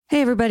Hey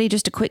everybody,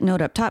 just a quick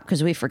note up top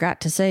because we forgot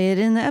to say it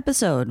in the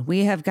episode.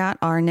 We have got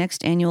our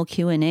next annual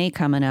Q&A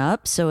coming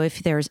up. So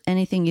if there's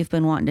anything you've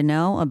been wanting to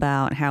know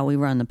about how we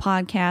run the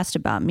podcast,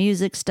 about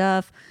music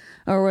stuff,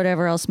 or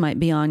whatever else might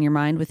be on your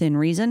mind within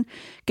reason,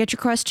 get your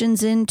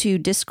questions into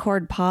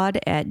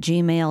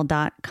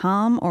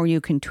discordpod@gmail.com, or you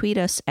can tweet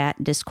us at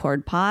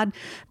discordpod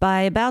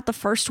by about the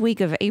first week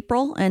of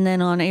April. And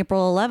then on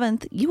April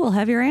 11th, you will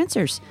have your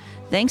answers.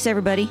 Thanks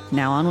everybody.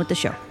 Now on with the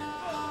show.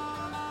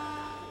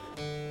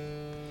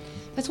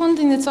 That's one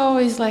thing that's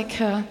always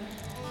been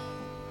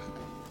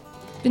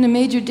a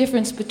major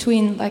difference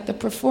between the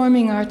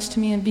performing arts to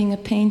me and being a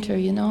painter,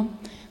 you know?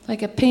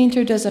 Like a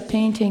painter does a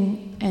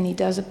painting and he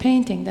does a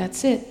painting,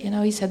 that's it. You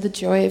know, he's had the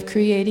joy of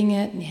creating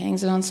it and he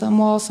hangs it on some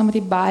wall, somebody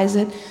buys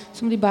it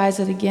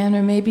again,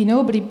 or maybe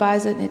nobody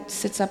buys it and it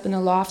sits up in a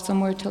loft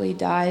somewhere till he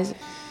dies.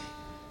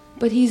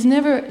 But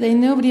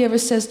nobody ever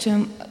says to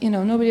him,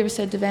 nobody ever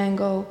said to Van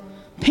Gogh,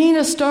 paint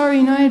a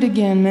starry night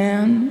again,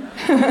 man.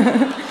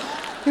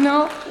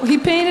 He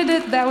painted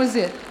it, that was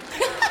it.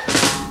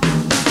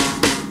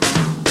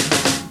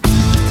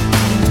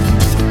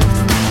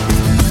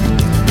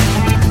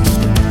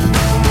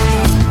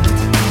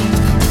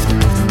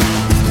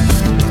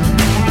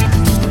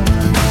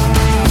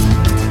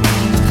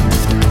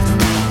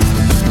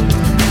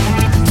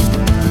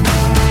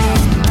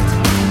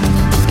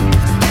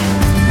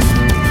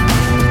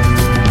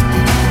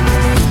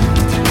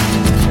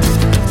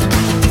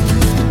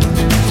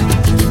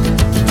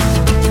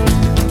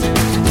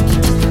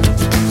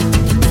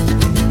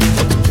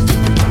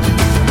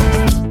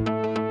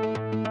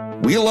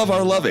 We love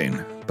our loving,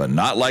 but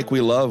not like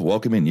we love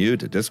welcoming you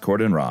to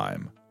Discord and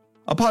Rhyme,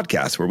 a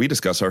podcast where we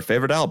discuss our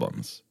favorite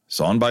albums,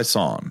 song by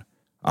song.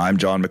 I'm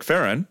John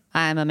McFerrin.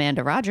 I'm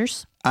Amanda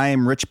Rogers. I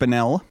am Rich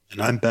Bonnell.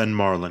 And I'm Ben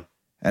Marlin.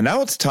 And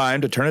now it's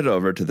time to turn it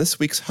over to this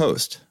week's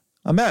host,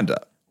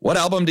 Amanda. What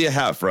album do you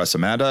have for us,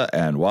 Amanda,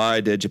 and why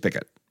did you pick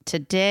it?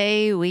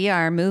 Today, we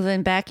are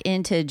moving back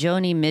into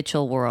Joni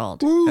Mitchell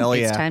world. Woo. Hell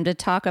yeah. It's time to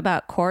talk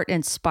about Court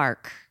and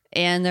Spark.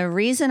 And the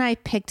reason I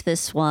picked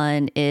this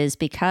one is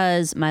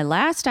because my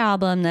last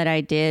album that I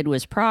did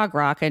was prog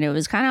rock, and it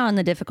was kind of on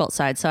the difficult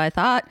side. So I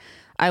thought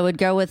I would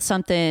go with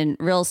something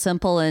real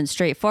simple and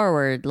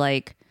straightforward,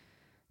 like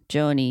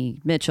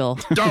Joni Mitchell.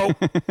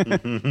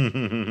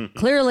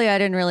 Clearly, I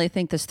didn't really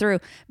think this through,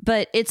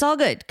 but it's all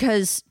good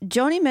because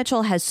Joni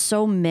Mitchell has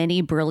so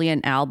many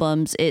brilliant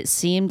albums. It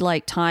seemed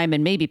like time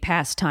and maybe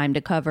past time to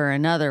cover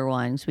another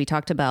one. So we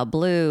talked about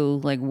Blue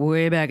like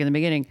way back in the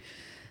beginning.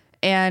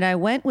 And I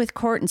went with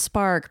Court and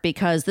Spark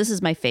because this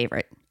is my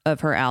favorite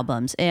of her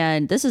albums.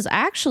 And this is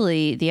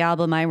actually the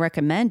album I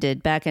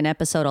recommended back in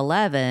episode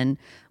 11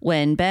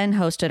 when Ben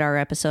hosted our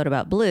episode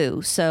about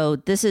Blue. So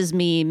this is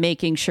me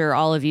making sure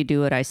all of you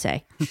do what I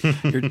say.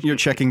 You're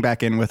checking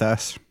back in with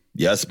us.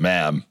 Yes,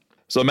 ma'am.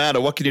 So,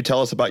 Amanda, what can you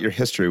tell us about your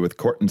history with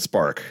Court and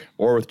Spark,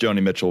 or with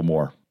Joni Mitchell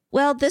more?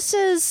 Well, this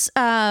is...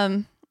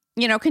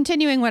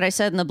 continuing what I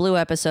said in the Blue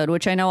episode,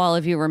 which I know all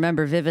of you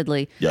remember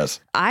vividly. Yes.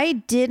 I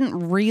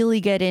didn't really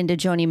get into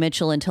Joni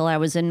Mitchell until I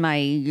was in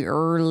my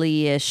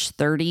early-ish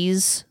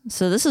 30s.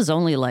 So this is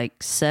only like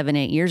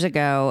 7-8 years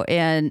ago.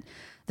 And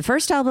the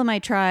first album I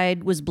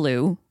tried was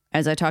Blue,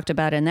 as I talked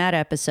about in that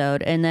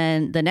episode. And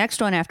then the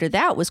next one after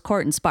that was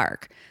Court and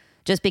Spark,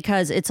 just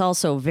because it's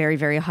also very,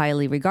 very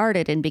highly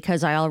regarded and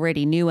because I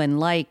already knew and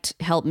liked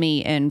Help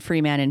Me and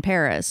Free Man in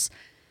Paris.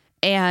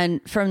 And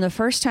from the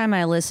first time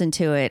I listened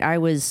to it, I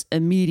was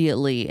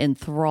immediately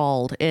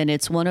enthralled. And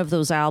it's one of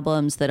those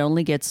albums that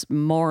only gets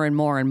more and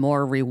more and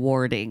more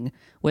rewarding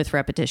with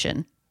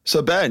repetition.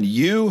 So, Ben,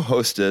 you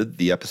hosted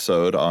the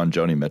episode on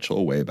Joni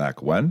Mitchell way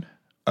back when.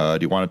 Do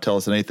you want to tell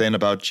us anything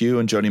about you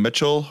and Joni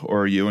Mitchell,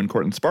 or you and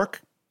Court and Spark?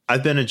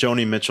 I've been a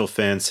Joni Mitchell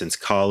fan since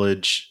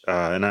college,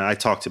 and I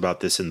talked about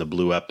this in the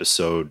Blue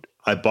episode.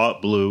 I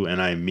bought Blue, and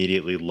I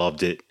immediately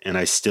loved it, and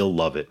I still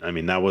love it. I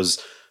mean, that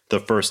was the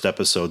first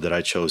episode that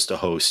I chose to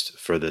host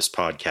for this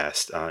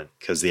podcast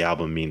because the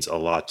album means a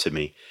lot to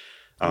me.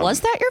 Was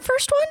that your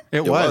first one?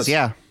 It was,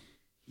 yeah.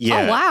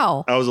 Yeah. Oh,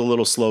 wow. I was a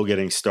little slow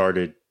getting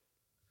started.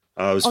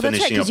 I was finishing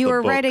that's right, because you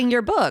were writing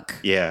your book.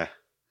 Yeah.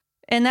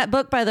 And that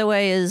book, by the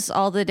way, is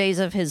All the Days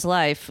of His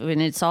Life,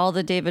 and it's all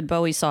the David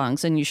Bowie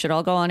songs, and you should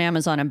all go on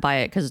Amazon and buy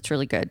it because it's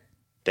really good.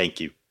 Thank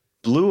you.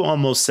 Blue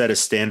almost set a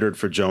standard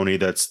for Joni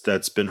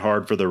that's been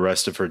hard for the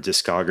rest of her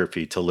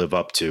discography to live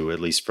up to, at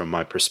least from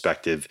my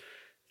perspective.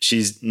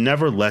 She's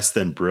never less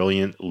than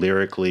brilliant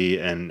lyrically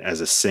and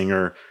as a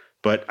singer,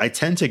 but I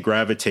tend to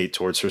gravitate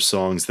towards her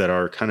songs that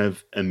are kind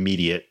of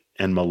immediate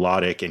and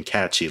melodic and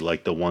catchy,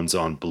 like the ones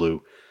on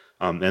Blue,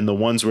 and the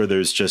ones where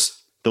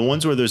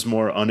there's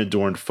more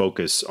unadorned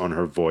focus on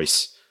her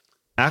voice.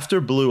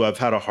 After Blue, I've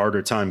had a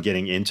harder time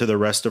getting into the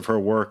rest of her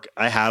work.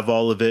 I have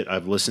all of it.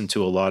 I've listened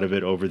to a lot of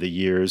it over the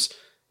years.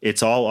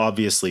 It's all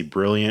obviously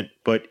brilliant,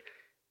 but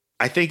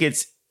I think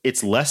it's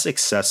less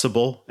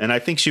accessible, and I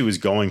think she was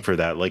going for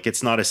that. Like,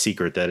 it's not a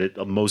secret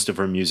that most of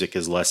her music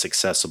is less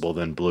accessible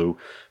than Blue,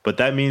 but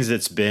that means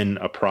it's been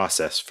a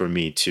process for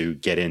me to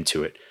get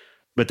into it.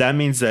 But that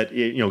means that,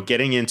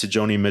 getting into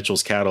Joni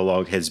Mitchell's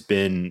catalog has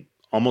been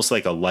almost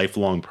like a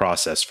lifelong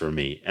process for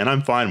me. And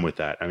I'm fine with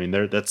that. I mean,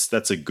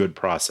 that's a good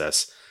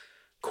process.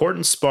 Court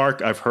and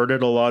Spark, I've heard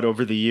it a lot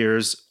over the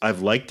years.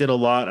 I've liked it a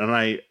lot,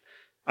 and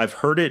I've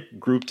heard it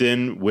grouped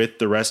in with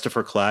the rest of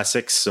her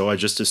classics, so I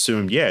just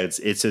assumed, yeah,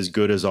 it's as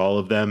good as all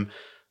of them.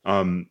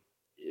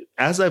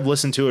 As I've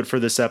listened to it for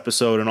this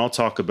episode, and I'll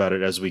talk about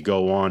it as we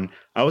go on,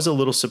 I was a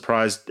little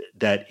surprised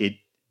that it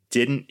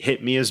didn't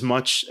hit me as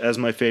much as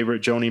my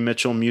favorite Joni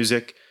Mitchell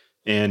music.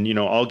 And,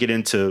 I'll get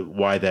into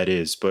why that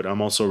is, but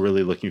I'm also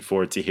really looking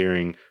forward to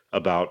hearing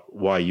about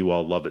why you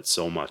all love it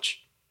so much.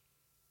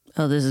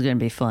 Oh, this is going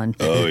to be fun.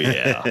 Oh,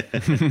 yeah.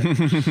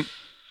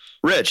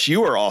 Rich,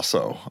 you were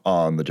also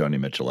on the Joni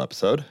Mitchell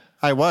episode.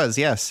 I was,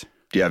 yes.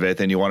 Do you have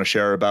anything you want to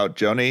share about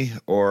Joni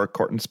or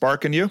Court and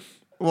Spark and you?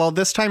 Well,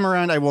 this time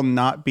around, I will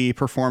not be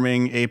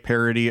performing a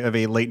parody of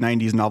a late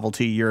 90s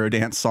novelty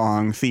Eurodance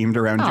song themed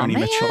around Joni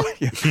Mitchell.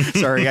 Yeah.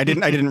 Sorry, I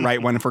didn't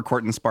write one for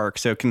Court and Spark,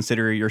 so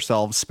consider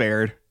yourselves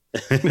spared.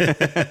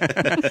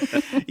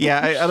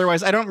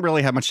 Otherwise, I don't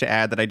really have much to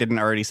add that I didn't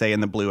already say in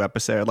the Blue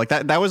episode. Like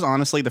that was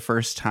honestly the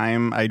first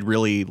time I'd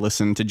really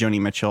listened to Joni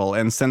Mitchell.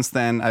 And since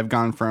then, I've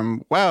gone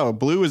from, wow,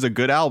 Blue is a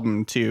good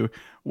album to,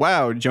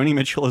 wow, Joni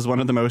Mitchell is one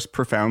of the most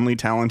profoundly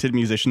talented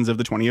musicians of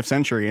the 20th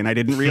century. And I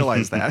didn't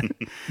realize that.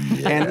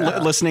 Yeah.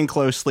 And listening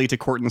closely to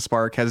Court and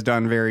Spark has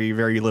done very,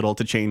 very little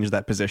to change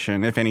that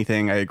position. If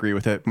anything, I agree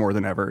with it more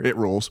than ever. It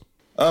rules.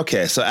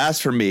 Okay, so as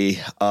for me,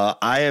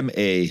 I am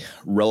a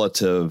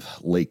relative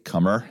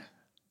latecomer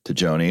to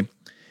Joni,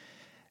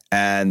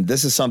 and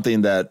this is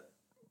something that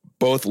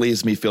both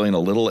leaves me feeling a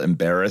little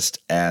embarrassed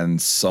and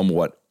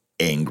somewhat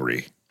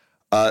angry.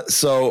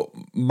 So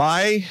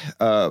my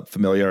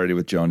familiarity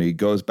with Joni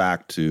goes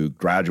back to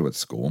graduate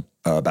school.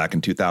 Back in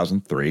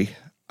 2003,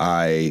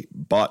 I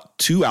bought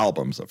 2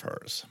 albums of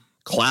hers.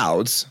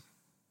 Clouds,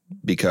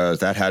 because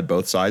that had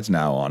Both Sides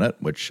Now on it,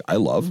 which I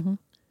love. Mm-hmm.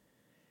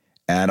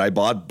 And I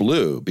bought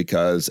Blue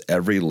because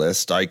every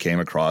list I came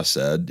across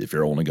said, if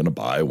you're only going to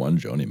buy one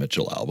Joni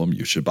Mitchell album,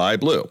 you should buy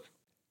Blue.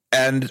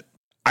 And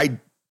I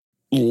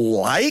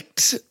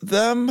liked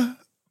them,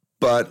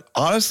 but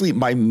honestly,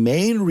 my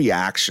main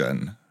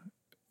reaction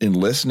in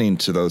listening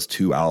to those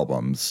 2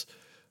 albums,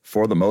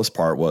 for the most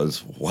part,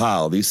 was,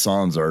 wow, these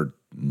songs are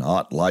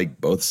not like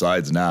Both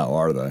Sides Now,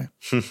 are they?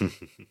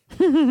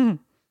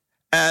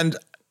 And,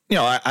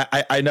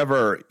 I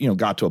never,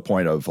 got to a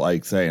point of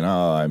like saying,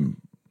 oh,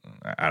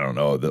 I don't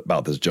know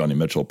about this Joni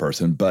Mitchell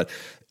person, but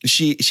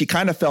she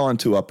kind of fell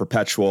into a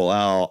perpetual,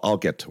 I'll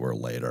get to her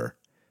later.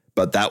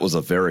 But that was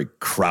a very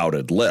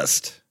crowded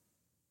list.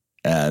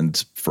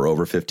 And for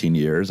over 15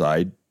 years,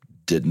 I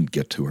didn't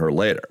get to her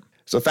later.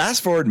 So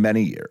fast forward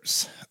many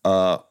years.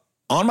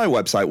 On my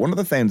website, one of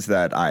the things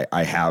that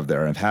I have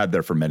there and I've had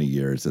there for many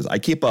years is I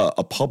keep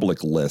a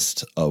public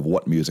list of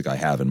what music I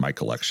have in my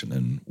collection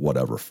in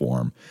whatever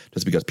form,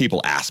 just because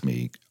people ask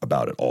me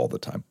about it all the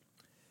time.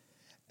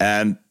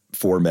 And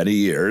for many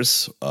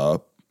years,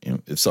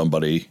 if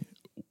somebody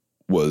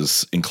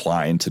was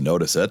inclined to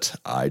notice it,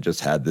 I just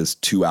had this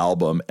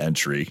 2-album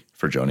entry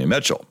for Joni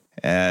Mitchell.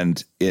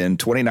 And in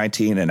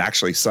 2019, and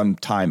actually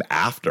sometime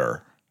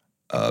after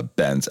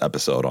Ben's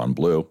episode on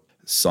Blue,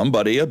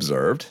 somebody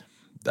observed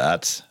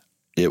that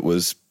it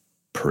was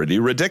pretty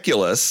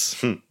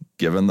ridiculous,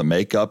 given the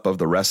makeup of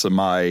the rest of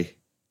my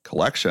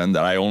collection,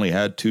 that I only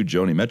had 2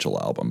 Joni Mitchell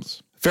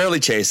albums. Fairly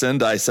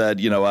chastened, I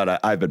said, you know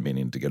what, I've been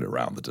meaning to get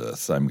around to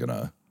this. I'm going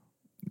to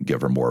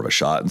give her more of a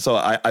shot. And so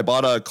I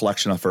bought a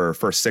collection of her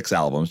first 6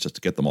 albums just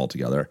to get them all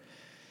together.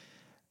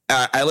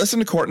 I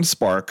listened to Court and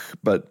Spark,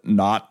 but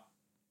not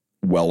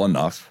well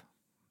enough.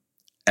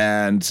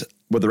 And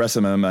with the rest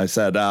of them, I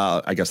said,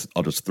 I guess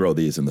I'll just throw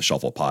these in the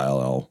shuffle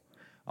pile.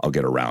 I'll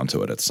get around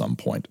to it at some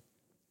point.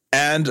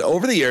 And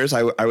over the years,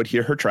 I would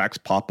hear her tracks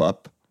pop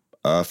up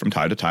from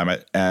time to time.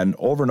 And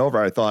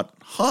over I thought,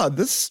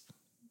 this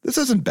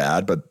isn't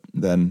bad. But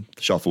then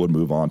the shuffle would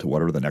move on to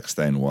whatever the next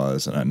thing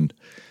was. And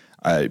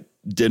I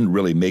didn't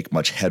really make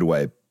much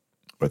headway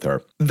with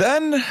her.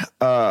 Then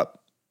a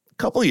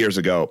couple of years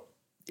ago,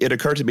 it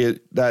occurred to me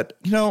that,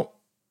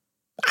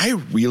 I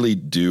really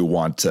do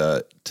want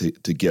to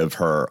give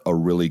her a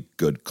really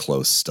good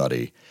close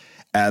study.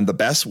 And the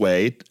best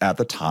way at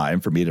the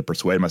time for me to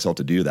persuade myself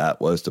to do that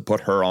was to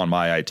put her on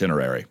my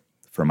itinerary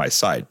for my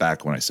site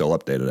back when I still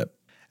updated it.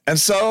 And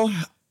so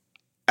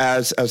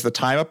as the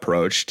time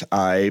approached,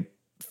 I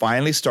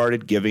finally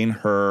started giving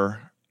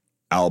her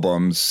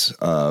albums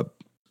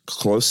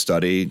close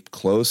study,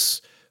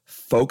 close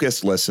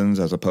focused listens,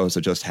 as opposed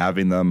to just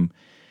having them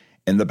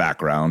in the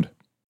background.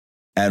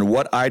 And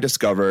what I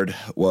discovered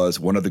was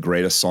one of the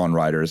greatest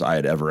songwriters I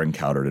had ever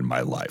encountered in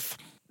my life,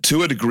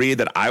 to a degree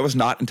that I was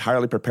not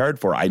entirely prepared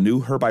for. I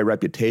knew her by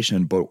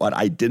reputation, but what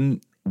I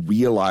didn't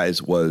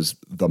realize was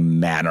the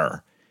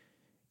manner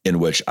in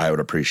which I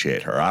would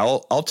appreciate her.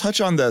 I'll touch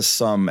on this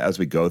some as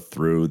we go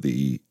through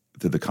the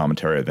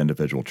commentary of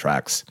individual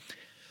tracks.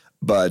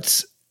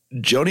 But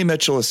Joni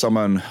Mitchell is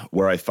someone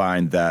where I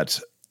find that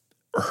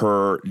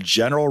her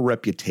general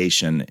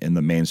reputation in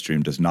the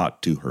mainstream does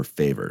not do her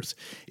favors.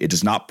 It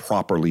does not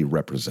properly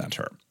represent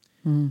her.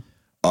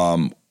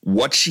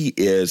 what she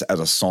is as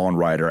a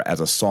songwriter, as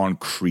a song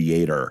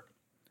creator,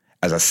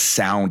 as a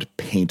sound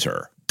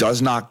painter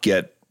does not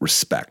get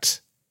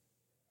respect.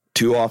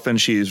 Too often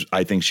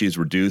I think she's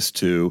reduced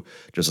to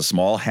just a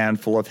small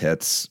handful of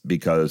hits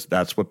because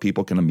that's what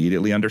people can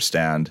immediately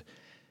understand.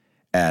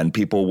 And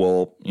people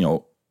will,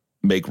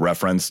 make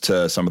reference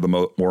to some of the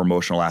more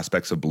emotional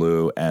aspects of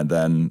Blue, and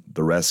then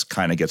the rest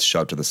kind of gets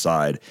shoved to the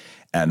side.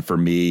 And for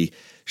me,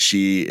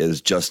 she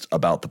is just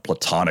about the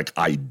platonic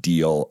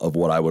ideal of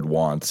what I would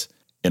want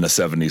in a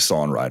 70s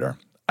songwriter.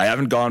 I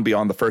haven't gone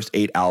beyond the first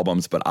 8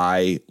 albums, but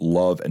I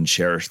love and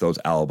cherish those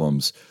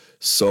albums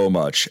so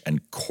much.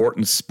 And Court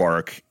and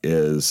Spark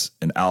is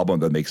an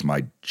album that makes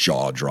my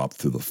jaw drop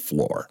through the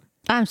floor.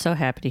 I'm so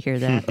happy to hear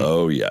that.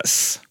 Oh,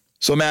 yes.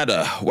 So,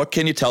 Amanda, what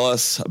can you tell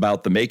us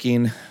about the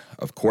making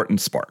of Court and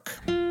Spark?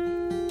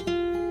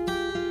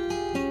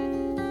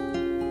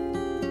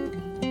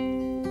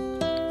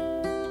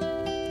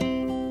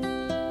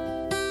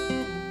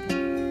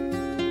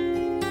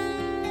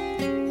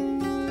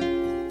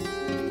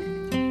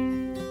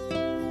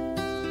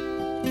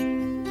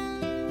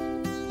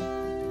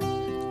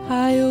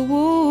 I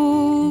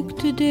awoke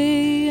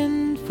today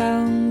and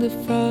found the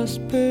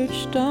frost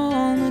perched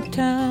on the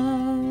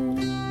town.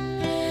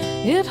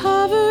 It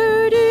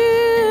hovered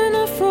in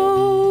a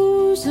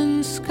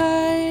frozen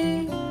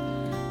sky,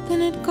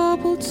 then it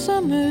gobbled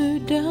summer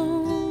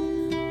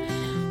down.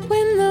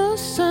 When the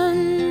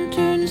sun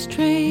turns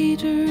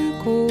traitor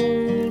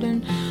cold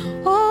and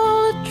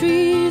all the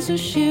trees are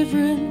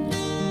shivering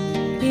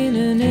in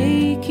a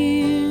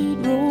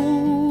naked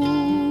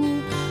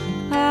row,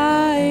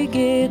 I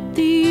get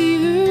the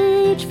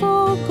urge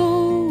for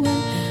going,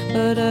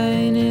 but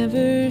I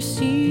never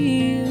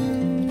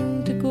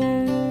seem to go.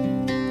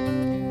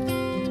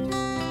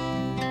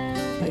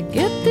 I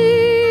get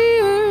the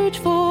urge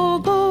for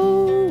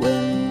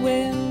going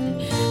when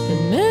the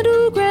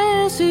meadow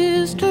grass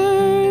is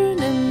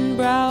turning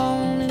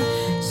brown and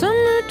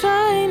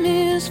summertime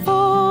is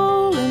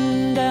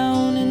falling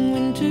down and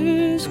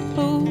winter's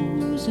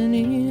closing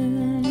in.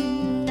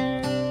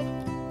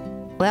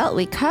 Well,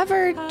 we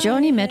covered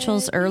Joni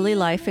Mitchell's early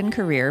life and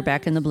career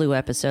back in the Blue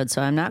episode,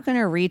 so I'm not going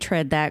to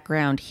retread that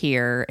ground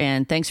here.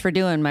 And thanks for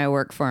doing my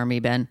work for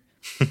me, Ben.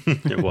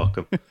 You're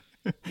welcome.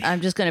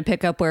 I'm just going to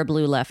pick up where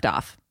Blue left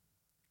off.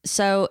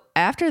 So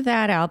after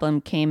that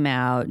album came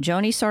out,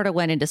 Joni sort of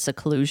went into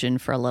seclusion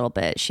for a little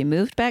bit. She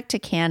moved back to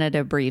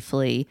Canada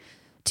briefly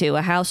to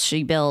a house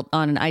she built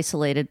on an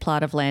isolated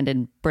plot of land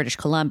in British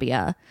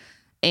Columbia.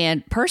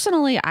 And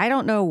personally, I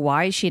don't know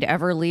why she'd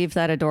ever leave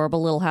that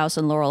adorable little house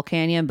in Laurel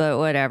Canyon, but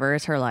whatever,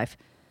 it's her life.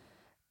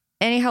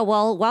 Anyhow,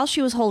 while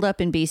she was holed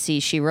up in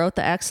BC, she wrote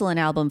the excellent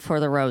album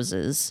For the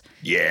Roses.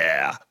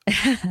 Yeah.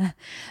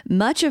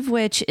 Much of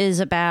which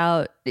is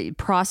about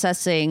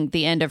processing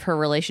the end of her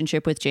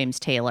relationship with James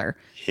Taylor.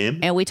 Him?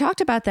 And we talked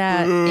about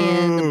that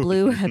in the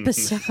Blue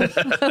episode.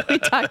 We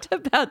talked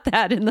about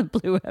that in the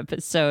Blue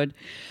episode.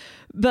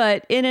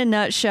 But in a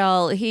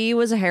nutshell, he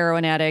was a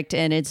heroin addict,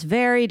 and it's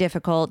very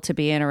difficult to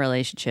be in a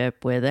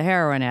relationship with a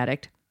heroin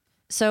addict.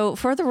 So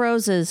For the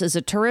Roses is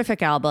a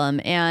terrific album,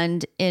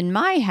 and in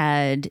my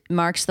head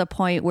marks the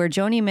point where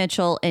Joni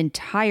Mitchell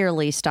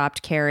entirely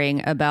stopped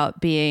caring about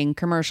being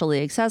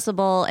commercially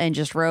accessible and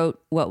just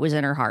wrote what was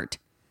in her heart.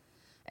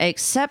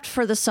 Except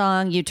for the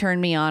song You Turn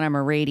Me On, I'm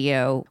a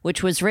Radio,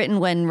 which was written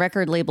when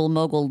record label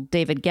mogul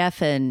David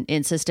Geffen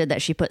insisted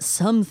that she put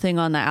something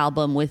on the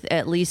album with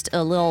at least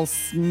a little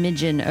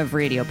smidgen of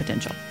radio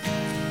potential.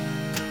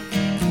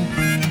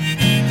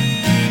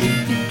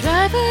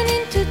 Driving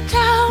into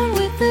town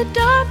with a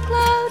dark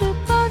cloud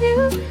above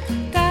you,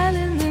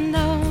 dialing the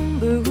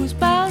number who's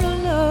bound to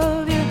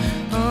love you.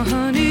 Oh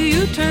honey,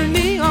 you turn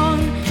me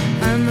on,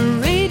 I'm a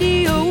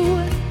radio,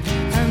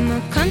 I'm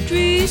a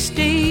country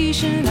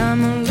station,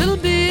 I'm a little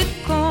bit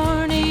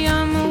corny,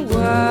 I'm a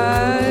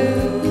wildflower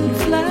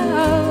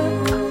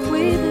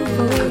waiting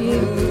for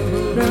you,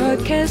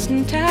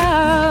 broadcasting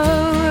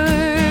tower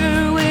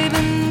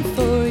waving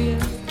for you,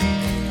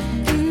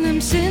 and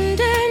I'm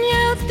sending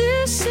out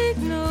this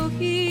signal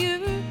here.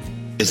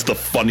 It's the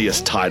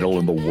funniest title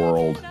in the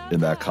world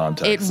in that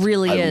context. It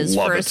really is. I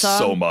love for it a song,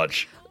 so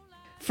much.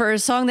 For a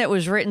song that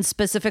was written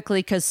specifically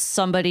because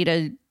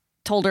somebody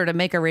told her to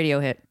make a radio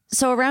hit.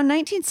 So around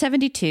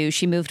 1972,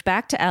 she moved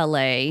back to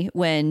LA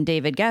when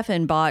David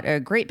Geffen bought a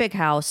great big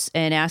house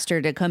and asked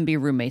her to come be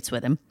roommates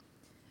with him.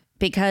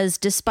 Because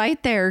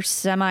despite their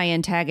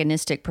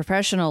semi-antagonistic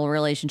professional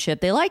relationship,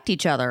 they liked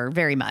each other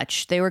very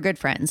much. They were good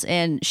friends,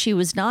 and she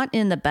was not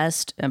in the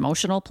best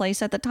emotional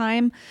place at the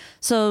time.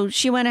 So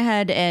she went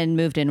ahead and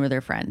moved in with her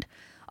friend.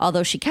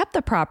 Although she kept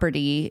the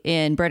property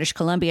in British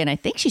Columbia, and I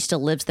think she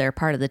still lives there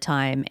part of the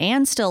time,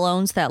 and still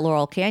owns that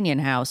Laurel Canyon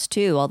house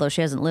too, although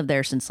she hasn't lived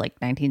there since like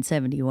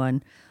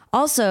 1971.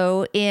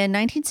 Also, in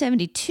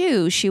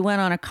 1972, she went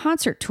on a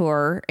concert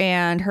tour,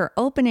 and her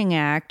opening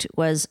act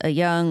was a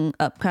young,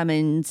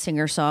 upcoming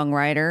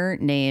singer-songwriter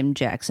named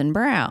Jackson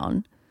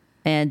Browne.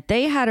 And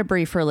they had a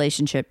brief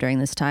relationship during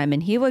this time,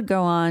 and he would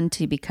go on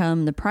to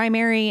become the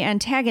primary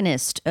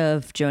antagonist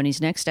of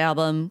Joni's next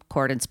album,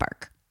 Court and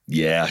Spark.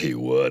 Yeah, he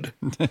would.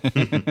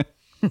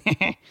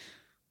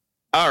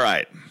 All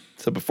right.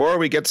 So before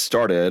we get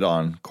started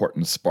on Court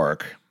and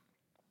Spark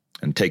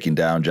and taking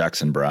down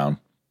Jackson Brown,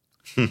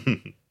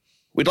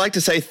 we'd like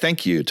to say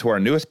thank you to our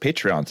newest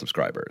Patreon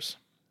subscribers,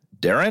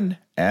 Darren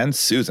and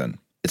Susan.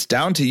 It's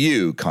down to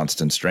you,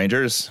 constant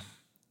strangers,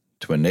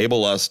 to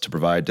enable us to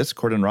provide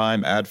Discord and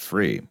Rhyme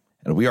ad-free,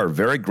 and we are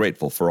very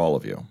grateful for all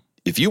of you.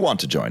 If you want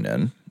to join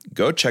in,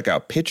 go check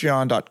out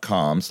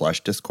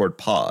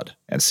patreon.com/discordpod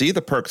and see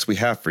the perks we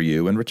have for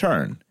you in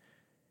return,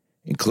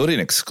 including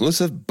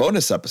exclusive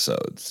bonus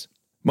episodes.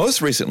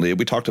 Most recently,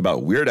 we talked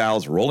about Weird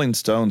Al's Rolling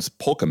Stones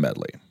Polka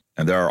Medley,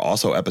 and there are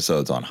also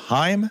episodes on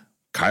Haim,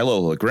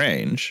 Kylo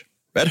LaGrange,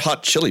 Red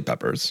Hot Chili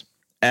Peppers,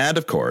 and,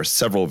 of course,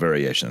 several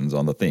variations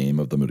on the theme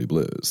of the Moody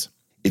Blues.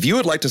 If you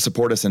would like to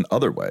support us in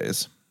other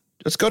ways,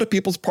 just go to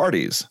people's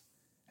parties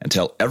and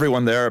tell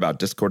everyone there about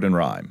Discord and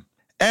Rhyme.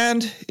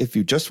 And if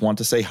you just want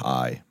to say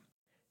hi,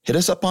 hit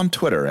us up on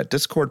Twitter at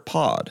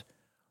DiscordPod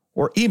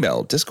or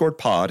email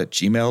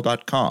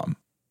discordpod@gmail.com.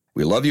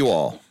 We love you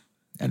all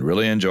and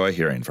really enjoy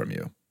hearing from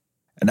you.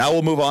 And now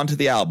we'll move on to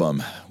the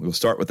album. We will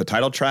start with the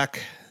title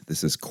track.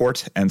 This is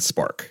Court and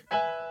Spark.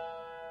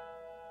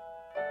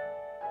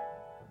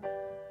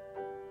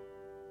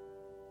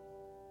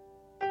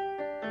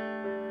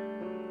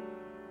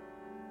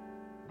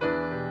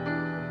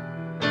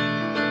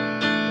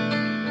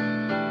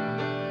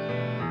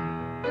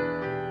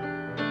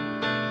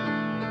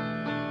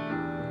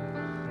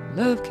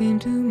 Love came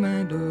to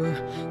my door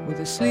with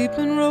a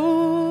sleeping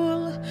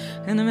roll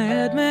and a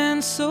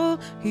madman's soul.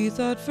 He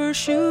thought for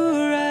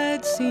sure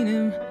I'd seen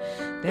him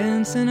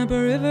dancing up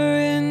a river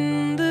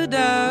in the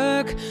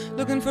dark,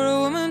 looking for a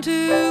woman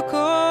to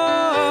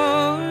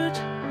court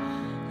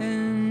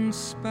and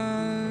spark.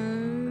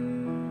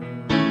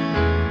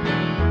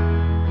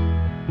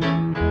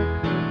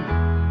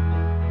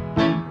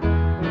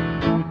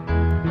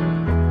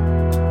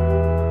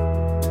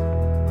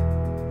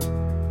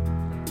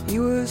 He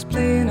was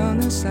playing on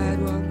the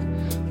sidewalk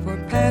for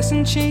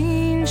passing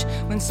change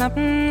when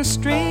something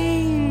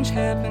strange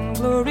happened.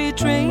 Glory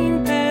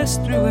train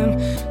passed through him,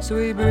 so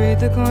he buried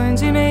the coins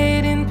he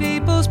made in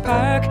People's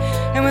Park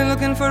and went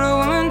looking for a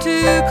woman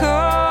to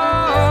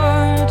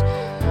court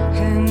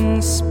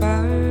and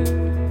spark.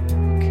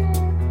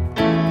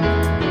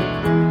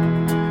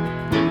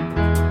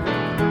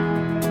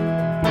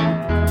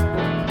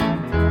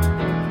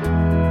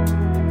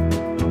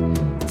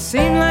 It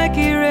seemed like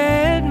he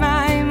read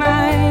my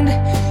mind.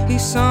 He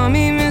saw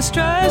me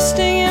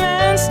mistrusting him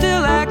and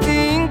still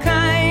acting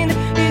kind.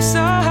 He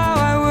saw how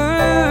I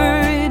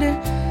worried.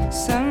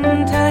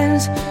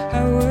 Sometimes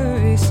I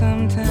worry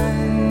sometimes.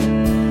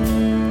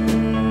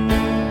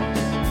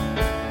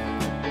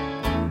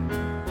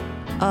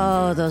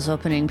 Oh, those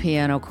opening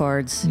piano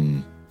chords.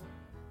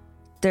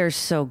 They're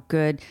so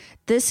good.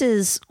 This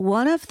is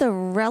one of the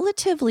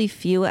relatively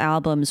few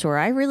albums where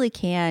I really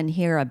can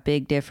hear a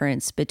big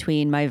difference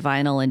between my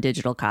vinyl and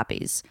digital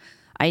copies.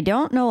 I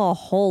don't know a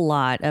whole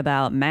lot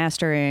about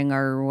mastering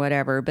or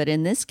whatever, but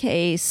in this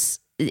case,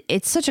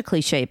 it's such a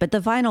cliche, but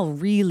the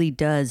vinyl really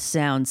does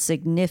sound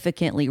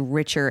significantly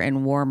richer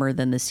and warmer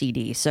than the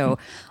CD. So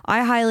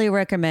I highly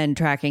recommend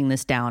tracking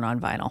this down on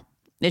vinyl.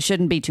 It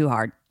shouldn't be too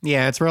hard.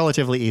 Yeah, it's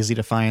relatively easy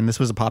to find. This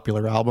was a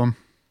popular album.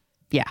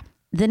 Yeah.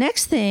 The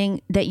next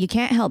thing that you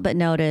can't help but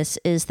notice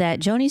is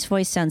that Joni's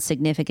voice sounds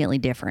significantly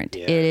different.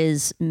 Yeah. It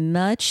is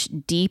much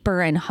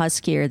deeper and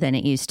huskier than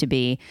it used to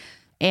be.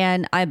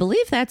 And I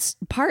believe that's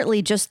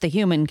partly just the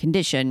human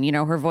condition. You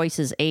know, her voice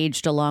has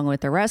aged along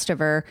with the rest of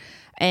her,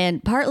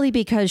 and partly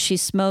because she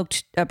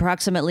smoked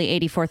approximately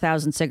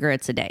 84,000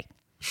 cigarettes a day.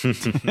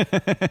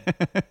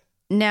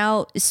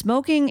 Now,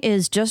 smoking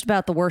is just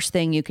about the worst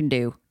thing you can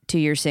do to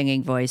your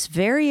singing voice.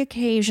 Very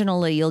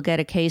occasionally, you'll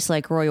get a case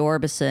like Roy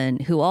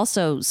Orbison, who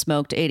also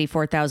smoked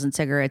 84,000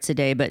 cigarettes a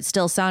day, but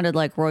still sounded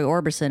like Roy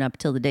Orbison up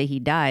till the day he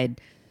died.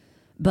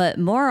 But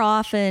more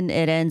often,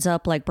 it ends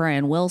up like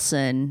Brian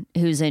Wilson,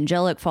 whose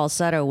angelic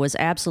falsetto was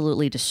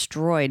absolutely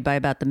destroyed by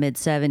about the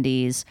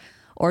mid-70s,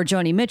 or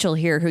Joni Mitchell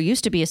here, who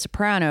used to be a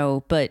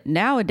soprano, but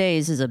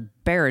nowadays is a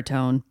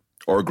baritone.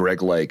 Or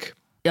Greg Lake.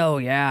 Oh,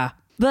 yeah.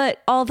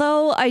 But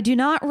although I do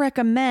not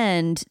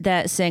recommend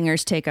that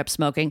singers take up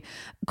smoking,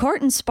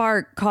 Court and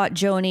Spark caught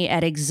Joni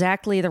at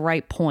exactly the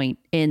right point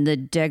in the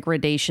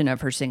degradation of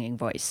her singing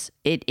voice.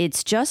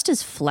 It's just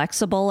as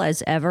flexible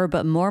as ever,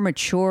 but more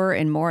mature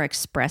and more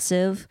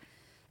expressive.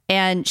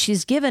 And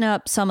she's given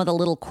up some of the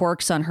little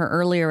quirks on her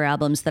earlier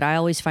albums that I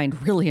always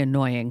find really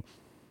annoying.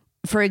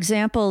 For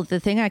example, the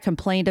thing I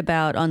complained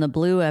about on the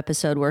Blue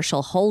episode where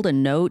she'll hold a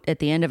note at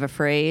the end of a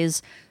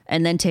phrase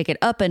and then take it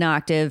up an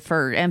octave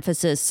for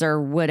emphasis or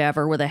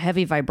whatever with a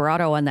heavy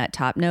vibrato on that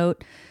top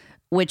note,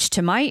 which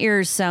to my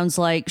ears sounds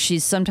like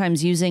she's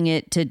sometimes using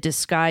it to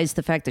disguise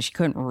the fact that she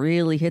couldn't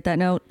really hit that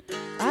note.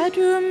 I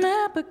drew a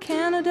map of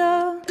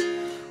Canada.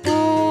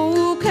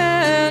 Oh,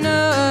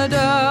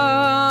 Canada.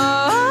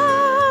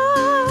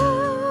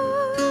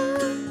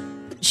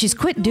 She's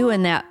quit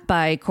doing that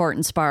by Court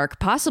and Spark,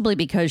 possibly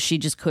because she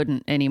just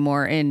couldn't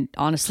anymore. And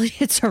honestly,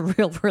 it's a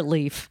real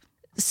relief.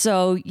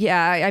 So,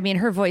 yeah, I mean,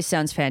 her voice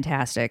sounds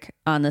fantastic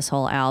on this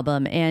whole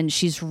album, and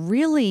she's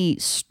really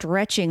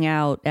stretching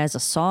out as a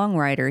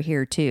songwriter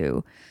here,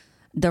 too.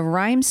 The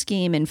rhyme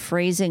scheme and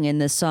phrasing in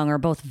this song are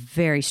both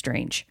very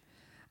strange.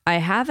 I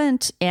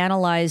haven't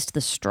analyzed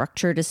the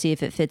structure to see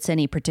if it fits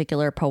any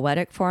particular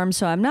poetic form,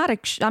 so I'm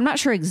not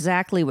sure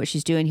exactly what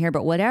she's doing here,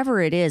 but whatever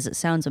it is, it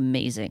sounds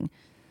amazing.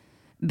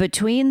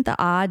 Between the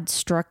odd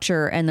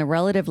structure and the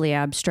relatively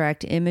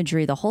abstract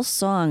imagery, the whole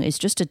song is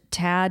just a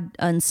tad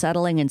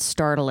unsettling and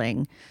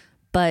startling,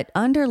 but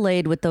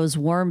underlaid with those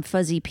warm,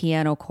 fuzzy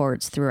piano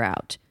chords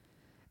throughout.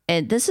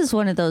 And this is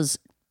one of those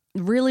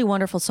really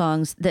wonderful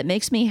songs that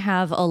makes me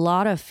have a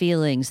lot of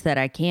feelings that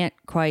I can't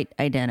quite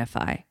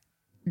identify.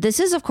 This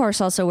is, of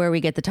course, also where we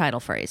get the title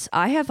phrase.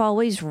 I have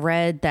always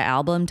read the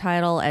album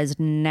title as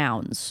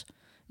nouns.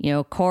 You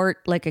know, court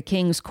like a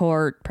king's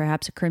court,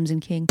 perhaps a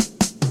crimson king.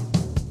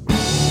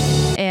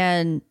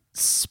 And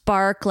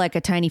spark like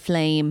a tiny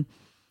flame.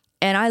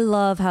 And I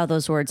love how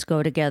those words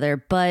go together.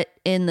 But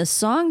in the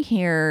song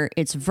here,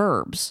 it's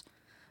verbs.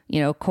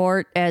 You know,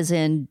 court as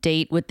in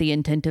date with the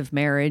intent of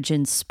marriage,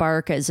 and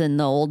spark as in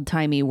the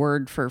old-timey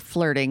word for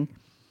flirting.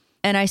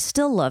 And I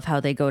still love how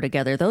they go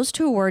together. Those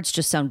two words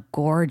just sound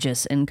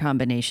gorgeous in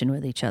combination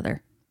with each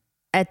other.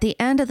 At the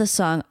end of the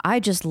song, I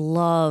just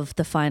love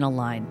the final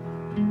line.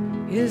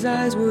 His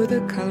eyes were the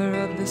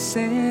color of the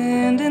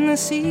sand in the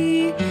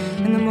sea,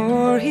 and the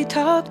more he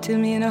talked to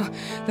me,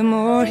 the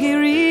more he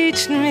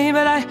reached me,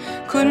 but I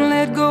couldn't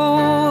let go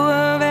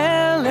of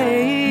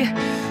L.A.,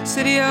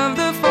 city of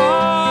the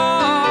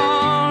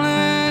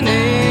fallen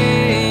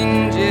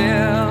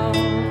angels.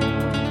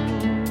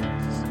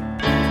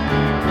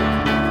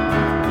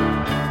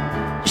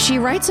 She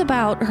writes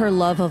about her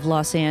love of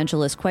Los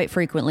Angeles quite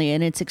frequently,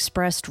 and it's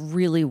expressed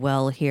really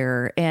well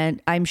here.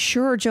 And I'm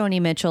sure Joni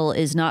Mitchell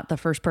is not the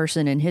first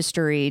person in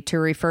history to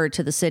refer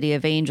to the city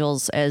of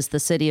angels as the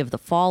city of the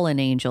fallen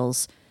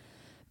angels,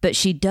 but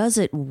she does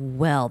it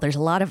well. There's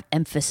a lot of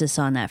emphasis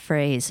on that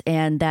phrase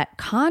and that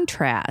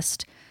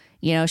contrast.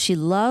 You know, she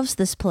loves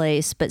this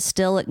place, but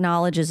still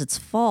acknowledges its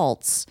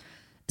faults,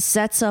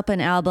 sets up an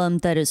album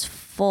that is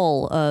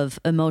full of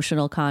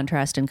emotional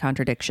contrast and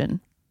contradiction.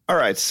 All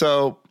right,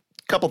 so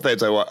a couple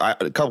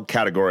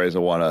categories I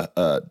want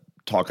to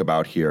talk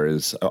about here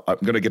is I'm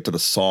going to get to the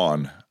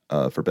song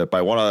for a bit, but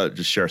I want to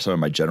just share some of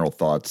my general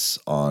thoughts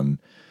on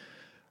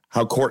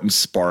how Court and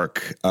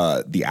Spark,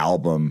 the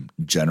album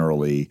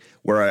generally,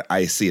 where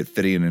I see it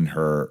fitting in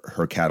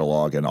her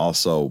catalog, and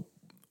also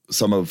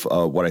some of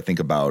what I think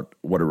about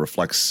what it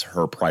reflects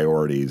her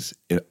priorities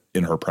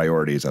in her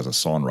priorities as a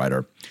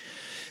songwriter.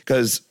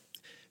 Because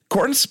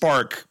Court and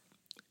Spark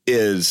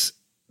is,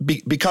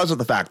 because of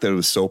the fact that it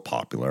was so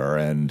popular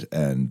and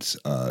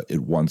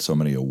it won so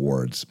many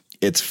awards,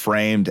 it's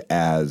framed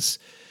as,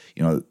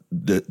 you know,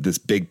 this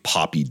big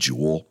poppy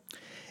jewel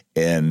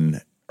in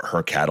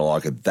her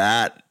catalog. And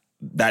that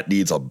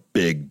needs a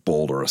big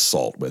boulder of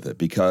salt with it,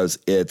 because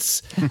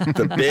it's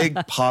the big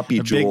poppy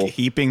jewel, big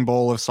heaping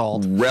bowl of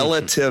salt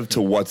relative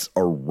to what's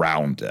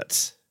around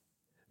it.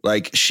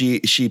 Like she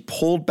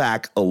pulled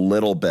back a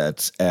little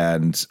bit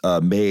and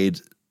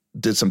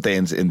did some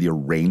things in the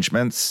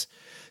arrangements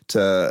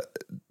to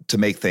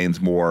make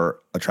things more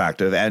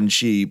attractive. And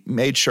she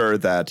made sure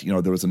that, you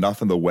know, there was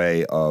enough in the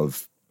way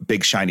of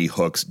big shiny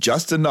hooks,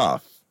 just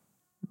enough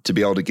to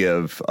be able to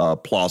give a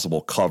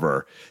plausible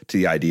cover to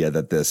the idea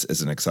that this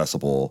is an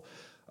accessible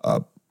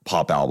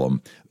pop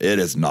album. It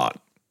is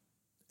not.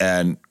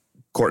 And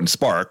Court and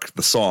Spark,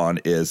 the song,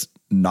 is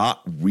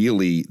not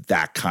really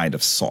that kind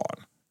of song.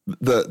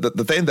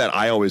 The thing that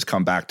I always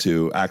come back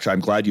to, actually,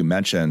 I'm glad you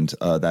mentioned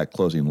that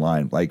closing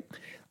line. Like,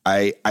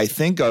 I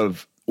think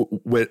of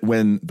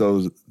when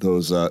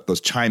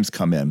those chimes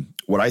come in,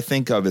 what I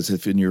think of is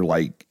if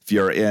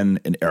you're in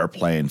an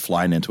airplane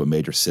flying into a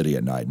major city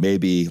at night,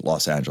 maybe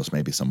Los Angeles,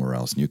 maybe somewhere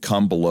else, and you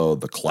come below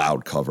the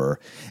cloud cover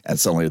and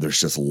suddenly there's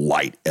just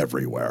light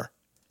everywhere.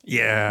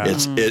 Yeah.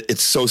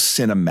 It's so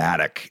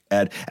cinematic.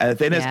 And the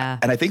thing is,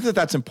 and I think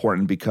that's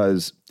important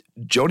because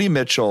Joni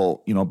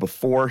Mitchell, you know,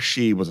 before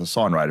she was a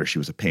songwriter, she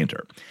was a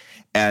painter,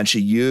 and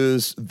she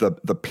used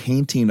the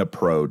painting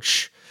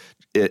approach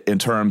in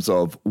terms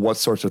of what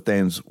sorts of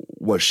things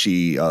was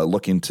she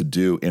looking to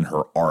do in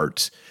her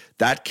art.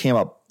 That came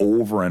up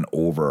over and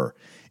over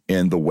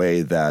in the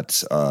way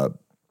that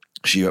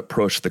she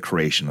approached the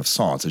creation of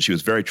songs. And she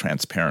was very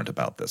transparent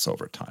about this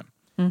over time.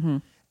 Mm-hmm.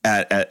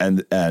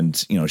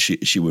 And you know,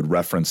 she would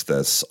reference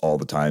this all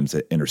the times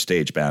in her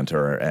stage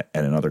banter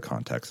and in other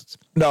contexts.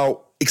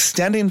 Now,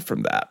 extending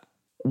from that,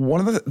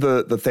 one of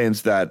the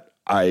things that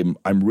I'm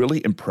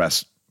really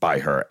impressed by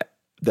her,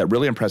 that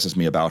really impresses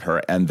me about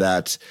her, and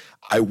that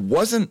I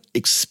wasn't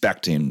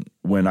expecting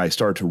when I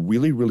started to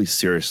really, really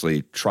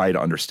seriously try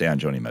to understand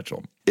Joni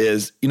Mitchell,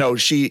 is, you know,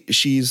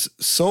 she's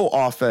so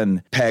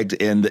often pegged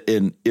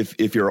in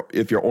if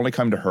you're only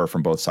coming to her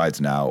from Both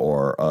Sides Now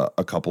or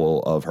a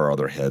couple of her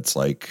other hits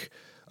like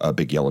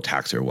Big Yellow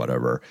Taxi or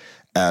whatever,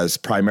 as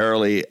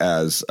primarily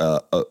as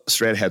a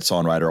straight ahead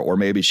songwriter, or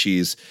maybe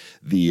she's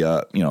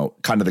the you know,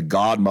 kind of the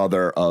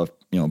godmother of,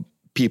 you know,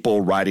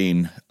 people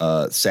writing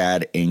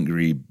sad,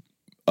 angry,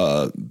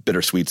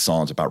 bittersweet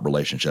songs about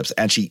relationships.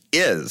 And she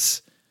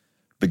is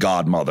the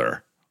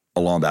godmother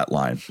along that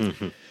line.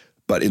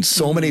 But in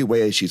so many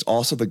ways, she's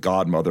also the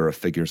godmother of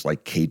figures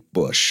like Kate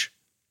Bush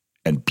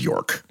and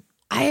Bjork.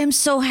 I am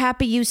so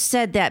happy you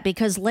said that,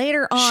 because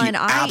later on, She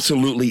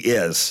absolutely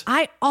is.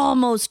 I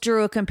almost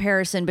drew a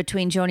comparison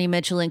between Joni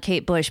Mitchell and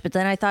Kate Bush, but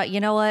then I thought, you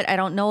know what? I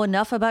don't know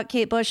enough about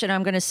Kate Bush and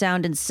I'm going to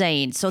sound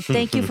insane. So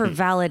thank you for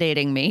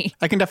validating me.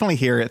 I can definitely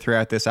hear it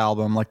throughout this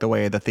album, like the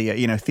way that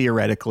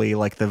theoretically,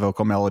 like the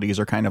vocal melodies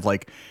are kind of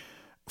like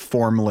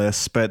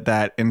formless, but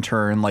that in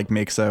turn like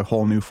makes a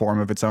whole new form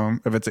of its own,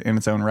 in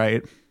its own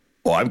right.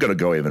 Well, I'm going to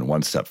go even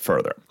one step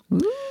further.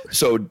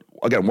 So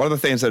again, one of the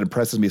things that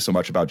impresses me so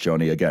much about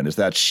Joni, again, is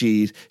that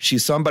she's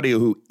somebody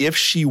who, if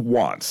she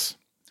wants,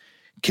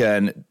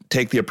 can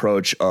take the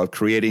approach of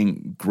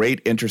creating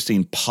great,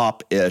 interesting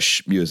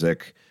pop-ish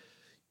music,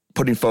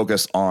 putting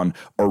focus on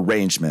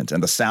arrangement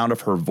and the sound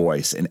of her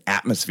voice and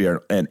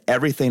atmosphere and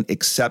everything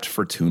except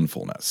for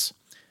tunefulness,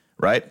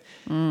 right?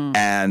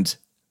 And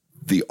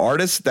the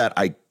artist that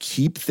I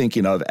keep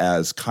thinking of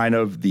as kind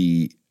of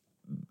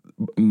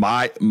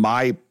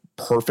my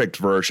perfect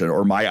version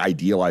or my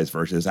idealized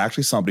version is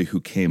actually somebody who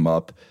came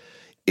up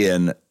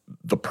in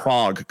the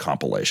Prague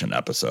compilation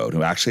episode,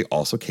 who actually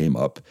also came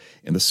up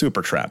in the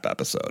Supertramp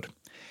episode.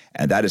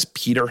 And that is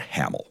Peter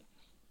Hamill,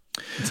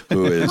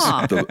 who is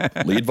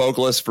the lead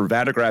vocalist for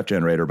Van de Graaff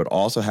Generator, but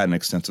also had an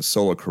extensive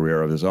solo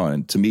career of his own.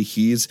 And to me,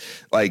 he's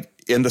like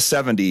in the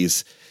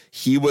 70s,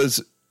 he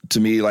was to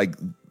me like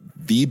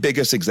the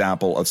biggest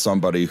example of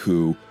somebody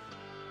who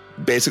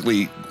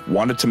basically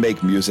wanted to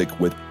make music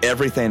with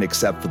everything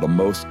except for the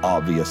most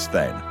obvious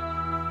thing.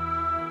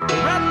 The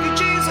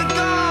refugees are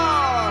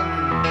gone.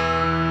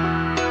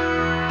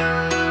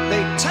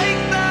 They take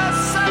their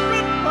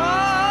separate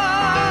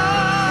parts,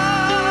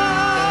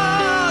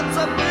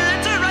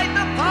 obliterate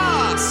the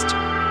past.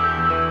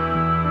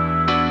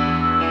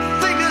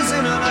 Figures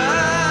in an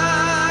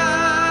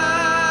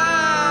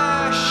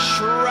ash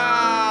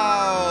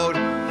shroud.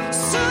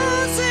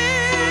 Susie,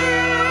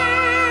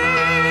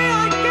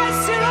 I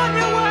guess you're on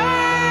your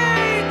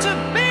way to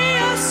be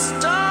a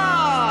star.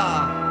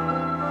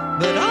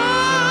 But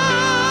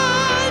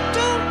I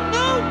don't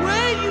know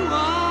where you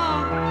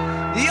are.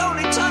 The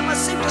only time I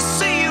seem to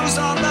see you's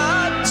on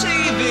the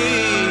TV.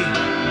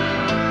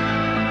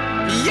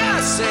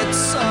 Yes, it's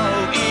so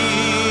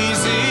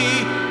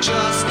easy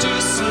just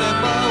to slip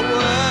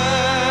away.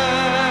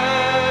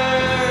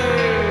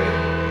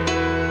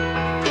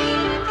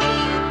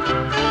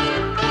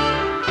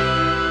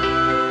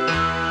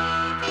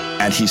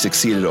 And he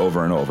succeeded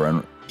over and over.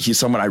 And he's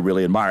someone I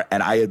really admire.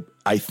 And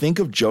I think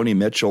of Joni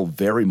Mitchell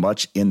very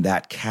much in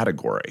that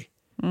category.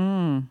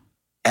 And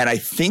I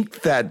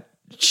think that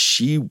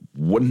she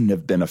wouldn't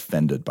have been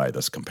offended by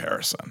this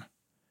comparison.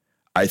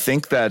 I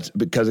think that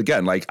because,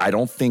 again, like, I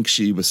don't think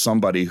she was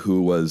somebody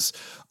who was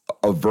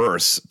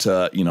averse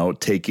to,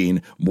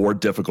 taking more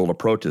difficult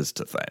approaches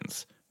to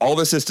things. All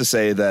this is to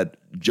say that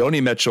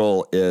Joni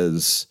Mitchell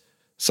is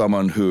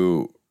someone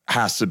who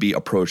has to be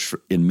approached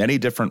in many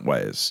different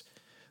ways,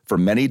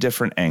 from many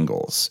different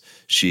angles.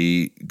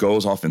 She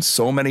goes off in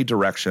so many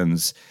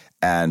directions,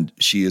 and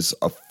she is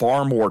a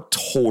far more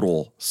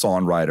total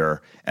songwriter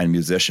and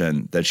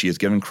musician than she is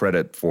given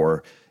credit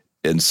for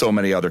in so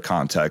many other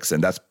contexts.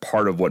 And that's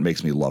part of what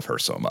makes me love her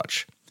so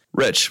much.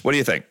 Rich, what do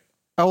you think?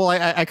 Oh, well,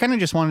 I kind of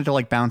just wanted to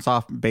like bounce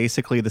off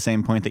basically the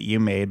same point that you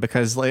made,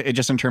 because it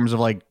just in terms of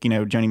like,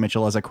 Joni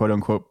Mitchell as a quote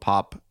unquote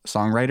pop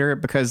songwriter,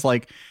 because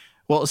like,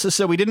 well,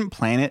 so we didn't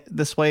plan it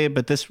this way,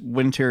 but this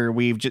winter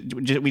we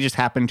just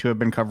happened to have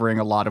been covering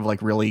a lot of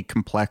like really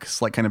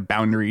complex, like kind of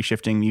boundary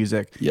shifting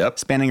music,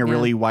 spanning a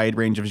really wide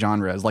range of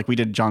genres. Like we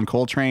did John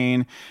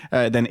Coltrane,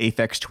 then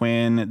Aphex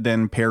Twin,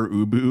 then Pere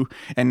Ubu,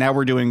 and now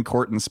we're doing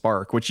Court and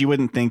Spark, which you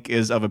wouldn't think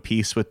is of a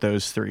piece with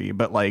those three,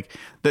 but like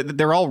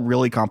they're all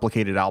really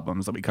complicated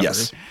albums that we covered.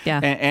 Yes.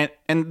 Yeah.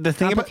 And the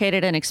thing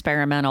complicated and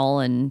experimental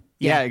and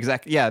yeah,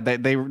 exactly. Yeah,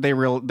 they're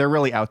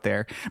really out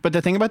there. But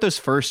the thing about those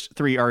first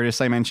three artists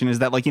I mentioned is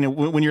that, like,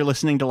 when you're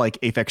listening to like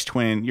Aphex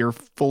Twin, you're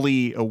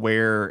fully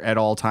aware at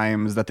all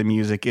times that the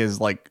music is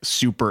like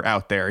super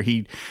out there.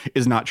 He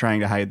is not trying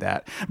to hide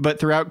that. But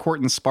throughout Court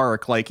and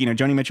Spark, like,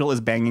 Joni Mitchell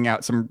is banging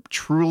out some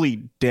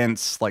truly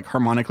dense, like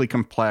harmonically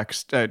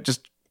complex,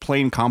 just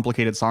plain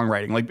complicated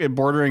songwriting, like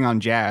bordering on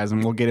jazz,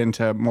 and we'll get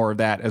into more of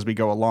that as we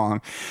go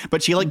along.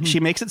 But she she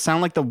makes it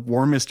sound like the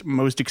warmest,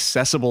 most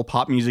accessible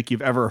pop music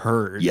you've ever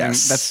heard. Yes.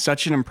 And that's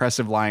such an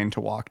impressive line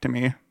to walk to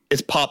me.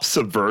 It's pop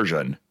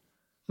subversion.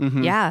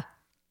 yeah.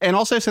 And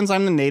also, since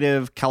I'm the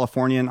native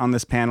Californian on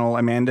this panel,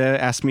 Amanda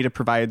asked me to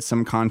provide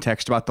some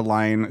context about the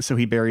line, "So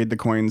he buried the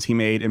coins he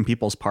made in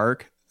People's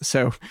Park."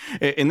 So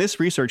in this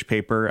research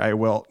paper, I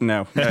will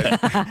no,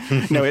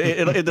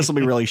 this will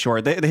be really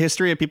short. The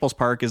history of People's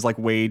Park is like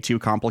way too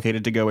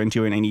complicated to go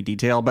into in any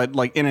detail. But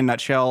like in a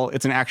nutshell,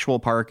 it's an actual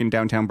park in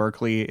downtown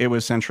Berkeley. It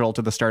was central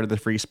to the start of the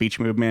free speech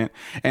movement,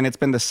 and it's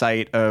been the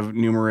site of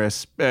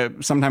numerous,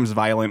 sometimes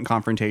violent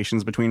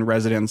confrontations between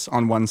residents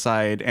on one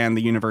side and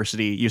the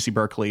university, UC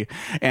Berkeley,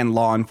 and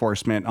law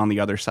enforcement on the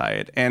other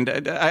side. And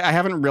I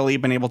haven't really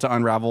been able to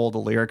unravel the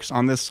lyrics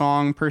on this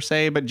song per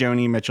se, but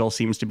Joni Mitchell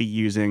seems to be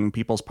using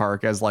People's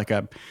Park as like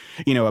a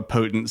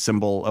potent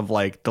symbol of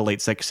like the late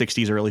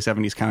 60s, early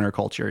 70s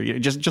counterculture.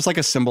 Just like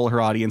a symbol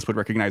her audience would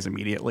recognize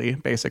immediately,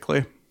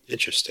 basically.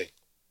 Interesting.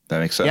 That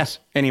makes sense.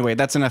 Yeah. Anyway,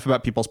 that's enough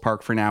about People's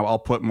Park for now. I'll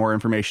put more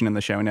information in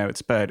the show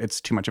notes, but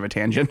it's too much of a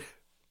tangent.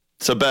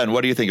 So Ben,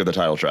 what do you think of the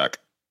title track?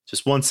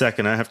 Just 1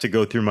 second. I have to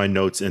go through my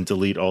notes and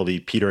delete all the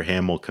Peter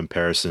Hamill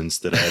comparisons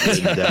that I have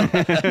written down.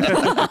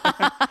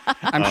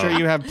 I'm sure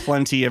you have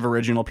plenty of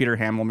original Peter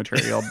Hamill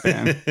material,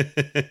 Ben.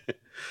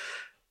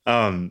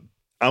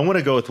 I want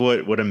to go with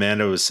what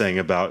Amanda was saying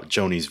about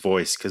Joni's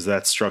voice, because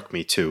that struck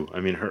me too.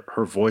 I mean,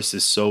 her voice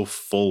is so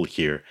full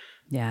here.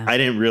 Yeah. I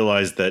didn't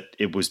realize that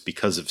it was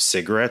because of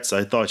cigarettes.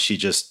 I thought she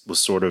just was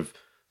sort of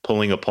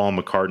pulling a Paul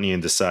McCartney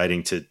and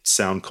deciding to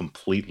sound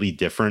completely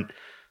different.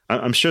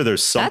 I'm sure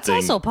there's something.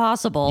 That's also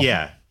possible.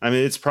 Yeah. I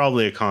mean, it's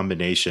probably a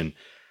combination.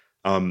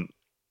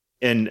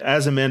 And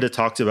as Amanda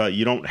talked about,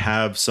 you don't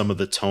have some of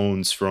the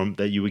tones from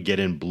that you would get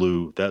in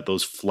Blue,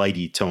 those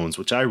flighty tones,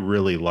 which I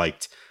really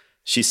liked.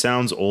 She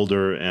sounds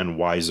older and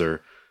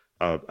wiser.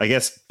 I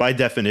guess by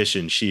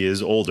definition, she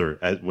is older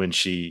when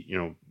she,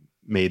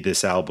 made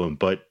this album,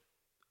 but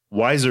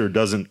wiser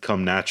doesn't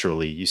come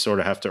naturally. You sort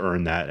of have to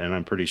earn that. And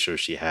I'm pretty sure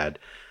she had.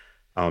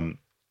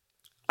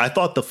 I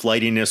thought the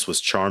flightiness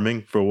was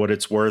charming for what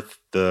it's worth.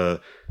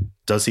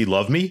 Does he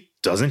love me?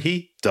 Doesn't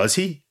he? Does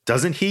he?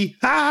 Doesn't he?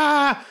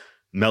 Ah!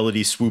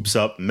 Melody swoops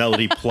up,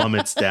 melody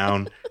plummets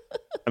down.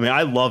 I mean,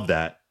 I love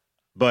that.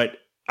 But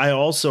I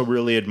also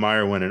really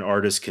admire when an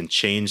artist can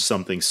change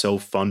something so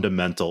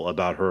fundamental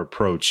about her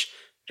approach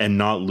and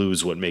not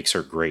lose what makes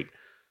her great.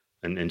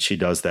 And she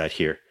does that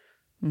here.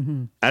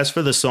 Mm-hmm. As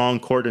for the song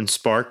Court and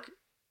Spark,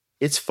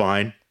 it's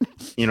fine.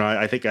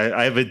 I think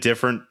I have a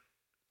different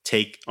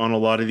take on a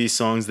lot of these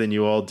songs than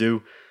you all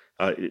do.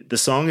 The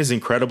song is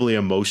incredibly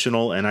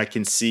emotional, and I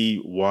can see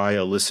why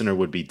a listener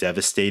would be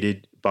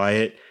devastated by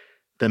it.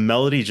 The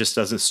melody just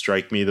doesn't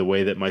strike me the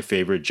way that my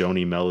favorite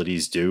Joni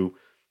melodies do.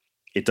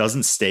 It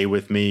doesn't stay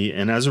with me,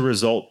 and as a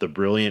result, the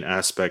brilliant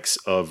aspects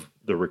of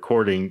the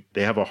recording,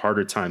 they have a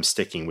harder time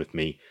sticking with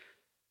me.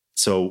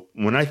 So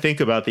when I think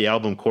about the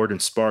album Court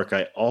and Spark,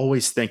 I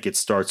always think it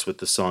starts with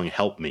the song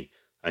Help Me.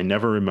 I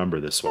never remember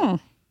this one.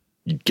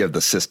 You'd give the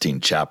Sistine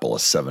Chapel a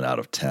 7 out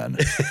of 10.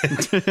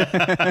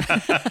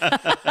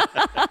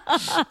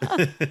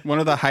 One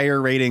of the higher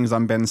ratings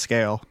on Ben's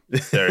scale.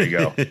 There you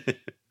go.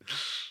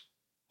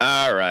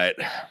 All right.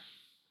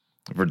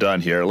 We're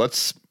done here.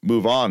 Let's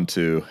move on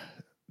to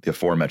the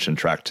aforementioned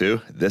track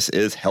 2. This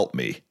is Help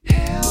Me.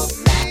 Help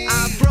me.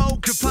 I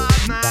broke apart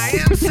my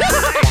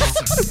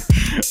insides.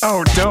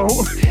 Oh, don't.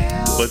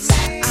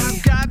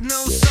 I've got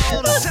no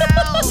soul to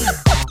tell.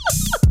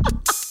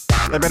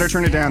 I better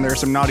turn it down. There are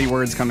some naughty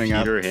words coming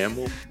up. Peter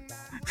Hamill?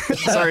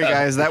 Sorry,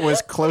 guys. That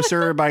was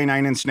Closer by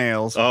 9 Inch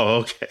Nails. Oh,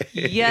 okay.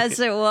 Yes,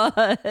 it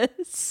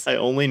was. I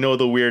only know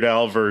the Weird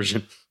Al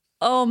version.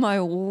 Oh, my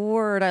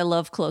word. I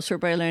love Closer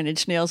by 9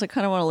 Inch Nails. I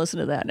kind of want to listen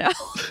to that now.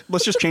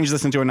 Let's just change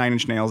this into a 9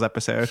 Inch Nails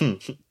episode.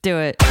 Do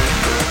it.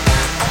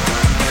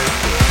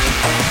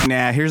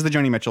 Nah, here's the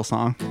Joni Mitchell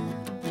song.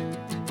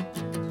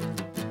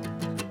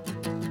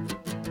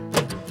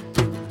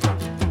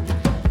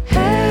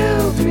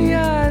 Help me,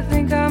 I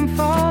think I'm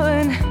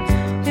falling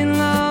in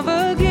love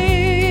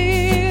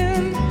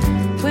again.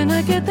 When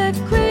I get that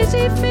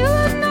crazy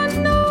feeling, I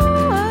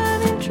know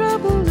I'm in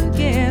trouble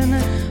again.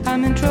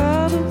 I'm in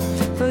trouble,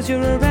 'cause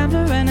you're a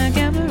rambler and a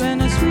gambler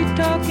and a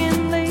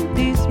sweet-talking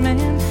ladies'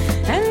 man.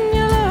 And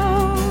you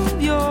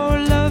love your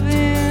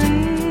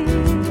loving,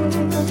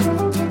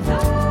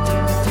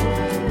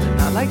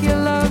 not like you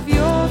love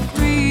your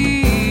freedom.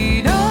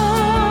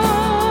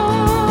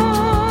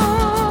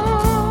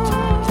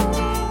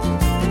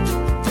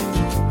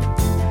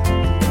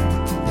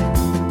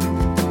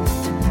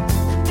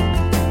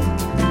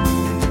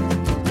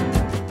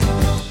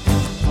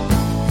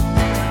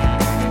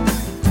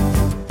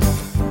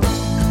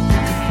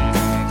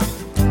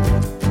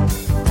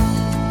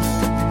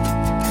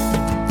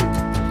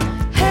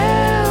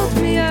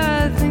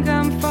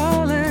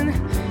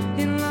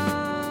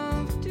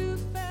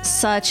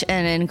 Such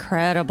an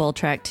incredible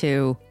track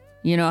 2.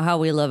 You know how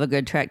we love a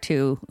good track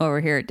 2 over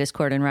here at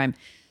Discord and Rhyme.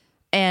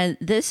 And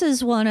this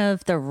is one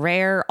of the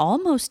rare,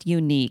 almost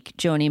unique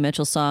Joni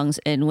Mitchell songs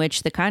in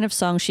which the kind of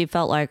song she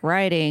felt like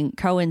writing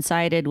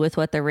coincided with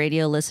what the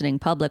radio listening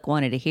public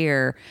wanted to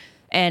hear.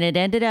 And it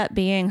ended up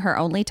being her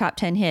only top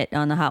 10 hit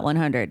on the Hot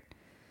 100.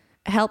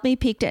 Help Me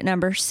peaked at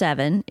number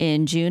 7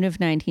 in June of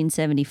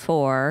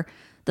 1974.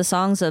 The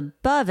songs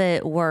above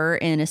it were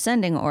in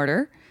ascending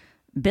order.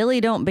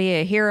 Billy Don't Be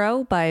a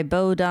Hero by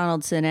Bo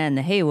Donaldson and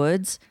the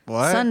Haywoods.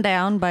 What?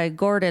 Sundown by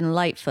Gordon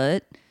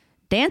Lightfoot.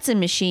 Dancing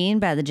Machine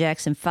by the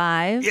Jackson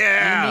 5.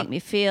 Yeah. You Make Me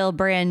Feel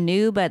Brand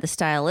New by the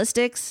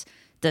Stylistics.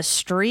 The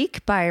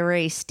Streak by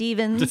Ray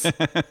Stevens.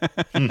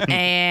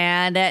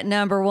 And at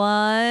number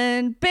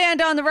 1,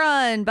 Band on the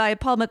Run by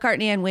Paul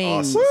McCartney and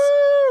Wings. Woo!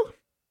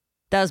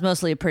 That was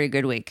mostly a pretty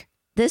good week.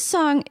 This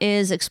song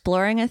is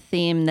exploring a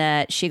theme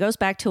that she goes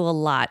back to a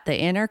lot, the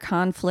inner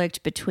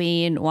conflict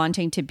between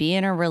wanting to be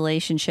in a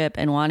relationship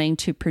and wanting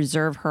to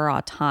preserve her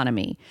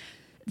autonomy.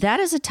 That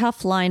is a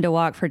tough line to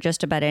walk for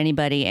just about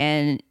anybody,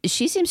 and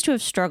she seems to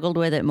have struggled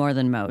with it more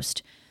than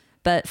most.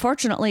 But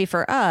fortunately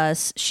for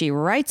us, she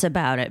writes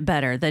about it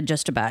better than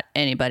just about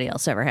anybody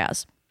else ever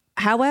has.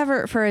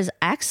 However, for as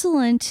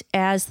excellent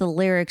as the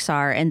lyrics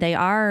are, and they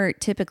are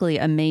typically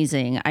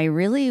amazing, I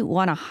really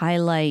want to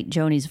highlight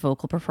Joni's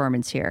vocal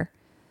performance here,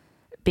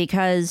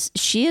 because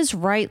she is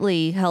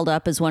rightly held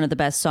up as one of the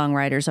best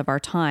songwriters of our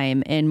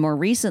time. And more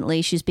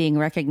recently, she's being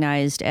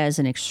recognized as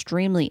an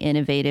extremely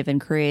innovative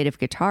and creative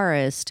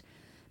guitarist.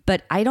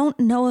 But I don't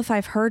know if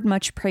I've heard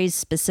much praise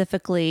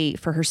specifically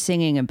for her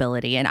singing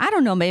ability. And I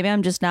don't know, maybe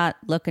I'm just not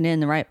looking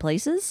in the right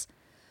places.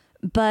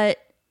 But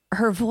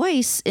her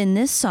voice in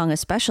this song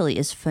especially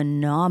is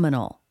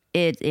phenomenal.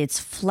 It's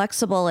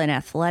flexible and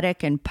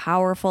athletic and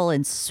powerful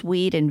and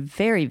sweet and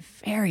very,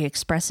 very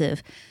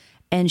expressive.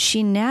 And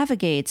she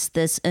navigates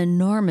this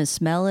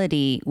enormous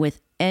melody with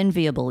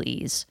enviable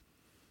ease.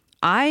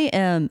 I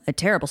am a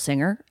terrible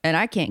singer, and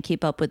I can't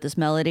keep up with this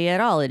melody at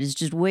all. It is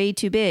just way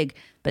too big,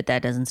 but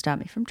that doesn't stop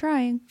me from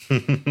trying.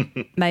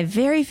 My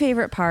very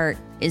favorite part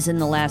is in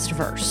the last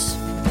verse.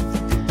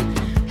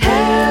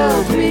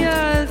 Help me,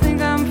 I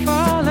think I'm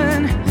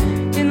falling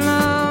in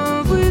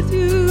love with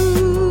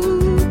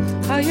you.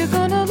 Are you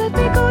gonna let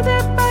me go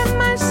there by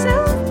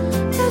myself?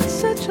 That's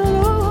such a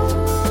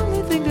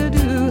lonely thing to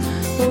do.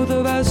 Both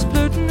of us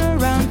flirting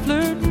around,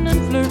 flirting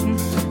and flirting,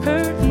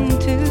 hurting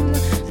too.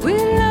 We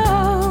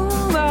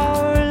love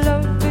our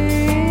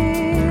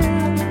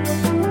loving,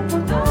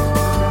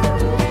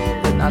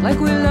 but not like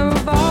we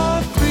love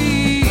our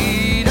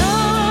freedom.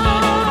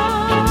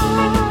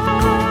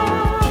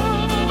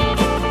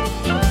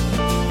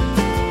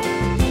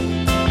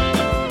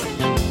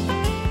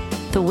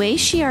 The way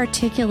she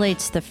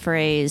articulates the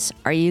phrase,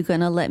 "Are you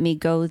gonna let me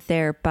go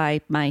there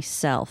by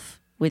myself?"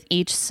 with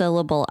each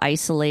syllable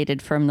isolated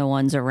from the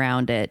ones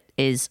around it,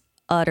 is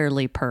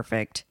utterly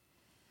perfect.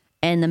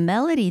 And the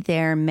melody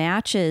there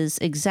matches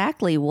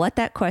exactly what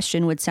that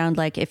question would sound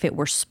like if it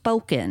were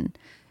spoken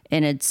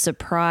in a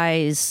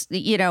surprise,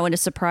 in a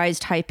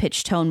surprised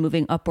high-pitched tone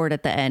moving upward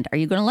at the end. Are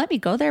you going to let me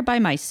go there by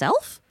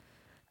myself?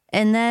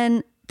 And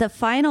then the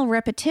final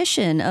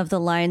repetition of the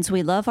lines,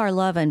 "We love our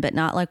lovin', but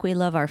not like we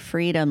love our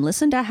freedom."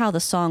 Listen to how the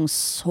song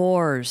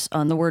soars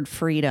on the word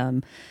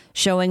freedom,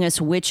 showing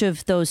us which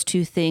of those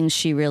two things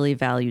she really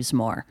values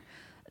more.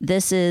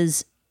 This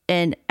is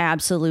an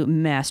absolute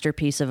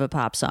masterpiece of a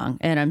pop song,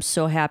 and I'm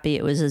so happy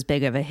it was as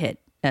big of a hit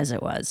as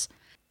it was.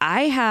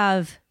 I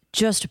have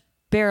just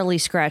barely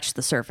scratched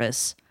the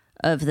surface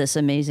of this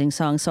amazing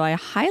song, so I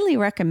highly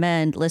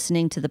recommend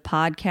listening to the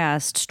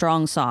podcast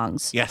Strong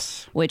Songs.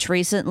 Yes. Which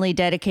recently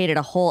dedicated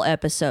a whole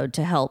episode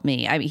to help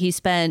me. I mean, he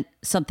spent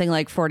something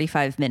like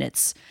 45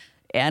 minutes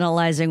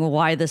analyzing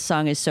why this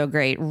song is so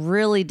great.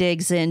 Really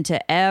digs into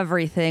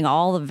everything,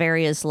 all the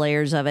various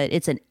layers of it.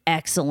 It's an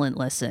excellent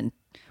listen.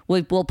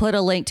 We'll put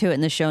a link to it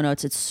in the show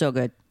notes. It's so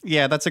good.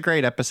 Yeah, that's a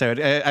great episode.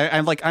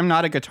 I'm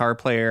not a guitar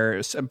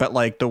player, but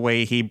like the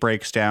way he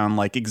breaks down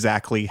like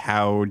exactly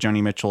how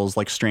Joni Mitchell's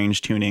like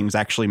strange tunings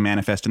actually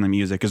manifest in the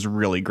music is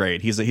really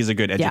great. He's a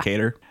good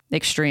educator. Yeah,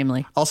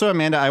 extremely. Also,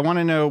 Amanda, I want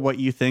to know what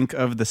you think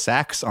of the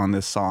sax on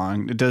this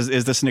song.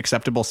 Is this an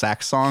acceptable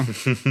sax song?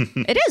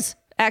 It is,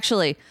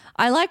 actually.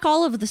 I like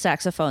all of the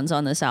saxophones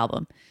on this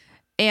album.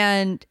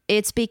 And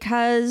it's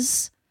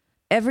because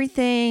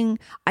everything,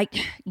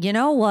 you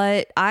know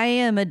what? I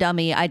am a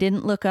dummy. I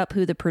didn't look up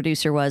who the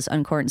producer was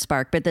on Court and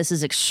Spark, but this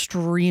is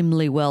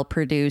extremely well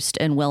produced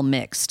and well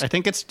mixed. I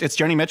think it's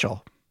Joni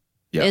Mitchell.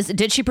 Yeah.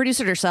 Did she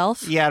produce it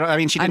herself? Yeah, I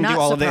mean, she didn't I'm do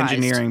not all surprised. of the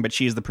engineering, but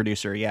she's the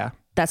producer. Yeah.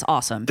 That's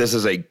awesome. This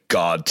is a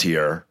god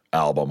tier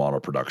album on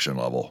a production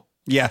level.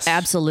 Yes.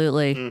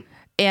 Absolutely.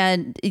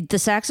 And the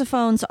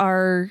saxophones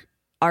are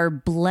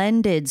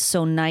blended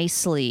so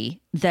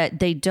nicely that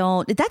they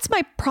don't. That's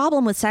my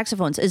problem with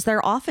saxophones, is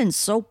they're often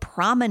so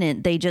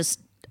prominent they just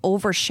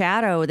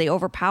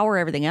overpower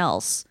everything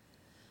else.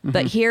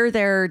 But here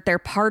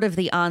they're part of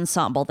the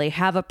ensemble. They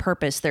have a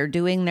purpose. They're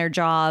doing their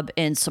job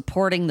and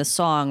supporting the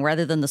song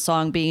rather than the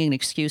song being an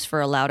excuse for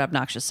a loud,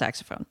 obnoxious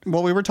saxophone.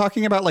 Well, we were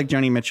talking about like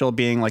Joni Mitchell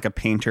being like a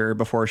painter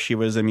before she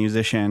was a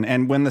musician.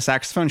 And when the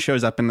saxophone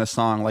shows up in the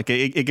song, like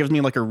it gives me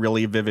like a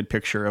really vivid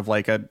picture of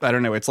like I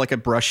don't know, it's like a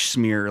brush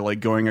smear like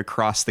going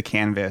across the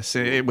canvas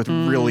with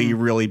really,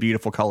 really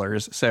beautiful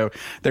colors. So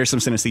there's some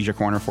synesthesia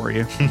corner for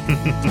you.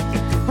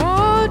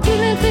 Oh,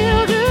 didn't it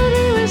feel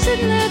good? We were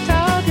sitting there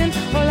talking,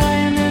 or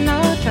lying there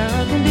not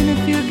talking. Didn't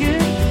it feel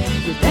good?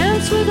 You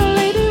danced with a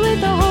lady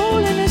with a hole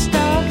in her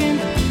stocking.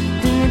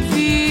 Didn't it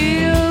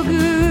feel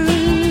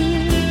good?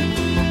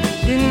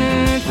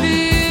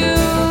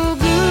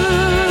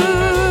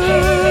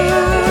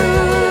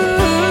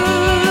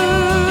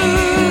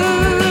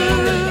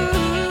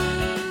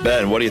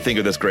 you think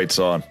of this great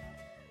song?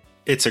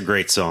 It's a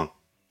great song.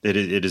 It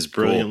is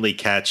brilliantly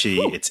catchy.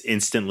 It's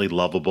instantly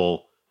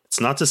lovable.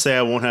 It's not to say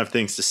I won't have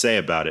things to say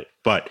about it,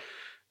 but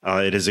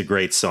it is a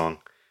great song.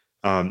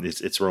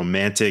 It's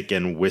romantic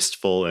and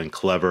wistful and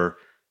clever.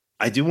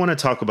 I do want to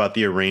talk about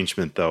the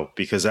arrangement, though,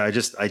 because I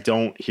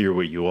don't hear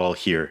what you all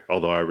hear,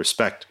 although I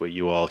respect what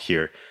you all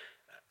hear.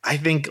 I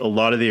think a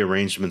lot of the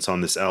arrangements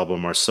on this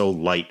album are so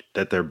light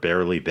that they're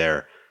barely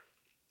there.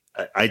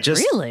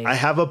 Really? I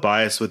have a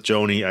bias with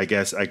Joni, I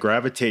guess. I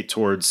gravitate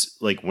towards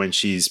like when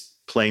she's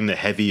playing the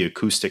heavy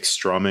acoustic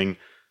strumming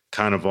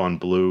kind of on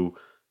Blue,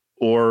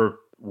 or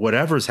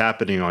whatever's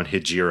happening on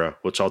Hijira,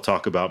 which I'll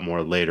talk about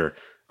more later.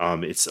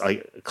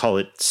 I call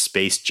it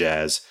space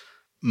jazz.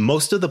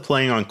 Most of the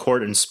playing on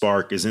Court and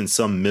Spark is in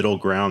some middle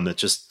ground that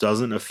just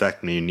doesn't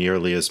affect me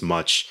nearly as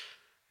much.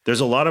 There's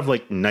a lot of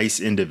like nice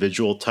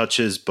individual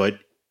touches, but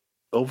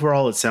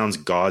overall it sounds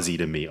gauzy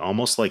to me,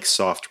 almost like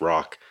soft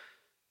rock.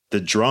 The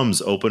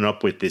drums open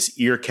up with this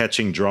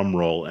ear-catching drum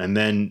roll, and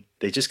then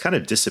they just kind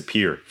of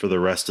disappear for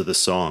the rest of the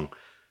song.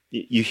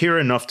 You hear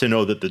enough to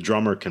know that the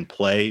drummer can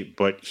play,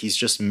 but he's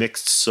just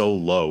mixed so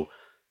low.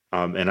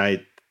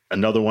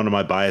 Another one of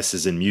my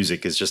biases in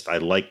music is just I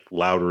like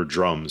louder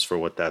drums for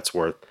what that's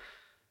worth.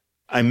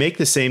 I make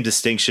the same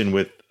distinction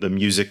with the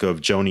music of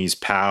Joni's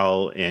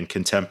pal and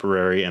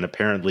contemporary and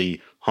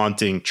apparently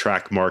haunting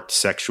track-marked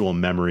sexual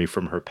memory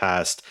from her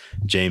past,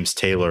 James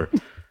Taylor.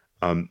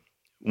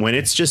 When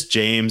it's just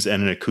James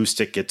and an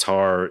acoustic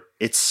guitar,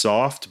 it's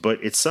soft, but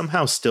it's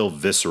somehow still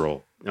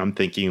visceral. I'm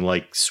thinking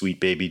like Sweet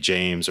Baby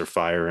James or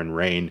Fire and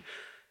Rain.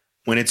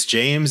 When it's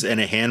James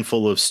and a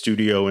handful of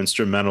studio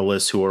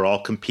instrumentalists who are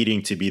all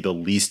competing to be the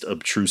least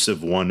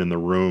obtrusive one in the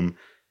room,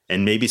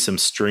 and maybe some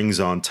strings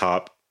on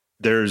top,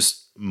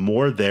 there's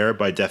more there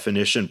by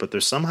definition, but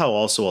there's somehow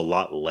also a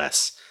lot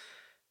less.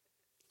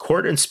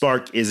 Court and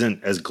Spark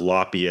isn't as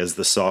gloppy as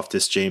the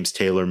softest James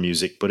Taylor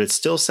music, but it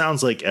still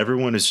sounds like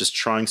everyone is just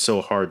trying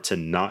so hard to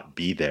not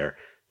be there.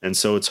 And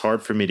so it's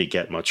hard for me to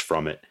get much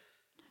from it.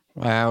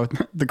 Wow.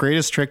 The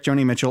greatest trick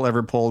Joni Mitchell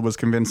ever pulled was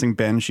convincing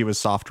Ben she was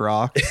soft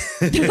rock.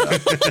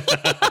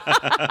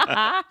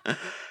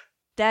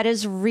 That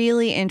is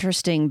really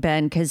interesting,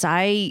 Ben, because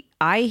I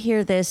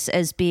hear this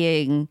as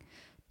being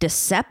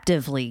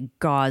deceptively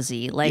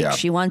gauzy. Like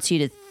she wants you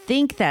to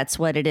think that's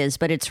what it is,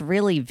 but it's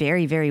really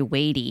very, very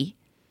weighty.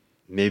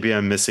 Maybe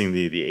I'm missing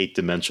the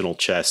 8-dimensional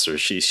chess, or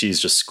she's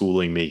just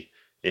schooling me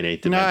in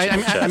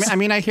 8-dimensional chess.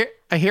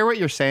 I hear what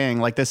you're saying.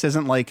 Like, this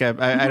isn't like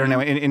I don't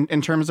know,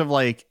 in terms of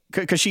like,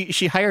 because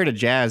she hired a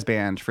jazz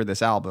band for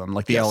this album,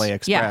 like the LA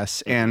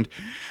Express. Yeah.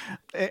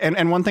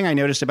 And one thing I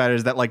noticed about it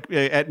is that like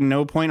at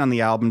no point on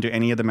the album do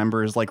any of the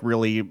members like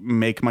really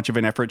make much of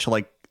an effort to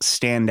like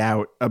stand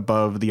out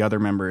above the other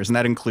members. And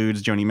that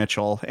includes Joni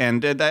Mitchell.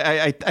 And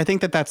I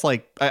think that's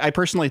like, I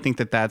personally think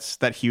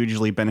that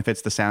hugely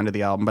benefits the sound of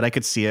the album, but I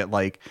could see it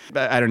like,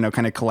 I don't know,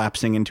 kind of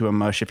collapsing into a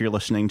mush if you're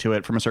listening to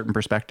it from a certain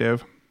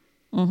perspective.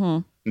 Mm-hmm.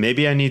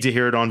 Maybe I need to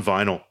hear it on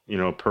vinyl,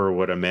 per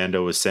what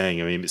Amanda was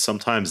saying. I mean,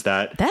 sometimes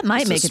that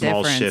might make a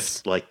small difference.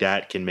 Shift like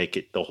that can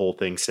make the whole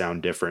thing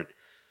sound different.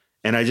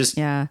 And I just,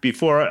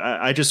 before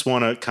I just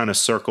want to kind of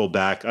circle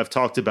back. I've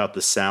talked about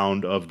the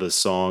sound of the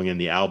song and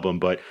the album,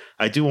 but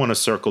I do want to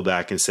circle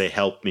back and say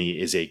Help Me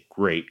is a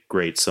great,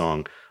 great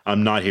song.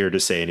 I'm not here to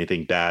say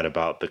anything bad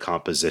about the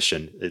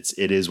composition.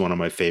 It is one of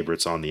my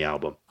favorites on the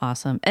album.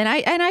 Awesome. And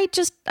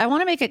I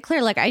want to make it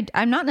clear, like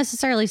I'm not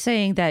necessarily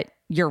saying that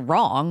you're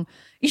wrong.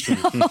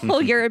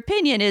 Your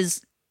opinion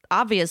is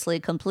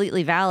obviously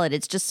completely valid.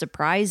 It's just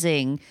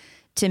surprising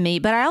to me,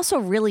 but I also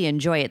really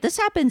enjoy it. This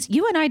happens.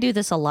 You and I do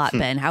this a lot,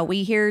 Ben, how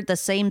we hear the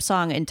same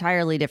song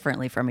entirely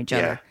differently from each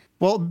other.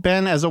 Well,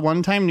 Ben, as a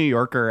one-time New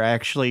Yorker,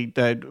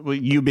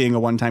 you being a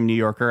one-time New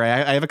Yorker,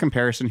 I have a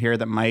comparison here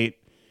that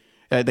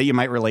you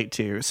might relate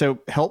to. So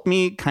Help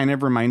Me kind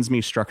of reminds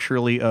me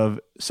structurally of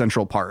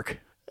Central Park.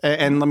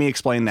 And let me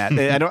explain that.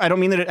 I don't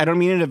mean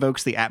it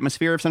evokes the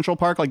atmosphere of Central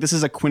Park. Like, this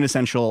is a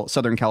quintessential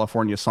Southern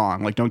California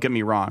song. Like, don't get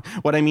me wrong.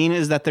 What I mean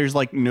is that there's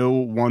like no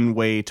one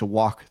way to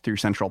walk through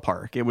Central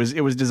Park. It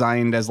was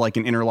designed as like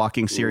an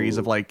interlocking series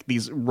of like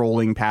these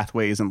rolling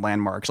pathways and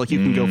landmarks. Like, you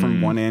can go from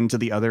one end to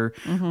the other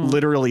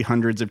literally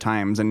hundreds of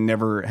times and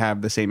never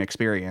have the same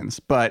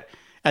experience. But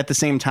at the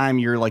same time,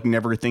 you're like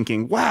never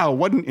thinking, wow,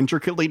 what an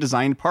intricately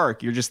designed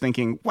park. You're just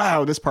thinking,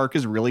 wow, this park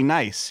is really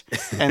nice.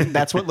 And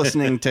that's what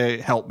listening to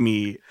Help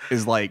Me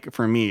is like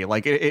for me.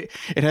 Like it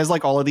has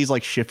like all of these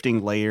like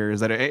shifting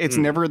layers that it's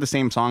never the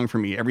same song for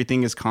me.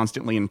 Everything is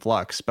constantly in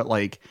flux, but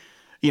like,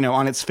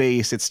 on its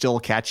face, it's still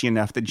catchy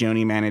enough that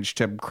Joni managed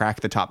to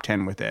crack the top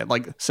 10 with it.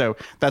 Like, so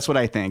that's what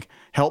I think.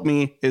 Help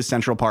Me is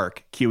Central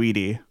Park,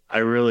 QED. I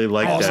really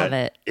like that. Love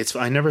it.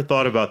 I never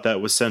thought about that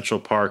with Central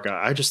Park.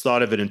 I just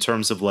thought of it in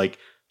terms of like,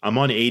 I'm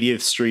on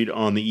 80th Street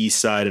on the east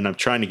side and I'm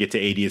trying to get to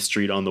 80th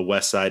Street on the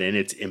west side, and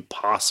it's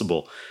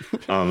impossible.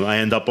 I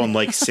end up on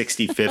like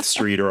 65th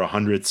Street or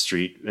 100th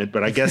Street.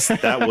 But I guess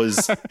that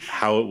was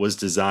how it was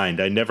designed.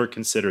 I never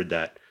considered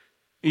that.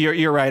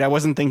 You're right. I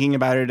wasn't thinking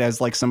about it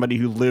as like somebody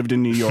who lived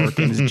in New York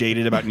and is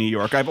jaded about New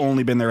York. I've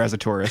only been there as a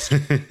tourist.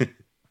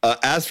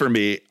 As for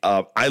me,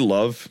 I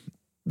love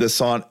this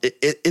song.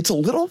 It's a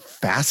little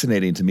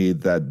fascinating to me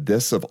that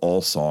this, of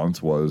all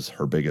songs, was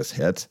her biggest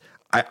hit.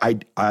 I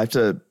have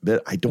to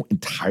admit, I don't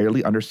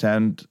entirely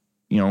understand,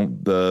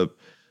 the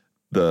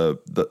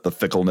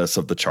fickleness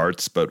of the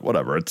charts, but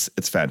whatever.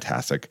 It's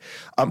fantastic.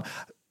 The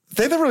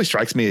thing that really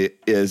strikes me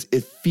is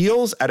it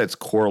feels at its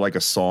core like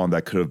a song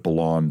that could have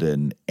belonged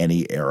in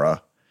any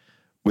era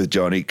with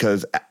Joni,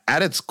 because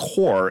at its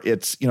core,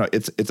 it's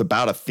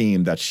about a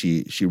theme that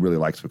she really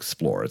likes to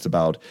explore. It's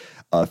about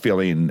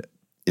feeling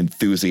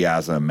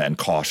enthusiasm and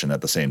caution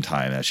at the same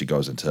time as she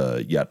goes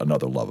into yet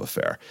another love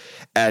affair.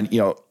 And,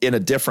 in a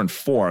different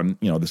form,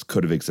 this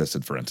could have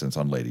existed, for instance,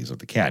 on Ladies of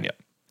the Canyon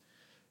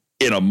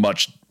in a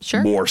much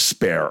more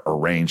spare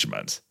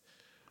arrangement.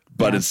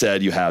 But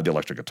instead, you have the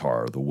electric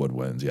guitar, the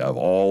woodwinds, you have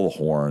all the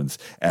horns,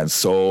 and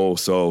so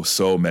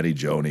many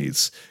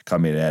Jonis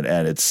coming in,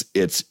 and it's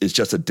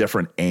just a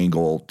different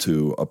angle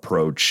to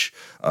approach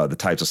the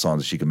types of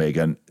songs that she can make.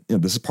 And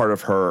this is part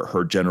of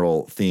her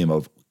general theme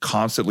of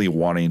constantly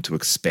wanting to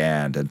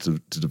expand and to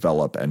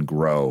develop and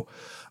grow.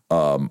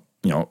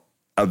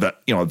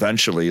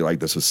 Eventually, like,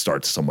 this would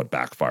start to somewhat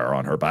backfire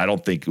on her, but I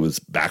don't think it was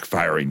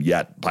backfiring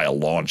yet by a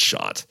long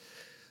shot.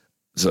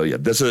 So yeah,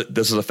 this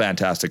is a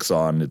fantastic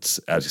song. It's,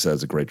 as you said,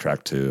 it's a great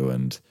track too,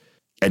 and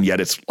yet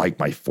it's like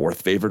my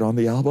fourth favorite on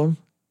the album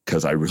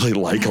because I really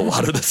like a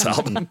lot of this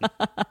album.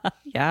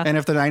 Yeah. And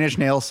if the Nine Inch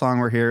Nails song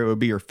were here, it would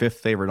be your fifth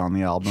favorite on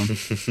the album.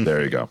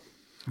 There you go.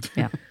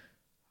 Yeah.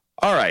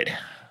 All right.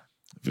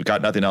 If we've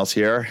got nothing else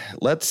here,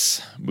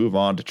 let's move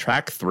on to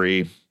track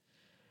 3.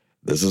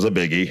 This is a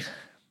biggie.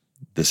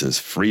 This is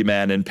Free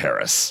Man in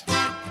Paris.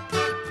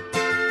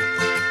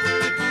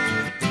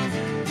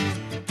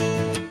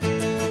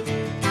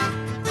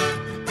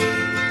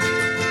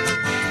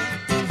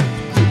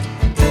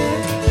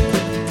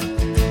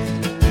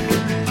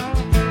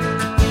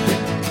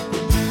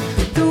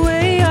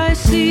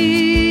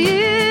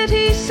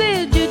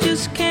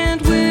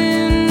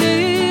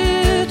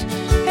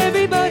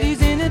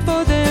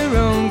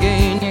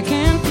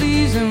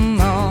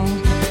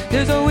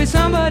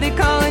 Somebody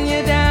calling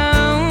you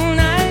down.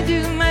 I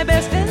do my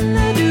best and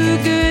I do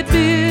good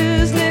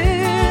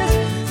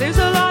business. There's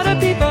a lot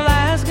of people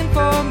asking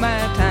for my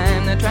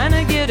time. They're trying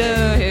to get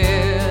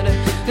ahead.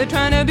 They're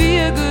trying to be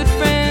a good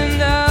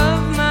friend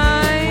of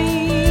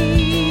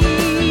mine.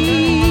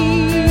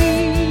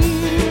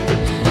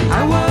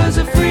 I was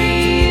a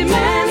free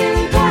man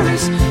in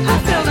Paris. I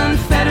felt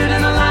unfettered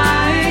and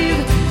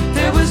alive.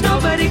 There was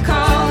nobody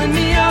calling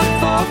me up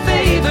for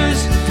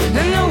favors,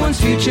 and no one's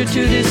future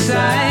to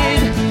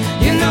decide.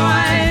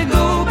 I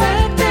go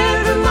back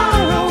there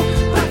tomorrow,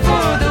 but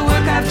for the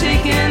work I've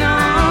taken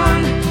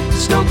on,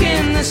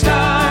 stoking the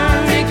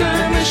star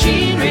maker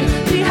machinery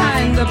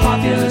behind the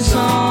popular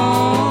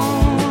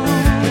song.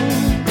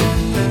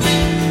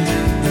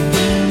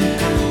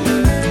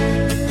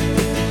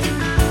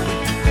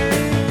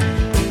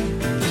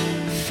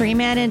 Free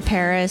Man in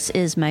Paris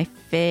is my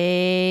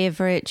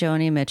favorite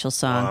Joni Mitchell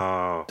song.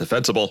 Wow.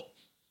 Defensible.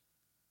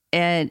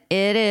 And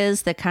it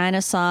is the kind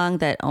of song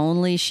that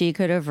only she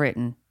could have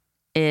written.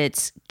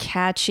 It's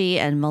catchy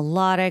and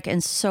melodic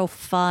and so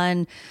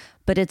fun,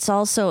 but it's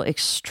also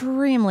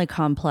extremely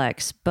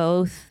complex,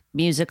 both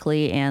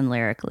musically and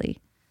lyrically.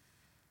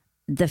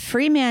 The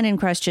free man in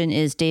question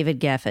is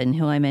David Geffen,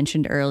 who I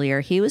mentioned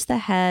earlier. He was the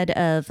head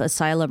of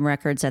Asylum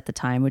Records at the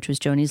time, which was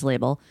Joni's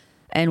label,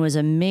 and was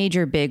a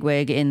major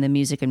bigwig in the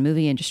music and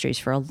movie industries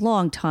for a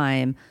long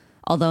time.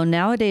 Although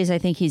nowadays, I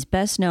think he's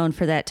best known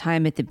for that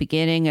time at the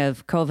beginning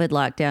of COVID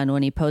lockdown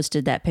when he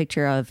posted that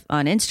picture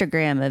on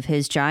Instagram of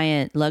his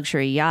giant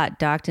luxury yacht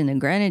docked in the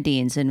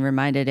Grenadines and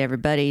reminded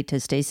everybody to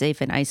stay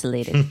safe and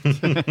isolated.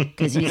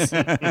 Because he's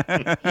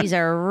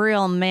a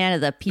real man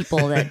of the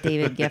people, that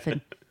David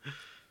Geffen.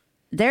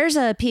 There's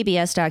a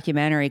PBS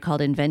documentary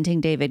called Inventing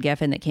David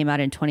Geffen that came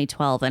out in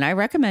 2012, and I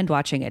recommend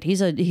watching it.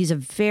 He's a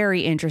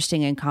very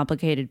interesting and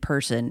complicated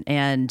person,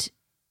 and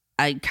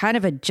kind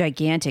of a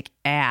gigantic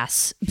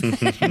ass,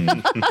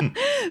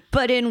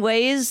 but in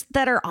ways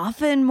that are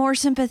often more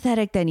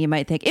sympathetic than you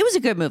might think. It was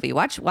a good movie.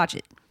 Watch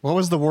it. What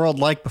was the world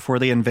like before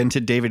they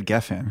invented David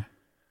Geffen?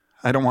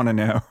 I don't want to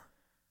know.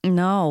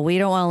 No, we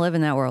don't want to live in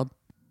that world.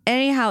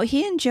 Anyhow,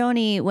 he and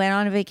Joni went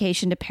on a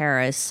vacation to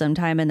Paris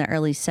sometime in the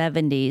early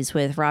 70s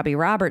with Robbie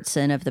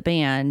Robertson of the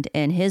band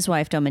and his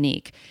wife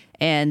Dominique.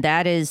 And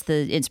that is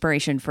the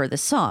inspiration for the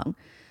song.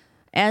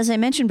 As I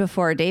mentioned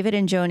before, David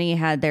and Joni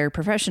had their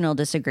professional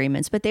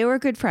disagreements, but they were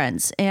good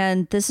friends.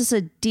 And this is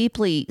a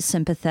deeply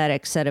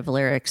sympathetic set of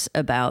lyrics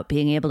about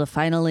being able to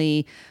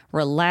finally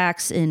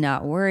relax and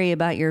not worry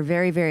about your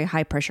very, very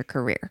high pressure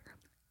career.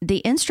 The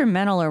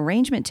instrumental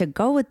arrangement to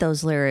go with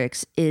those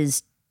lyrics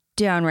is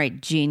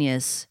downright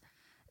genius.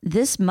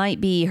 This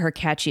might be her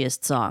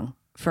catchiest song,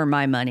 for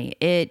my money.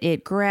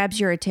 It grabs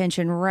your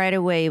attention right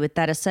away with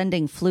that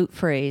ascending flute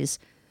phrase,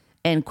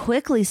 and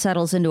quickly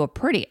settles into a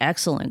pretty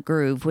excellent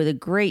groove with a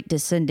great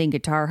descending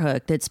guitar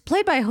hook that's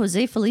played by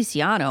Jose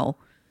Feliciano.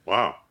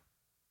 Wow.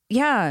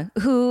 Yeah,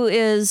 who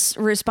is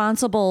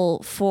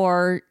responsible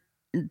for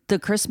the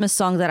Christmas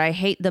song that I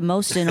hate the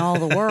most in all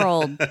the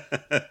world.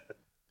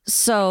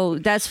 So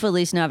that's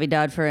Feliz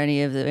Navidad for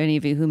any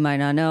of you who might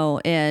not know.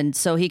 And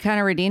so he kind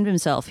of redeemed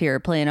himself here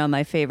playing on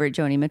my favorite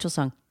Joni Mitchell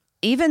song.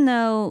 Even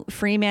though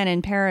Free Man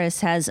in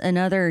Paris has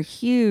another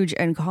huge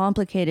and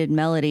complicated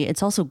melody,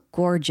 it's also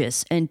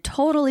gorgeous and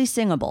totally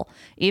singable.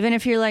 Even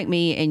if you're like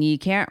me and you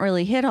can't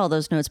really hit all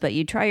those notes, but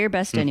you try your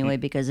best anyway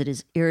because it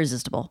is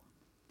irresistible.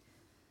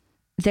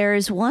 There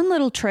is one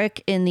little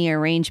trick in the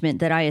arrangement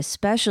that I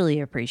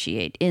especially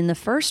appreciate. In the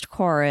first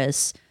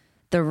chorus,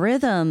 the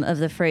rhythm of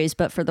the phrase,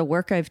 "but for the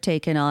work I've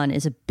taken on,"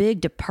 is a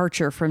big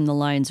departure from the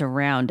lines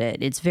around it.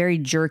 It's very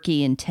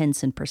jerky,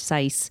 intense, and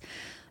precise.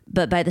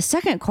 But by the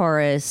second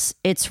chorus,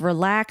 it's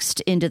relaxed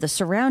into the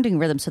surrounding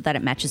rhythm so that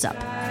it matches up.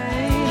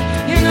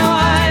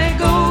 I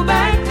go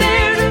back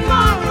there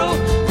tomorrow,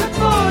 but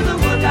for the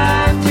work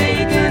I've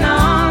taken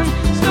on,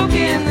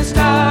 stoking the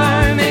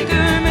star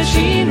maker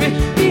machinery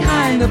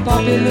behind the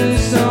popular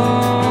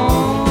song.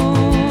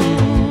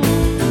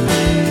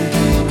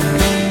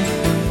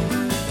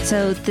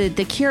 So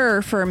the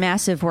cure for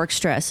massive work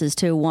stress is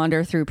to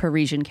wander through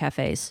Parisian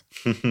cafes,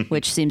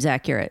 which seems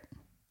accurate.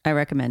 I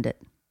recommend it.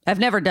 I've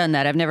never done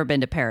that. I've never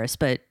been to Paris,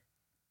 but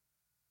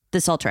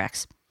this all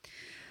tracks.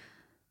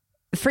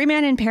 Free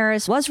Man in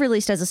Paris was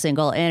released as a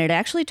single, and it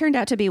actually turned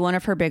out to be one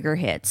of her bigger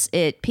hits.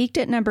 It peaked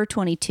at number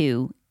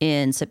 22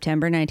 in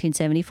September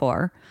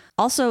 1974.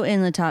 Also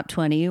in the top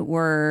 20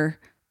 were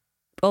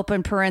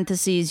open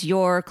parentheses,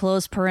 Your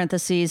close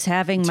parentheses,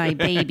 Having My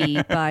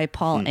Baby by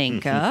Paul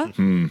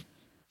Anka.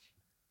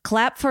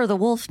 Clap for the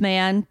Wolf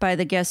Man by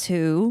the Guess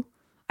Who.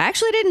 I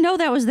actually didn't know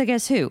that was the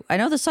Guess Who. I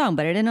know the song,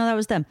 but I didn't know that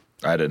was them.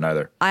 I didn't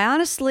either. I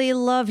Honestly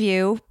Love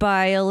You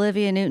by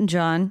Olivia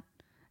Newton-John.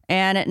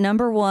 And at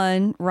number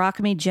 1, Rock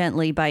Me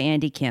Gently by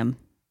Andy Kim.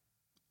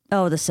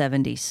 Oh, the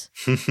 70s.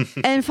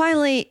 And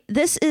finally,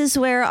 this is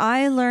where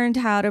I learned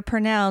how to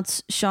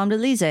pronounce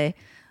Champs-Élysées,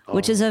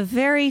 which is a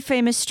very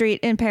famous street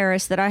in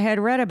Paris that I had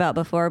read about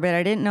before, but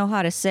I didn't know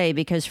how to say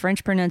because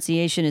French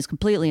pronunciation is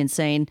completely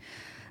insane.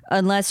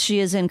 Unless she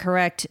is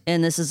incorrect,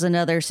 and this is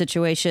another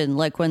situation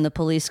like when the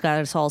police got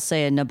us all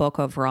saying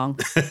Nabokov wrong.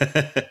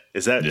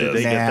 Is that, did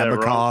they get that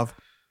wrong?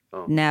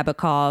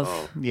 Nabokov.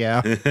 Oh.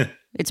 Yeah.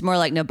 It's more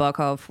like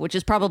Nabokov, which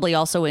is probably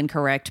also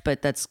incorrect,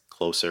 but that's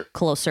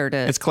Closer to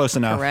It's close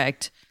enough.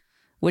 correct,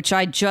 which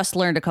I just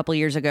learned a couple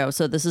years ago.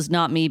 So this is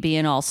not me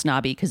being all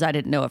snobby because I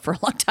didn't know it for a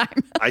long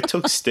time. I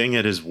took Sting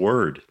at his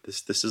word.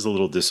 This is a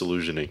little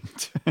disillusioning.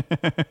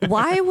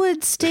 Why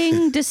would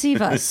Sting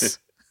deceive us?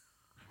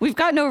 We've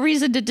got no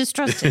reason to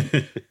distrust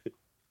him.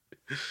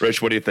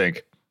 Rich, what do you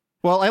think?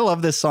 Well, I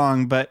love this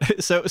song,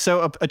 but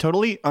so a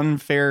totally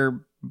unfair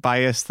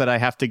bias that I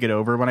have to get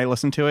over when I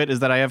listen to it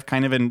is that I have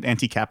kind of an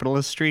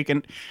anti-capitalist streak,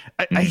 and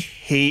I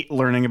hate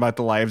learning about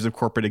the lives of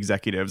corporate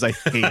executives. I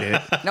hate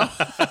it. No.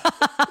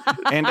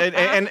 and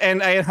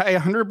I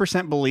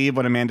 100% believe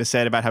what Amanda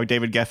said about how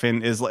David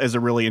Geffen is a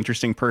really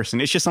interesting person.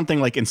 It's just something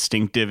like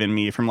instinctive in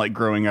me from like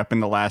growing up in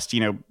the last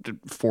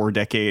 4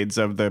 decades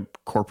of the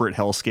corporate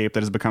hellscape that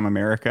has become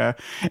America.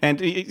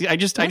 And I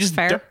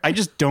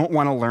just don't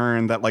want to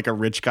learn that like a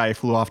rich guy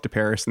flew off to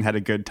Paris and had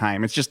a good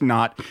time. It's just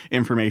not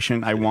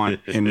information I want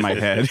in my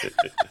head.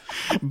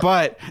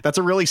 But that's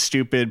a really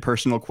stupid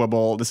personal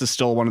quibble. This is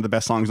still one of the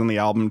best songs on the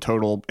album.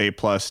 Total A+,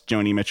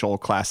 Joni Mitchell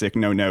classic,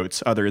 no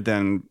notes other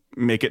than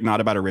make it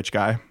not about a rich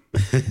guy.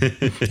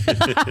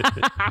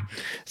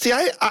 See,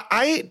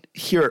 I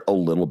hear it a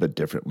little bit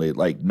differently,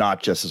 like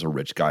not just as a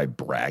rich guy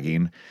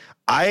bragging.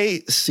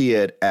 I see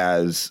it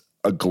as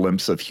a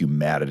glimpse of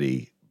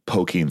humanity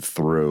poking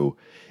through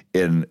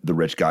in the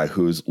rich guy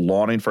who's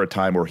longing for a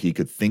time where he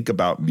could think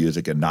about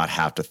music and not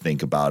have to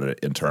think about it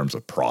in terms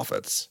of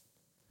profits.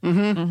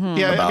 Mm-hmm. Mm-hmm.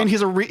 Yeah, I mean,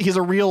 he's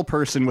a real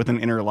person with an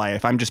inner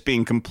life. I'm just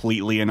being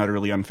completely and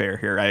utterly unfair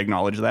here. I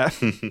acknowledge that.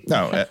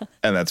 No,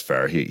 and that's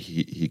fair.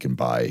 He can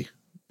buy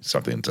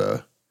something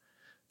to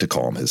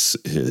calm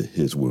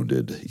his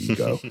wounded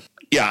ego.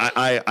 Yeah,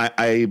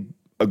 I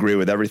agree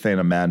with everything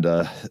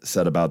Amanda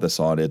said about this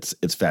song.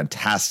 It's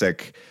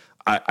fantastic.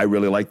 I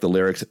really like the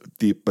lyrics,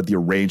 but the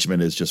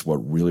arrangement is just what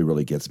really,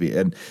 really gets me.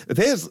 And the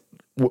thing is,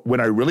 when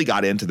I really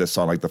got into this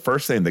song, like the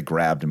first thing that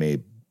grabbed me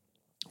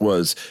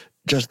was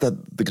just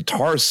that the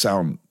guitars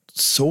sound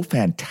so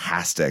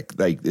fantastic.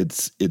 Like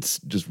it's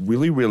just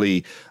really,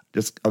 really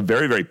just a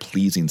very, very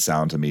pleasing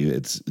sound to me.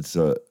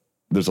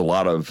 There's a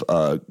lot of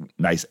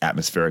nice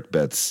atmospheric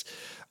bits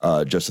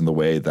just in the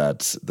way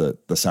that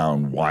the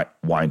sound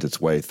winds its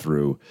way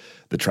through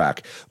the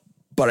track.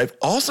 But I've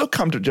also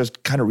come to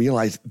just kind of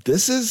realize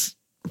this is,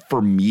 for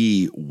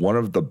me, one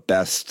of the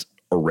best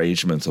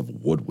arrangements of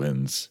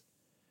woodwinds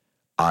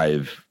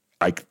that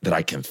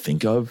I can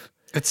think of.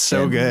 It's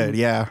so good,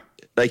 yeah.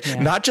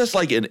 Not just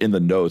like in the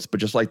notes,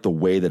 but just like the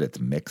way that it's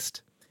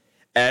mixed.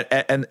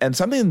 And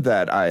something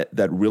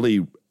that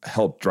really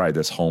helped drive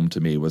this home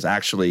to me was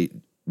actually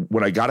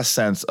when I got a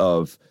sense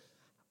of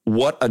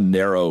what a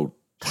narrow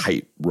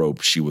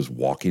tightrope she was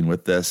walking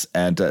with this.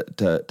 And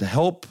to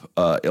help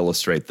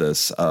illustrate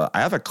this, I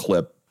have a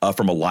clip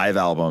from a live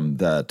album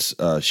that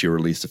she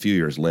released a few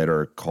years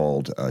later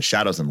called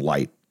Shadows and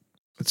Light.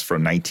 It's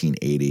from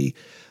 1980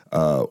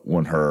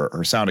 when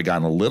her sound had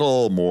gotten a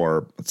little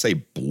more, let's say,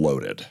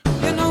 bloated.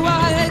 You know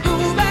I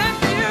go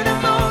back here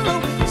tomorrow,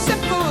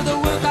 except for the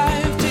work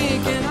I've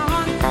taken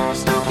on,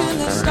 stoking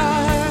the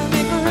star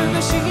maker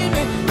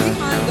machinery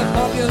behind the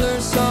popular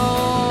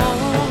song.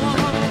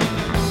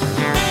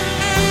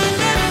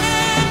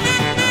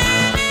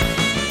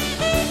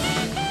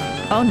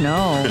 Oh,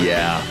 no.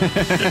 Yeah.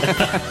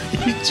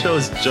 You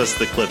chose just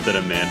the clip that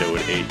Amanda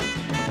would hate.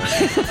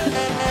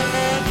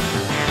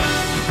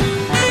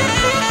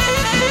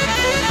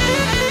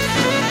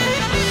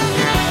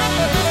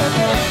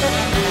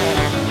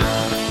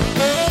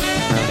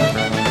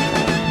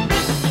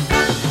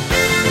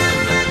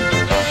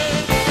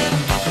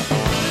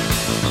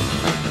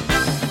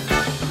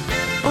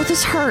 Oh,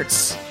 this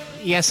hurts.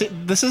 Yes,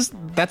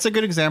 that's a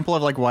good example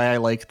of like why I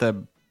like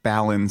the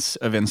balance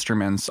of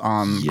instruments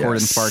on Cord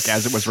and Spark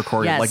as it was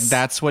recorded. Yes. Like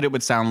that's what it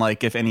would sound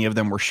like if any of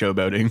them were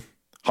showboating.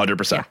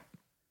 100%.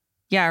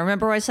 Yeah,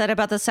 remember what I said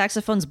about the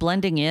saxophones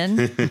blending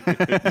in?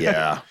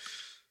 Yeah.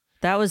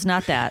 That was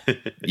not that.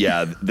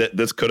 Yeah,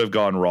 this could have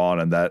gone wrong,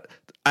 and that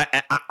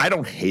I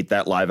don't hate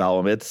that live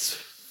album. It's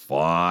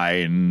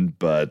fine,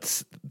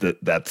 but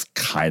that's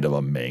kind of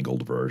a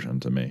mangled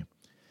version to me.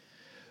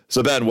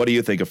 So Ben, what do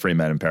you think of Free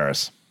Men in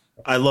Paris?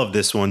 I love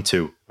this one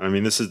too. I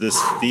mean,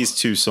 these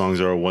two songs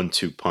are a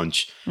 1-2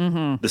 punch.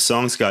 Mm-hmm. The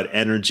song's got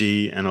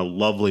energy and a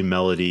lovely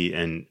melody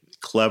and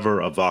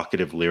clever,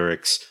 evocative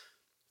lyrics.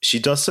 She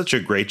does such a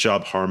great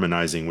job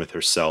harmonizing with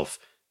herself.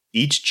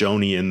 Each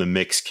Joni in the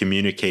mix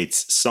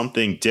communicates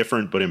something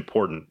different but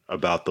important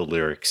about the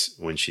lyrics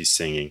when she's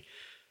singing.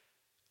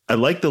 I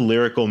like the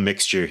lyrical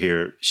mixture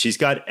here. She's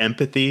got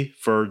empathy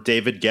for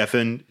David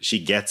Geffen.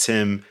 She gets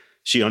him.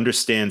 She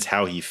understands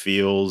how he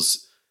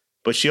feels.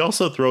 But she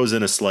also throws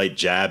in a slight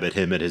jab at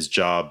him at his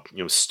job,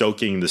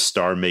 stoking the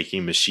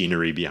star-making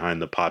machinery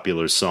behind the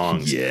popular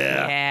songs.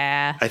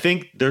 Yeah. I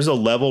think there's a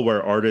level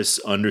where artists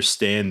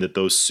understand that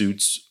those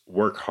suits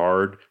work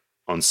hard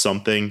on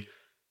something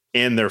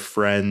and they're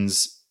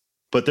friends.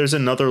 But there's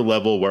another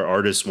level where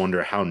artists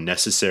wonder how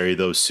necessary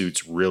those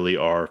suits really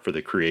are for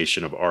the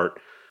creation of art.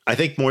 I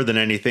think more than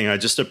anything, I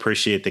just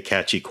appreciate the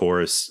catchy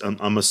chorus.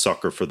 I'm a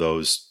sucker for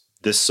those.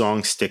 This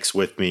song sticks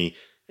with me.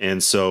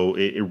 And so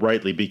it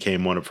rightly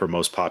became one of her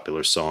most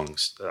popular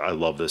songs. I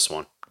love this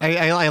one.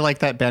 I like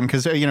that, Ben,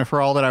 because,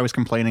 for all that I was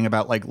complaining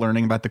about, like,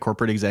 learning about the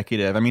corporate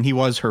executive, I mean, he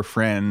was her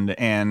friend,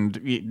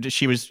 and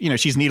she was,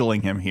 she's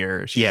needling him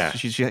here.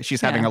 She's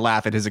having a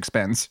laugh at his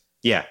expense.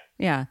 Yeah.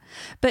 Yeah.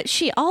 But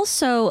she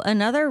also,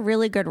 another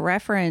really good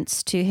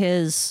reference to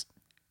his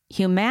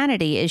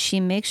humanity is she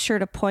makes sure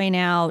to point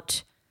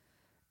out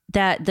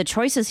that the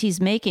choices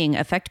he's making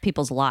affect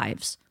people's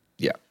lives.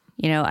 Yeah.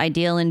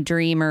 Ideal and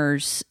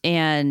dreamers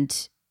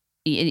and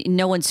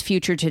no one's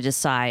future to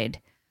decide.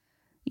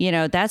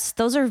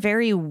 Those are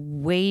very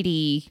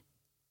weighty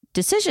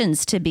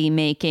decisions to be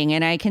making.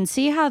 And I can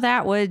see how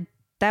that would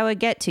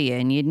get to you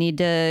and you'd need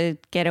to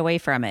get away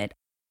from it.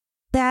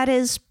 That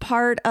is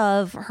part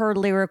of her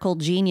lyrical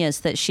genius,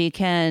 that she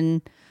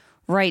can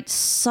write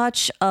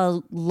such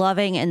a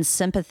loving and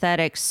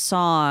sympathetic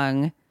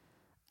song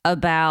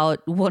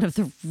about one of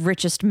the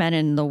richest men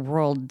in the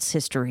world's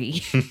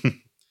history.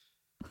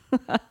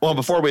 Well,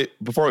 before we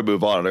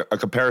move on, a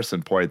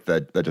comparison point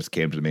that just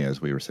came to me as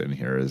we were sitting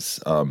here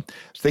is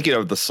thinking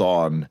of the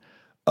song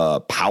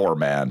Power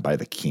Man by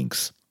the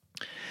Kinks,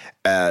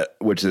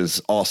 which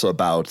is also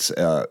about,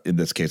 in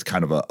this case,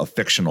 kind of a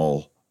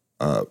fictional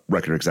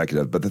record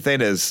executive. But the thing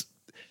is,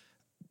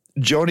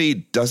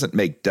 Joni doesn't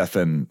make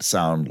Geffen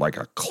sound like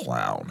a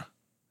clown.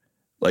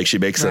 Like, she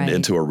makes him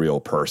into a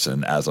real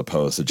person as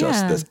opposed to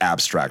just this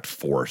abstract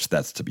force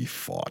that's to be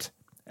fought.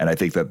 And I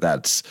think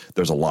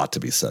there's a lot to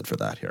be said for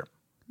that here.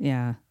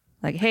 Yeah.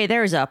 Like, hey,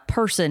 there's a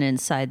person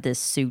inside this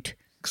suit.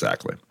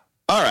 Exactly.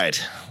 All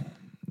right.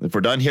 If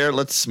we're done here,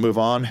 let's move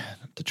on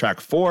to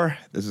track 4.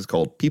 This is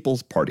called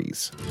People's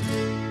Parties.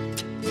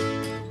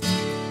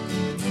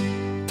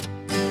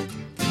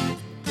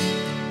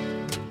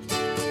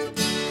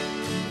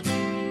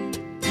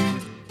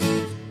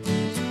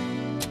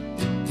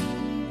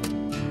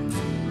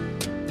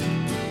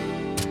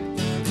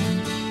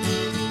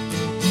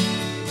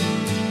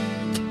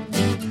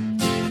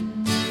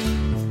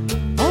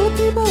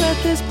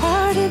 This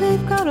party,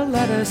 they've got a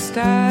lot of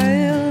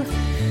style.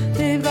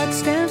 They've got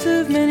stamps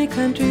of many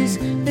countries.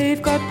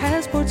 They've got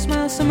passport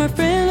smiles. Some are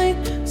friendly,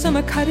 some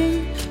are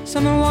cutting,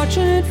 some are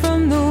watching it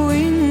from the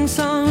wings.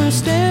 Some are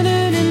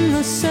standing in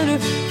the center,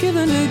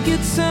 giving to get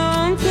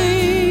something.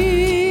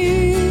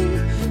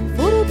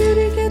 Photo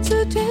beauty gets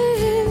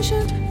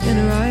attention, and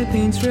her eye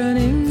paint's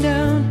running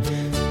down.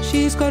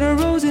 She's got a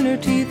rose in her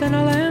teeth and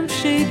a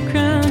lampshade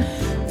crown.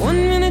 One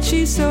minute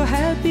she's so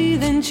happy,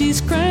 then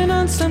she's crying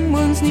on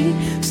someone's knee,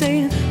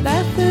 saying,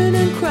 laughing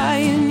and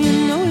crying,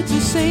 it's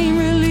the same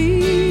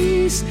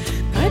release.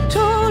 I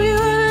told you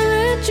when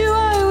I met you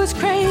I was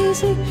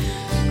crazy.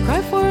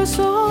 Cry for a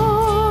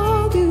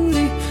soul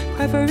beauty,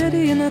 cry for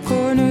Eddie in the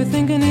corner,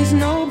 thinking he's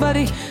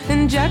nobody.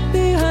 And Jack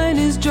behind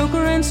his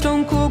joker and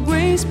Stone Cold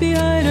Grace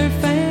behind her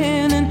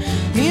fan. And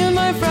me and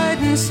my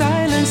frightened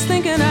silence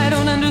thinking I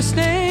don't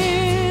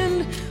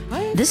understand.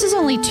 This is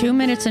only 2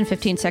 minutes and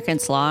 15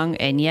 seconds long,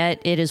 and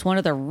yet it is one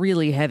of the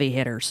really heavy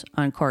hitters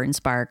on Court and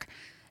Spark.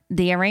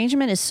 The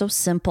arrangement is so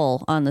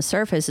simple on the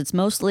surface. It's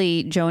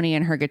mostly Joni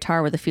and her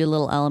guitar with a few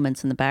little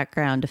elements in the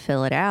background to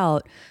fill it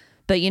out.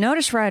 But you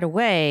notice right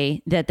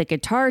away that the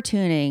guitar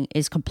tuning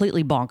is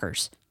completely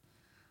bonkers.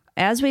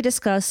 As we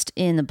discussed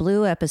in the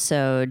Blue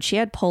episode, she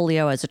had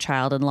polio as a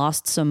child and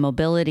lost some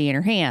mobility in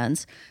her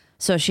hands,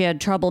 so she had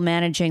trouble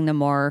managing the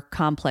more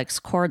complex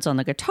chords on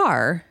the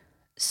guitar.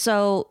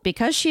 So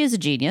because she is a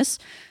genius,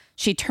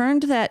 she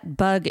turned that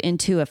bug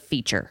into a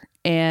feature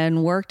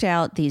and worked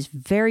out these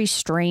very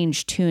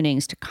strange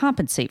tunings to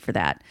compensate for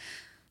that.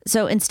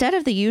 So instead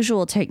of the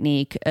usual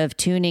technique of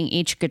tuning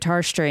each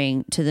guitar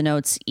string to the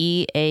notes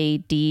E, A,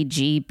 D,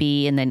 G,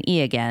 B, and then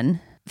E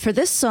again, for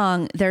this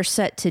song, they're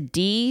set to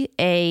D,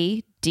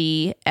 A,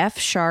 D, F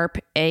sharp,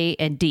 A,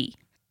 and D.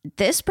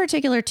 This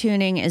particular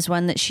tuning is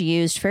one that she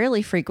used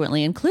fairly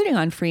frequently, including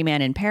on Free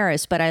Man in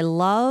Paris, but I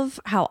love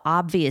how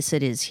obvious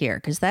it is here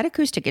because that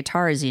acoustic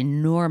guitar is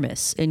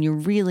enormous and you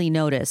really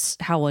notice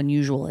how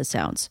unusual it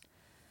sounds.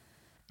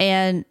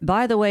 And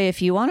by the way,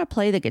 if you want to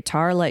play the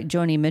guitar like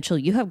Joni Mitchell,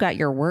 you have got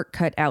your work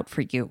cut out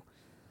for you.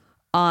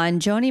 On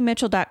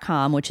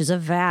JoniMitchell.com, which is a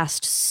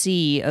vast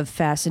sea of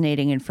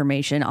fascinating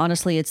information,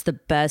 honestly, it's the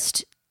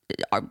best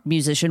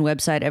musician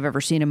website I've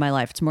ever seen in my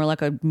life. It's more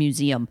like a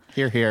museum.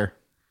 Hear, hear.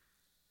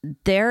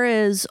 There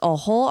is a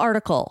whole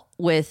article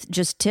with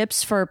just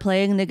tips for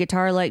playing the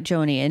guitar like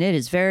Joni, and it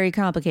is very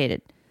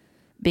complicated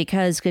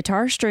because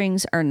guitar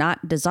strings are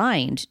not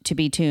designed to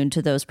be tuned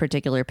to those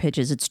particular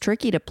pitches. It's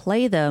tricky to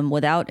play them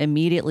without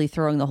immediately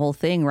throwing the whole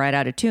thing right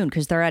out of tune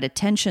because they're at a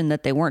tension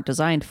that they weren't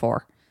designed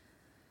for.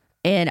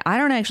 And I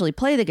don't actually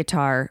play the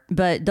guitar,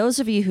 but those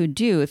of you who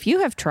do, if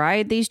you have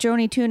tried these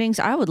Joni tunings,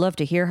 I would love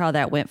to hear how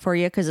that went for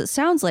you because it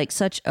sounds like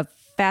such a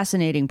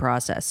fascinating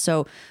process.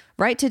 So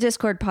write to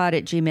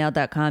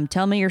discordpod@gmail.com.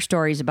 Tell me your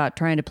stories about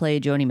trying to play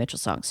Joni Mitchell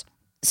songs.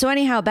 So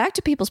anyhow, back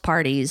to People's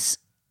Parties.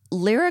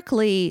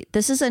 Lyrically,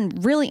 this is a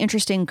really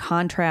interesting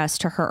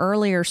contrast to her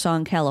earlier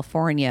song,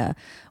 California,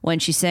 when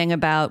she sang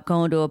about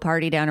going to a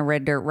party down a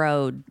red dirt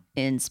road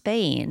in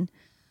Spain.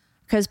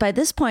 Because by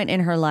this point in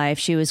her life,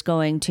 she was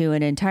going to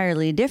an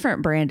entirely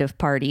different brand of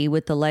party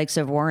with the likes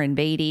of Warren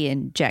Beatty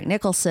and Jack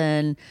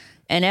Nicholson,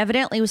 and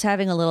evidently was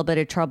having a little bit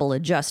of trouble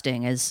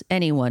adjusting, as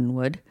anyone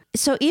would.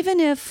 So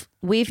even if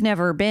we've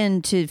never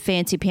been to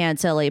fancy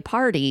pants LA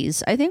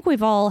parties, I think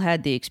we've all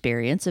had the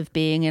experience of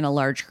being in a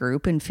large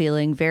group and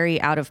feeling very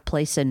out of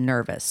place and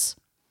nervous.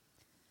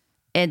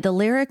 And the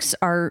lyrics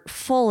are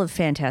full of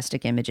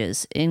fantastic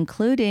images,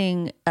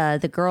 including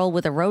the girl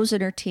with a rose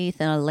in her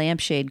teeth and a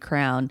lampshade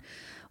crown.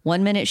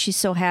 One minute she's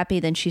so happy,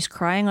 then she's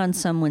crying on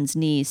someone's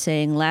knee,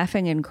 saying,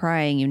 laughing and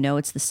crying, you know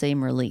it's the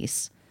same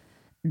release.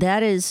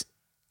 That is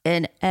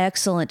an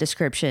excellent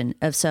description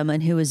of someone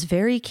who is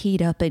very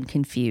keyed up and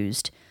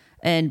confused,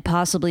 and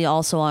possibly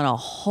also on a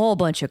whole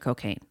bunch of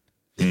cocaine.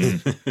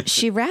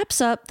 She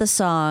wraps up the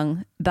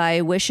song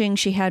by wishing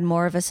she had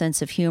more of a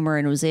sense of humor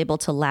and was able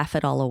to laugh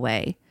it all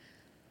away.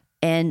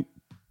 And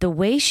the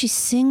way she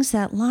sings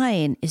that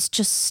line is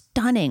just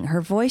stunning.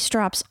 Her voice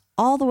drops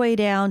all the way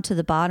down to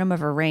the bottom of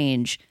her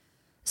range,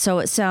 so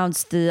it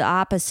sounds the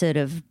opposite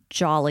of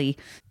jolly.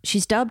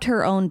 She's dubbed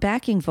her own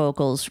backing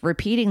vocals,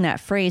 repeating that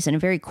phrase in a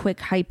very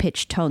quick,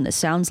 high-pitched tone that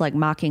sounds like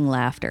mocking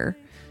laughter.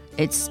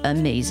 It's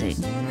amazing.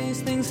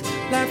 These things,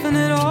 laughing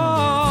it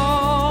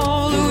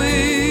all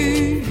away.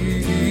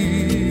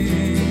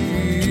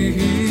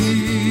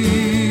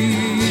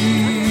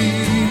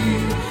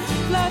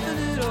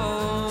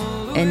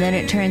 And then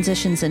it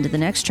transitions into the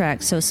next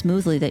track so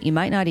smoothly that you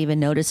might not even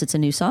notice it's a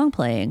new song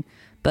playing,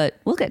 but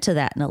we'll get to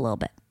that in a little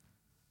bit.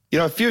 You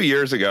know, a few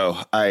years ago,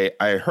 I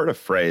heard a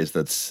phrase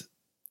that's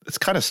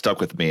kind of stuck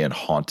with me and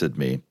haunted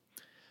me.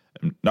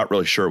 I'm not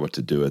really sure what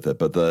to do with it,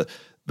 but the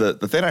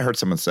thing I heard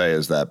someone say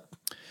is that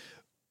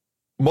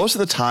most of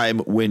the time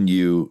when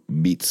you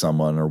meet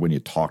someone or when you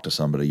talk to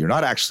somebody, you're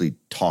not actually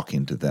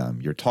talking to them.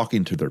 You're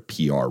talking to their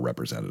PR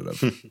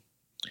representative.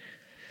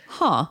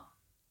 Huh.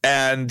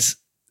 And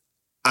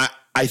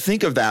I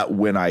think of that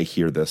when I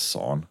hear this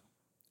song,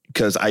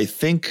 because I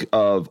think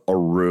of a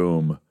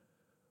room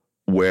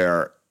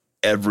where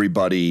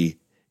everybody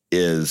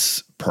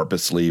is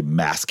purposely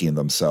masking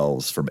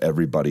themselves from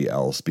everybody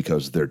else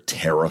because they're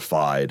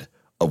terrified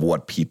of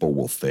what people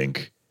will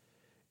think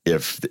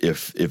if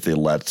they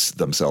let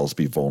themselves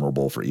be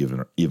vulnerable for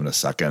even a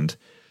second,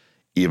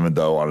 even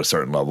though on a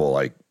certain level,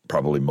 like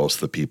probably most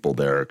of the people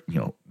there, you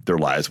know, their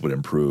lives would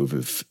improve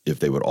if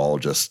they would all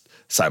just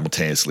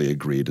simultaneously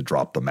agree to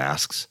drop the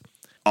masks.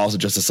 Also,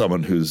 just as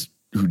someone who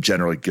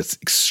generally gets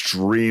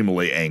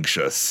extremely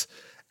anxious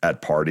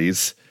at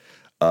parties,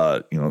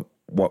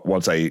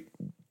 once I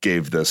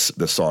gave this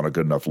song a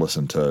good enough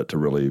listen to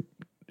really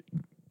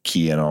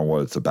key in on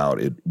what it's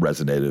about, it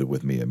resonated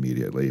with me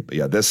immediately. But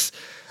yeah,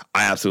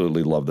 I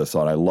absolutely love this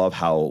song. I love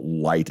how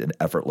light and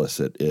effortless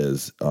it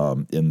is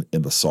in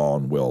the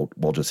song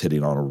while just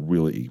hitting on a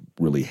really,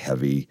 really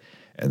heavy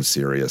and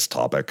serious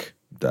topic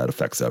that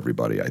affects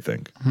everybody, I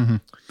think. Mm-hmm.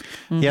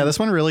 Mm-hmm. Yeah, this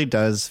one really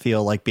does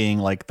feel like being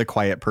like the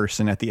quiet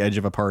person at the edge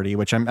of a party,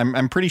 which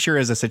I'm pretty sure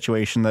is a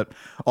situation that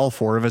all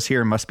four of us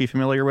here must be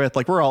familiar with.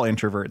 Like, we're all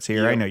introverts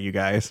here. Yep. I know you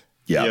guys.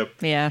 Yeah. Yep.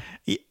 Yeah.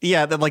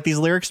 Yeah. That, like, these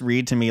lyrics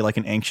read to me like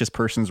an anxious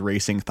person's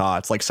racing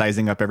thoughts, like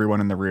sizing up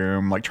everyone in the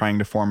room, like trying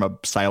to form a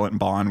silent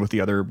bond with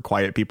the other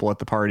quiet people at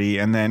the party.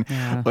 And then,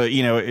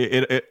 you know,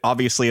 it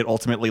obviously it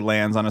ultimately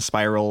lands on a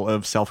spiral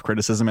of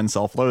self-criticism and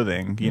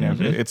self-loathing. You know,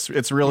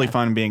 it's really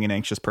fun being an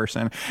anxious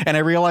person. And I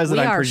realize that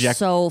I'm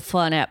so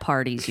fun at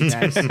parties, you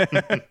guys.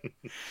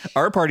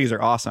 Our parties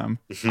are awesome.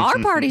 Our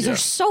parties are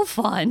so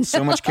fun.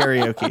 So much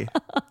karaoke.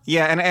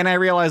 Yeah. And I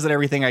realize that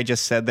everything I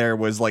just said there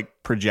was like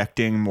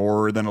projecting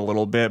more than a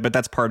little bit, but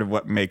that's part of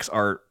what makes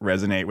art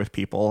resonate with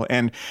people.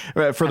 And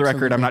for the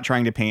record, I'm not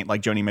trying to paint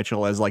like Joni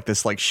Mitchell as like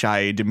this like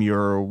shy,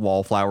 demure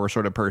wallflower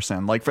sort of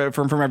person. Like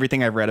from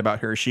everything I've read about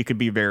her, she could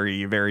be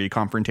very, very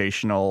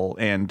confrontational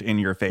and in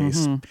your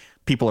face.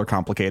 People are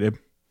complicated.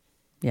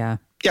 Yeah.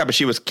 Yeah, but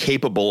she was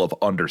capable of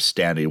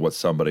understanding what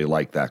somebody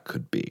like that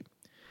could be.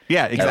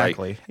 Yeah,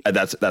 exactly. And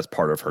that's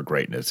part of her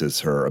greatness, is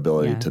her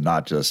ability to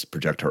not just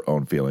project her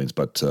own feelings,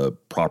 but to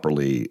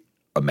properly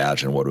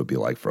imagine what it would be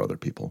like for other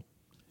people.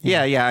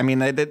 Yeah. I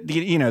mean,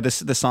 you know, the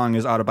song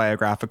is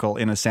autobiographical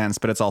in a sense,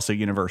 but it's also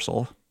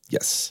universal.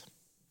 Yes.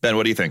 Ben,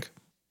 what do you think?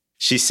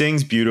 She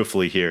sings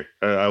beautifully here.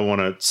 I want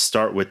to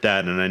start with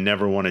that, and I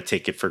never want to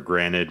take it for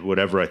granted.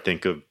 Whatever I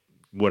think of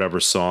whatever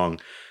song,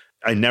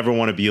 I never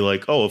want to be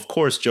like, oh, of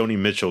course, Joni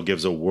Mitchell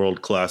gives a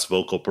world-class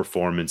vocal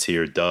performance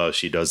here. Duh,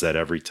 she does that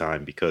every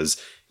time,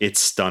 because it's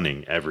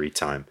stunning every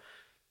time.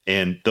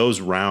 And those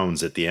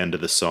rounds at the end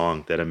of the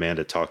song that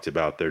Amanda talked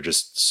about, they're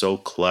just so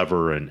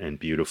clever and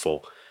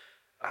beautiful.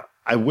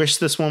 I wish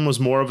this one was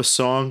more of a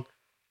song.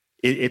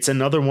 It's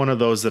another one of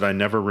those that I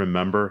never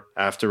remember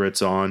after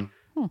it's on.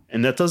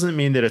 And that doesn't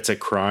mean that it's a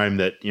crime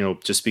that, you know,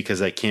 just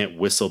because I can't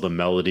whistle the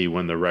melody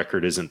when the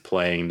record isn't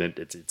playing, that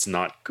it's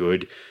not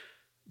good.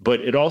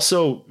 But it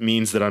also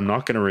means that I'm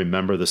not going to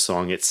remember the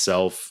song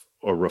itself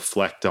or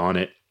reflect on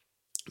it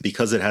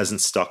because it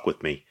hasn't stuck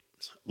with me.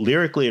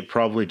 Lyrically, it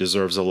probably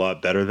deserves a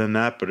lot better than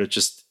that, but it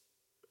just,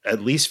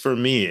 at least for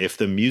me, if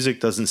the music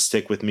doesn't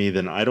stick with me,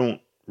 then I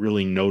don't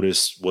really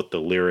notice what the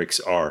lyrics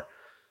are.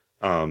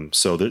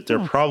 So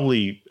they're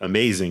probably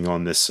amazing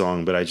on this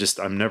song, but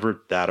I'm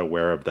never that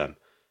aware of them.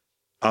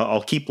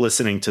 I'll keep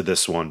listening to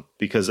this one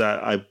because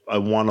I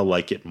want to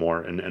like it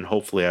more, and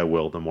hopefully I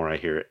will the more I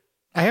hear it.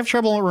 I have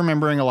trouble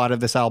remembering a lot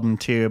of this album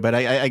too, but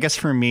I guess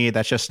for me,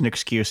 that's just an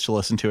excuse to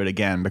listen to it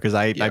again, because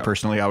I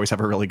personally always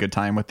have a really good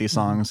time with these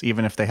songs,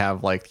 even if they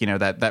have like, you know,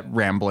 that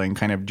rambling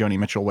kind of Joni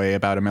Mitchell way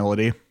about a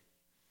melody.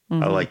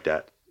 I like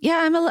that.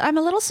 Yeah, I'm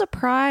a little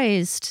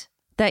surprised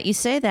that you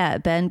say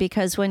that, Ben,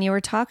 because when you were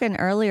talking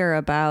earlier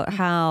about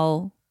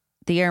how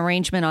the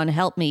arrangement on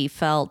Help Me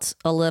felt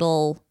a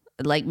little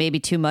like maybe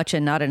too much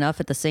and not enough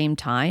at the same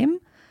time,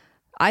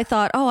 I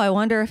thought, oh, I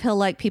wonder if he'll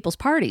like People's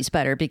Parties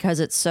better because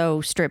it's so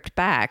stripped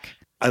back.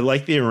 I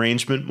like the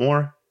arrangement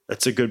more.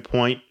 That's a good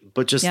point.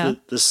 But just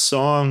the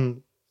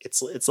song,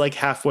 it's like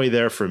halfway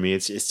there for me.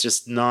 It's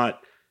just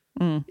not,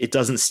 it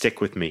doesn't stick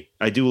with me.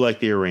 I do like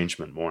the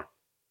arrangement more.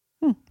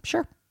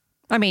 Sure.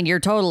 I mean, you're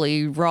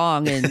totally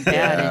wrong and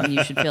bad and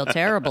you should feel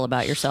terrible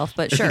about yourself,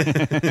 but sure.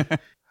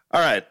 All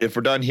right, if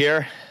we're done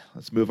here,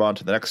 let's move on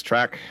to the next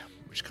track,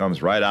 which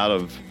comes right out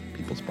of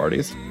People's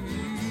Parties.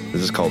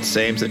 This is called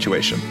Same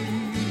Situation.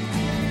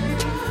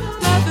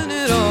 Laughing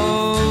it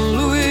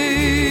all away.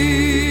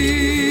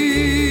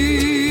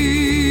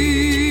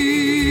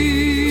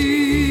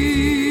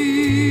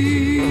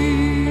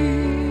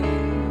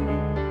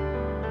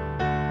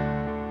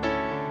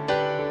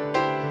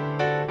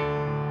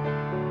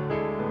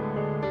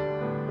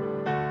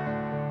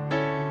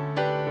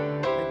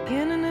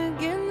 Again and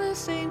again the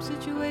same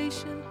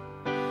situation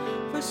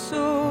for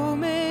so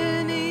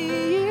many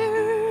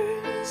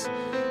years,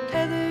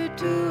 tethered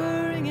to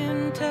a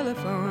ringing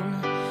telephone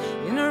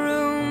in a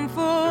room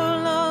full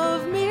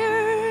of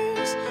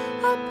mirrors,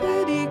 a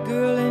pretty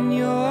girl in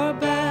your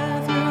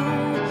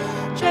bathroom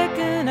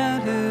checking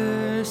out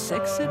her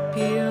sex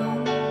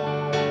appeal.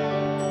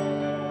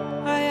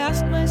 I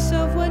asked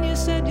myself when you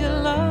said you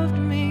loved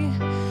me,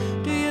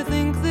 do you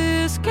think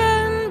this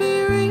can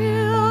be real?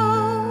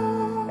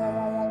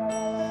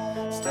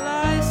 Still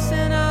I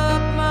sent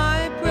up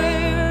my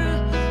prayer,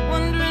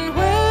 wondering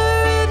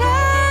where it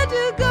had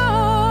to go.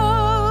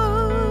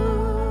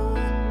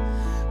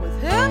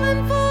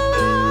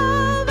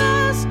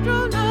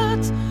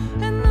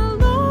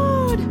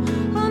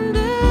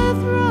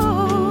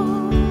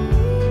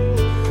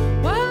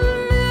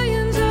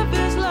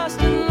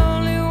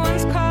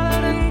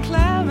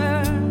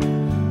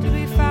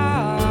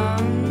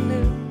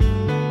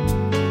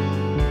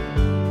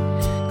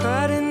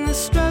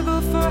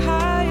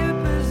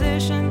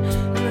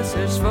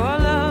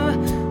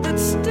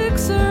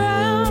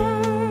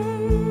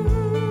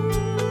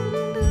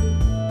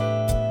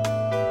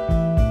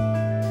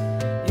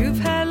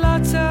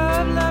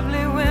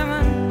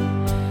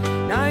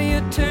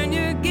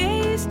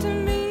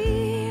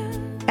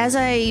 As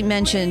I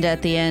mentioned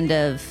at the end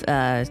of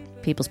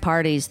People's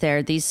Parties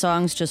there, these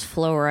songs just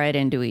flow right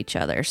into each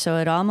other. So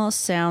it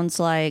almost sounds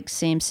like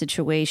Same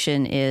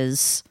Situation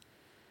is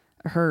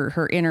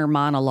her inner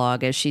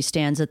monologue as she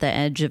stands at the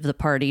edge of the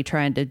party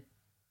trying to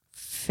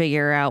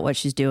figure out what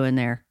she's doing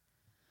there.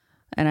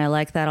 And I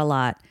like that a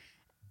lot.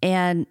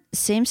 And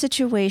Same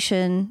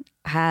Situation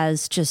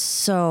has just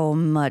so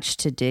much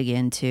to dig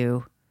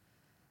into.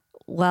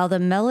 While the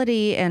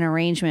melody and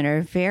arrangement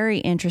are very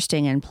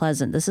interesting and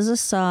pleasant, this is a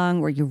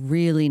song where you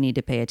really need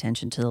to pay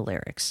attention to the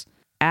lyrics.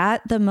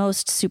 At the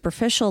most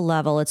superficial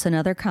level, it's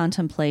another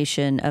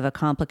contemplation of a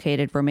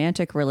complicated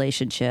romantic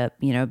relationship,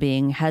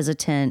 being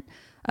hesitant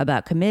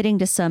about committing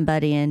to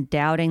somebody and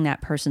doubting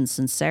that person's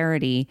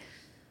sincerity.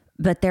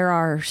 But there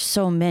are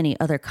so many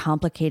other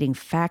complicating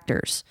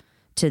factors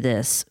to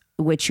this,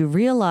 which you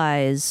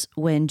realize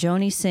when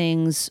Joni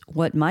sings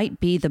what might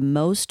be the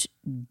most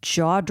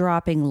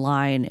jaw-dropping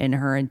line in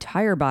her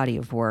entire body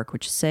of work,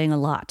 which is saying a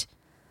lot.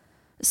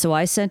 So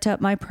I sent up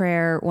my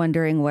prayer,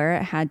 wondering where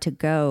it had to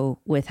go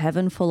with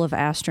heaven full of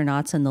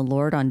astronauts and the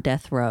Lord on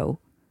death row.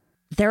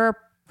 There are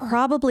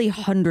probably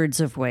hundreds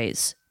of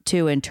ways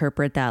to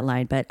interpret that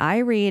line, but I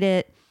read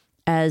it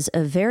as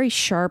a very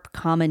sharp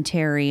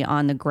commentary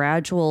on the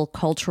gradual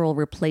cultural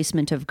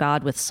replacement of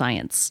God with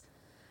science,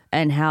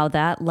 and how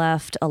that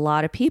left a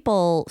lot of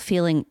people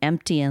feeling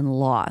empty and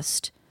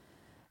lost.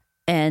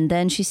 And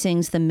then she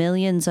sings, the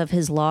millions of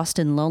his lost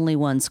and lonely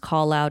ones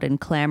call out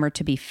and clamor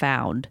to be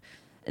found.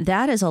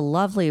 That is a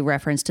lovely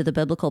reference to the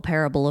biblical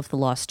parable of the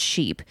lost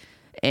sheep,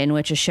 in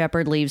which a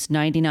shepherd leaves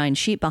 99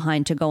 sheep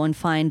behind to go and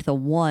find the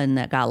one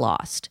that got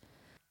lost.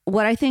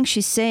 What I think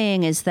she's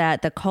saying is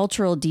that the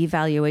cultural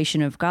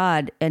devaluation of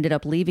God ended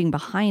up leaving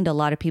behind a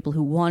lot of people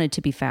who wanted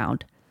to be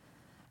found.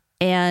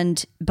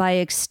 And by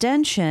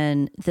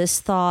extension, this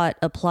thought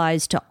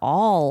applies to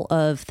all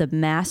of the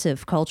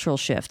massive cultural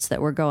shifts that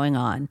were going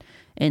on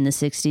in the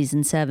 60s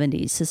and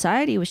 70s.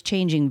 Society was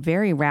changing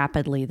very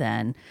rapidly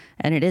then,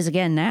 and it is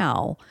again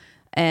now.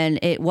 And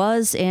it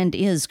was and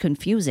is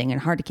confusing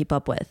and hard to keep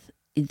up with.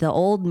 The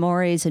old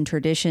mores and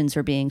traditions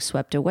were being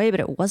swept away, but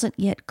it wasn't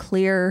yet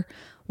clear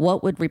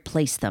what would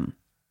replace them.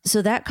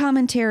 So that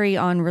commentary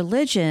on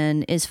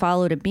religion is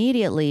followed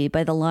immediately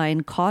by the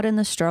line, caught in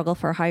the struggle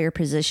for higher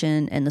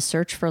position and the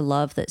search for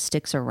love that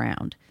sticks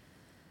around.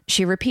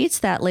 She repeats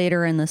that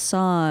later in the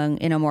song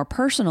in a more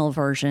personal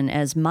version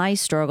as my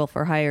struggle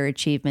for higher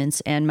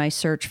achievements and my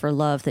search for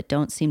love that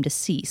don't seem to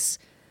cease.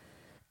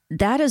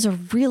 That is a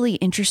really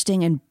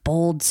interesting and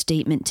bold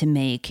statement to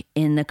make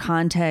in the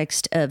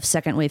context of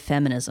second wave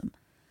feminism,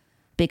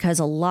 because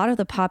a lot of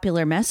the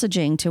popular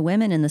messaging to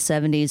women in the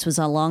 70s was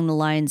along the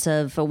lines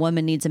of a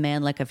woman needs a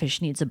man like a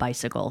fish needs a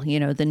bicycle.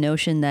 The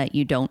notion that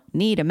you don't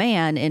need a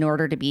man in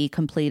order to be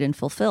complete and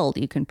fulfilled.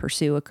 You can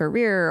pursue a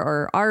career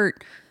or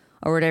art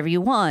or whatever you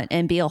want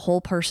and be a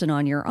whole person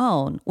on your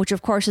own, which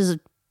of course is a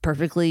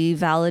perfectly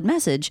valid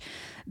message.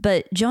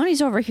 But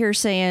Joni's over here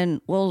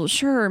saying, well,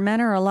 sure, men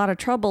are a lot of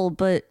trouble,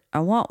 but I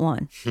want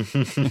one.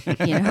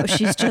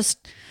 She's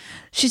just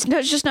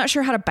not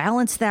sure how to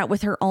balance that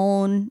with her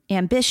own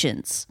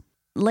ambitions.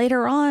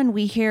 Later on,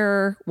 we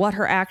hear what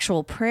her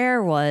actual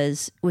prayer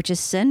was, which is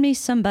send me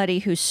somebody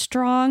who's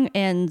strong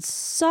and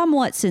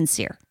somewhat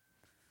sincere.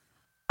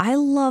 I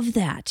love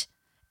that.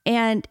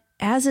 And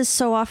as is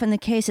so often the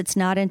case, it's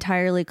not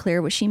entirely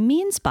clear what she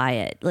means by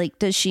it. Like,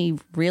 does she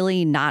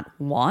really not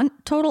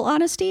want total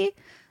honesty?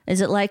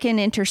 Is it like in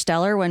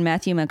Interstellar when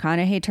Matthew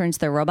McConaughey turns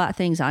the robot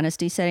thing's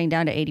honesty setting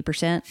down to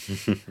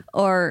 80%?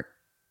 Or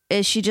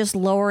is she just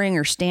lowering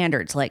her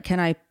standards? Like, can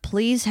I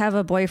please have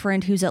a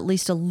boyfriend who's at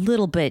least a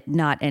little bit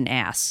not an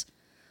ass?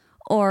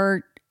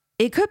 Or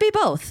it could be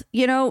both.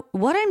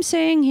 What I'm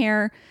saying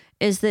here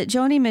is that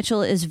Joni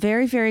Mitchell is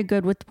very, very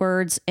good with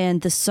words,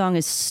 and the song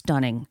is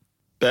stunning.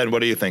 Ben,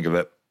 what do you think of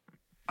it?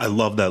 I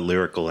love that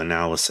lyrical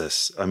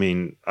analysis. I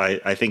mean,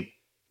 I think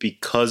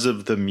because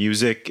of the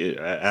music,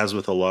 as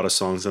with a lot of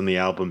songs on the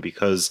album,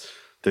 because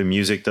the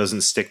music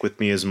doesn't stick with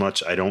me as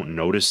much, I don't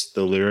notice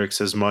the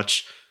lyrics as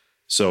much.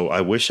 So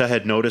I wish I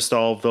had noticed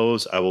all of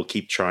those. I will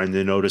keep trying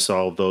to notice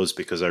all of those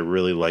because I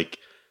really like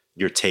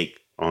your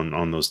take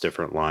on those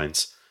different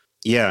lines.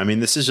 Yeah, I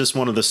mean, this is just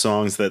one of the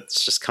songs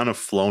that's just kind of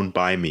flown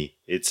by me.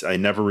 I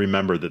never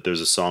remember that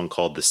there's a song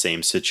called The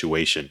Same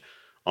Situation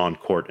on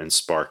Court and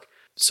Spark.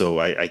 So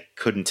I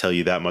couldn't tell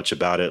you that much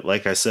about it.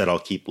 Like I said, I'll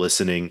keep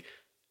listening.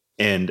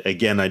 And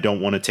again, I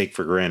don't want to take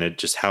for granted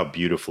just how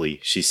beautifully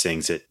she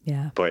sings it.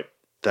 Yeah. But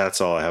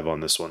that's all I have on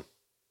this one.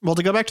 Well,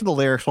 to go back to the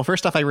lyrics, well,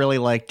 first off, I really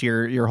liked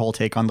your whole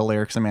take on the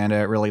lyrics, Amanda.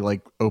 It really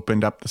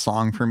opened up the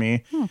song for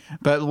me.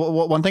 But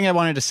one thing I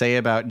wanted to say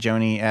about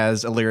Joni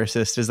as a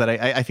lyricist is that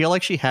I feel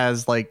like she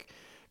has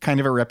kind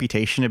of a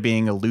reputation of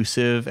being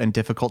elusive and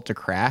difficult to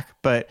crack,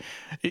 but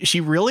she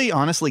really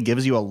honestly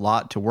gives you a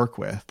lot to work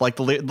with. Like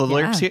the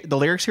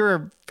lyrics here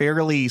are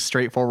fairly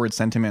straightforward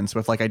sentiments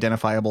with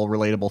identifiable,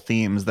 relatable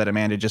themes that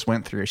Amanda just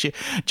went through.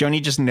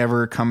 Joni just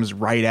never comes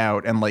right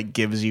out and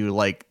gives you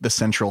the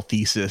central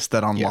thesis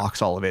that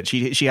unlocks all of it.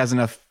 She has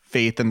enough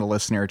faith in the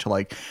listener to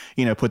like,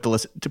 put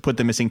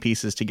the missing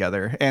pieces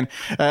together. And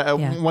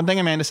one thing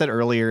Amanda said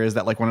earlier is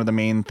that like one of the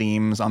main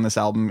themes on this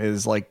album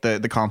is like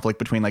the conflict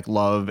between like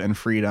love and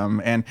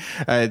freedom. And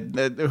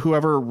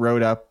whoever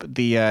wrote up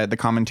the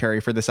commentary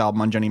for this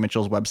album on Joni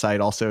Mitchell's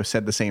website also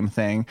said the same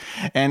thing.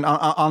 And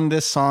on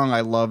this song,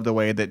 I love the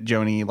way that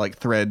Joni like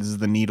threads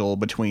the needle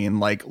between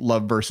like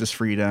love versus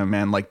freedom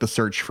and like the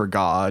search for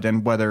God,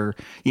 and whether,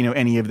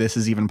 any of this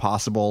is even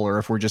possible, or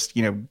if we're just,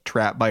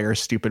 trapped by our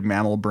stupid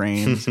mammal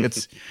brains.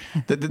 It's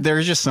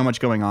there's just so much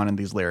going on in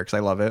these lyrics. I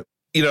love it.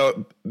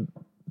 It's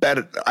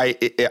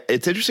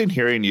interesting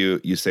hearing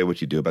you say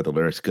what you do about the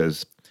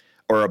lyrics,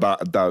 or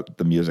about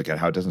the music and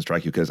how it doesn't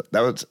strike you, because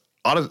that was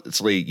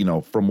honestly,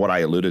 from what I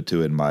alluded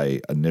to in my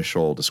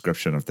initial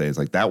description of things,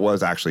 like that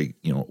was actually,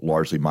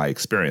 largely my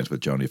experience with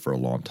Joni for a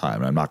long time,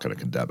 and I'm not going to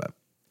condemn it.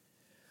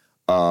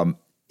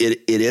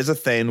 It is a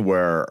thing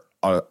where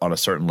on a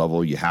certain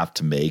level you have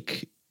to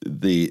make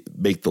the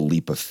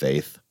leap of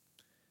faith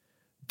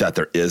that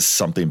there is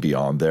something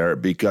beyond there,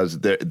 because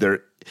there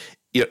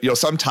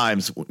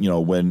sometimes,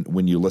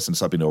 when you listen to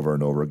something over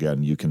and over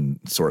again, you can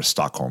sort of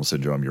Stockholm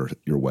syndrome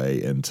your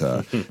way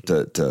into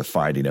to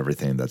finding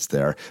everything that's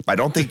there. But I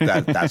don't think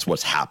that's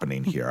what's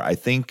happening here. I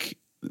think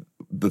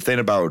the thing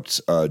about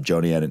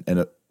Joni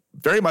and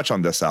very much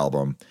on this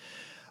album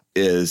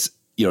is,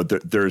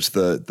 there's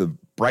the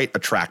bright,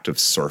 attractive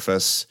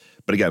surface,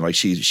 but again, like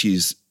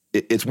it's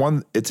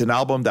an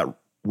album that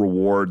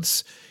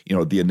rewards,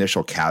 the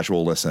initial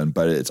casual listen,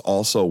 but it's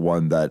also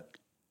one that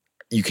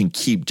you can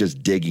keep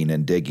just digging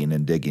and digging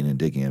and digging and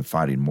digging and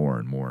finding more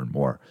and more and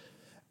more.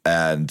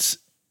 And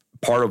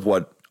part of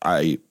what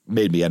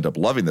made me end up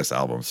loving this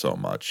album so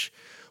much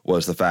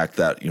was the fact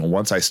that,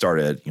 once I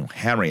started,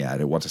 hammering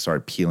at it, once I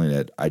started peeling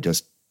it, I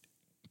just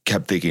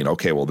kept thinking,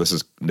 okay, well,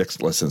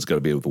 next listen is going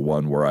to be the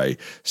one where I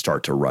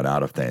start to run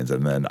out of things.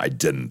 And then I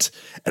didn't.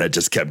 And it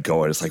just kept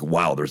going. It's like,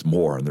 wow, there's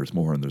more and there's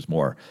more and there's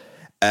more.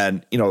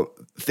 And,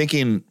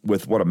 thinking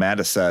with what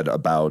Amanda said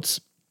about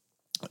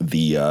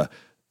the,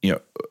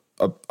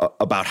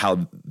 about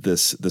how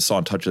this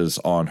song touches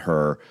on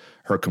her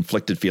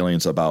conflicted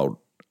feelings about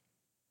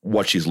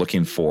what she's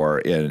looking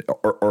for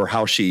or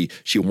how she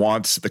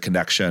wants the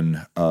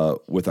connection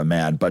with a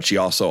man, but she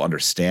also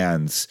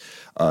understands,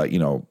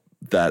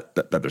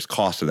 that there's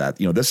cost to that.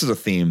 This is a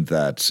theme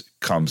that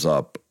comes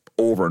up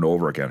over and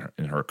over again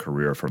in her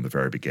career from the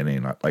very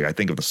beginning. Like I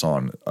think of the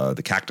song,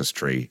 The Cactus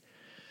Tree,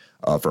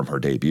 from her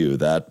debut,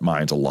 that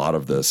mines a lot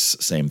of this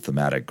same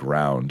thematic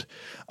ground.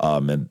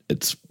 And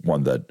it's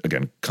one that,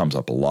 again, comes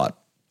up a lot.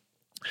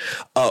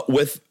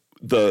 With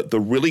the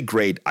really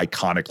great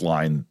iconic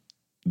line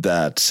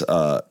that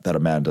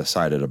Amanda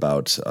cited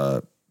about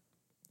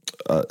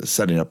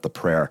setting up the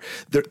prayer,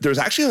 there's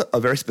actually a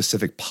very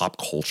specific pop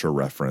culture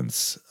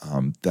reference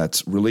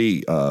that's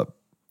really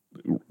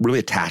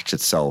attached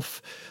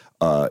itself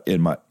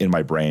in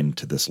my brain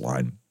to this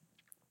line.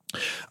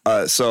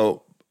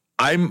 So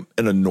I'm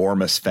an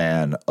enormous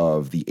fan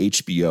of the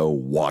HBO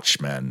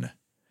Watchmen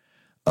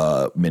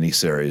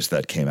miniseries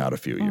that came out a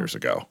few years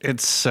ago.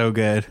 It's so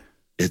good.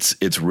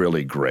 It's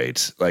really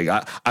great. Like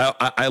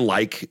I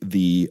like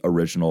the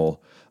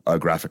original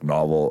graphic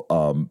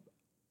novel.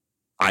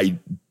 I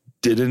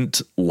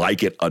didn't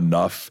like it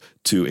enough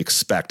to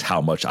expect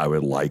how much I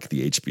would like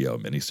the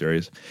HBO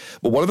miniseries.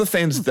 But one of the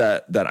things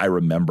that I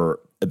remember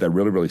that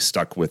really, really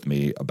stuck with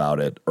me about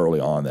it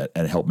early on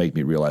and helped make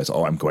me realize,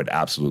 I'm going to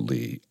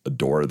absolutely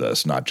adore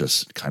this, not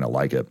just kind of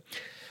like it.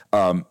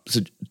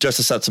 So just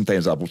to set some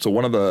things up. So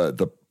one of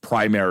the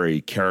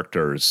primary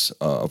characters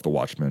of the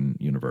Watchmen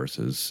universe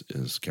is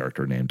a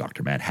character named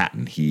Dr.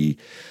 Manhattan. He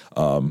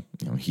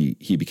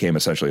became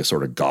essentially a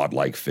sort of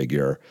godlike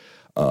figure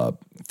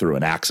through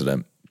an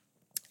accident.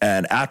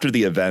 And after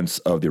the events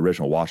of the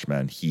original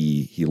Watchmen,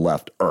 he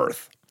left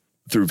Earth.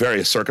 Through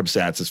various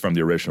circumstances from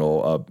the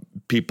original,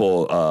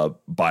 people,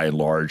 by and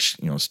large,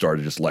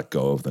 started to just let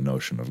go of the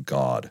notion of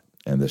God.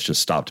 And this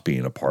just stopped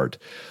being a part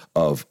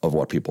of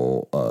what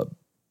people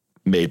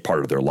made part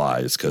of their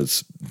lives,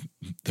 because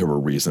there were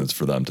reasons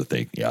for them to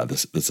think,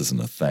 this isn't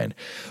a thing.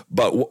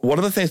 But one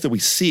of the things that we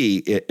see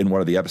in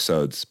one of the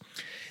episodes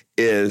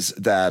is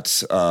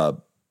that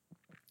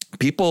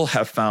people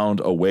have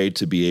found a way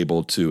to be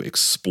able to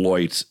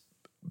exploit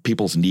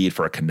people's need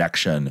for a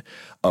connection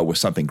with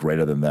something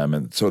greater than them.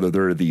 And so that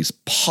there are these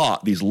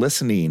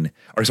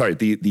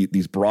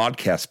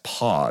broadcast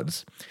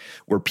pods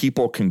where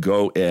people can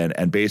go in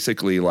and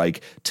basically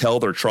like tell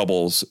their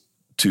troubles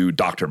to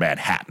Dr.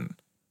 Manhattan.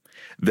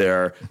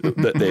 They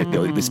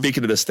speak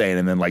into this thing,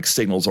 and then like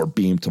signals are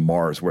beamed to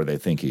Mars where they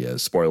think he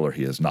is. Spoiler,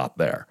 he is not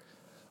there.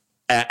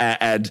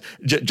 And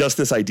just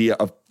this idea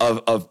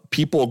of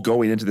people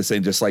going into this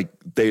thing, just like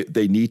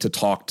they need to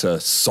talk to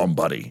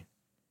somebody,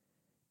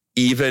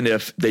 even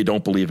if they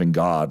don't believe in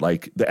God,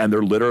 and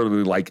they're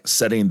literally like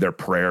setting their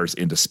prayers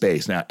into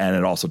space now. And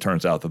it also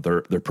turns out that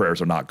their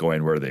prayers are not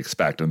going where they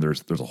expect. And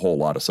there's a whole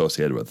lot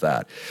associated with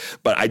that.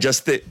 But I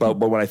just think, but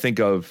when I think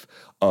of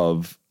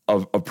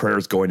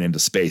prayers going into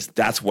space,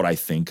 that's what I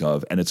think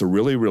of. And it's a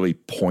really, really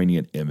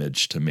poignant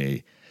image to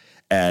me.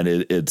 and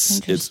it's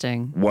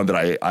Interesting. one that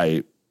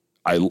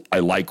I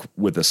like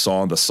with the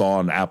song. The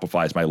song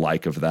amplifies my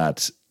like of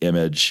that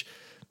image.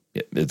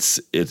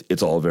 It's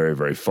all very,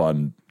 very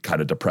fun,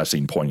 kind of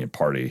depressing, poignant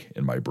party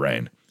in my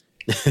brain.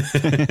 So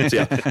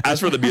yeah,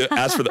 as for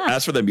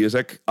the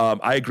music,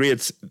 I agree.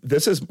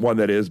 This is one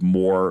that is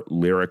more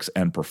lyrics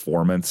and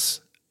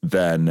performance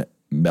than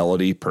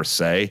melody per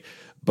se,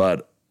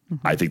 but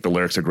I think the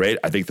lyrics are great.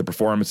 I think the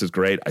performance is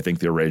great. I think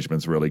the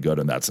arrangement's really good,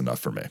 and that's enough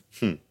for me.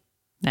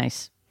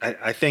 Nice.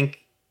 I think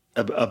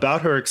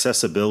about her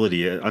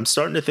accessibility, I'm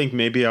starting to think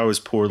maybe I was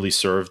poorly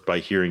served by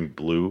hearing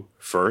Blue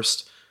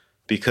first,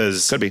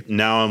 because Could be.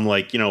 Now I'm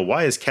like,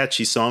 why is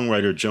catchy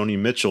songwriter Joni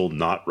Mitchell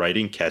not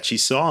writing catchy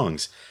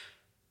songs?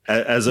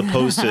 As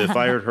opposed to if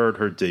I had heard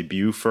her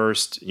debut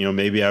first,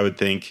 maybe I would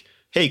think,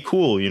 hey,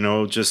 cool,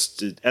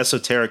 just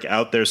esoteric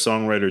out there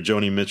songwriter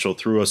Joni Mitchell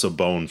threw us a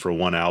bone for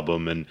one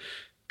album and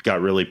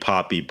got really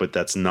poppy, but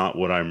that's not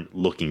what I'm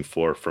looking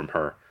for from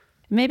her.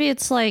 Maybe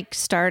it's like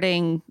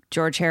starting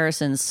George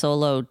Harrison's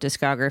solo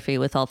discography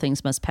with All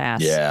Things Must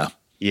Pass. Yeah.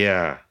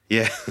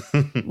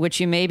 Which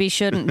you maybe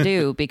shouldn't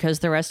do because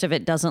the rest of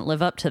it doesn't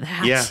live up to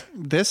that. Yeah.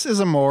 This is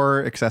a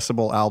more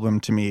accessible album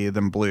to me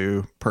than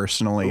Blue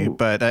personally,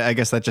 but I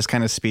guess that just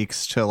kind of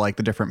speaks to like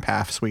the different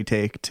paths we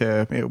take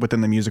to within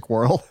the music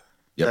world.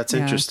 Yep. That's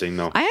interesting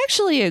though. I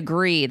actually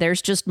agree.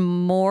 There's just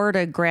more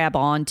to grab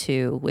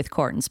onto with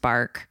Court and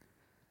Spark.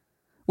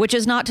 Which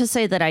is not to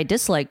say that I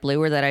dislike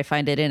Blue or that I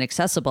find it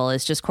inaccessible.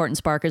 It's just Court and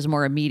Spark is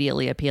more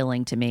immediately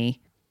appealing to me.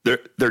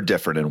 They're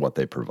different in what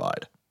they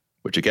provide,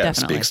 which again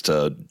Definitely. speaks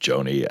to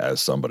Joni as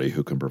somebody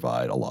who can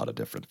provide a lot of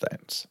different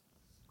things.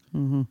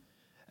 And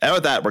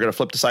with that, we're going to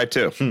flip to side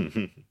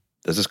 2.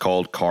 This is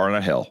called Car on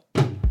a Hill.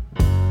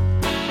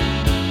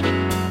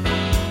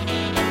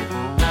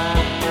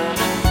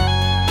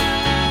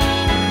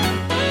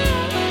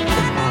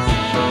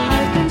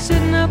 I've been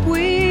sitting up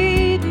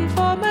waiting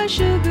for my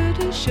sugar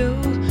to show.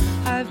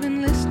 I've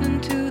been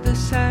listening to the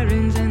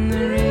sirens and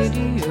the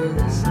radio.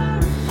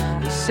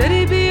 He said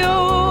he'd be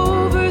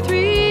over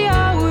 3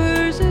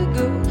 hours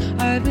ago.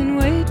 I've been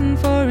waiting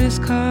for his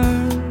car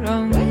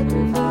on the hill.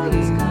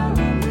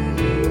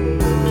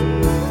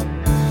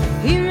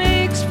 He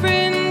makes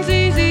friends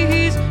easy,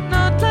 he's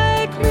not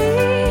like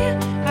me.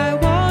 I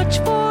watch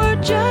for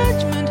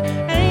judgment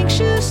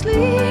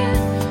anxiously.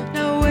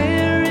 Now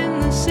where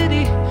in the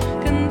city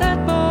can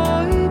that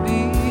boy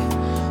be?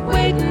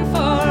 Waiting for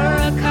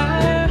a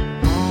car,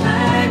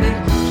 climbing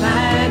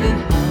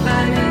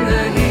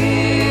the hill.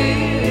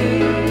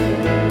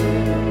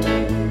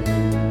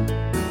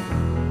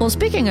 Well,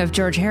 speaking of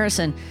George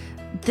Harrison,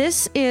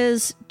 this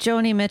is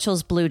Joni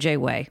Mitchell's Blue Jay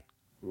Way.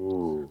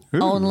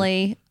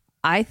 Only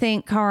I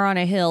think Car on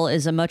a Hill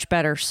is a much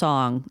better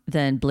song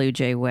than Blue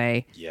Jay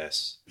Way.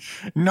 Yes.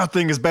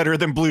 Nothing is better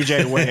than Blue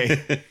Jay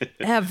Way.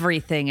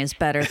 Everything is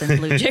better than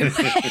Blue Jay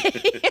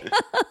Way.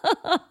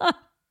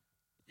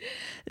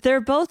 They're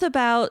both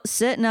about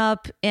sitting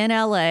up in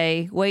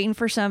LA, waiting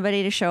for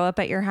somebody to show up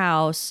at your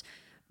house.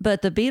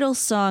 But the Beatles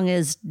song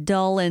is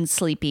dull and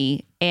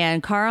sleepy,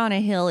 and Car on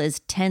a Hill is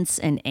tense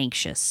and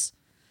anxious.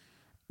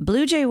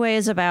 Blue Jay Way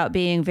is about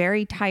being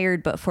very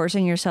tired but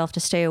forcing yourself to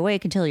stay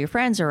awake until your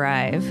friends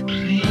arrive.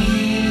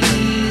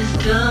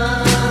 Please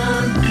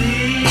don't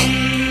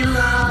be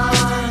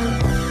long.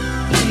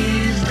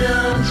 Please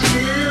don't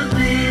you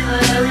be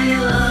very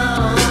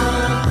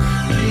long.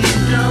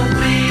 Please don't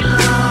be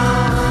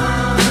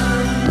long.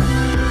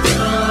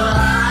 Or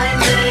I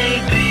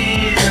may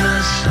be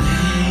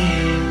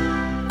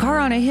asleep. Car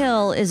on a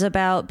Hill is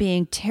about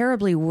being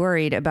terribly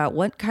worried about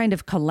what kind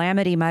of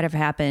calamity might have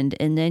happened,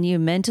 and then you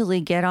mentally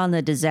get on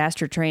the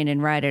disaster train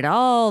and ride it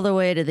all the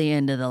way to the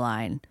end of the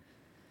line.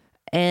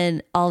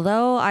 And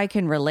although I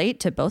can relate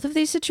to both of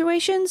these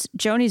situations,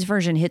 Joni's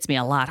version hits me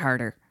a lot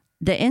harder.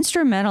 The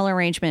instrumental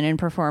arrangement and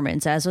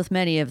performance, as with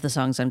many of the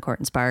songs on Court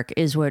and Spark,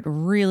 is what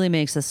really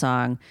makes the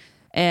song.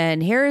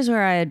 And here is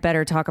where I had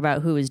better talk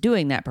about who is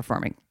doing that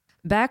performing.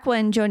 Back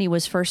when Joni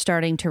was first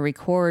starting to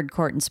record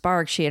Court and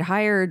Spark, she had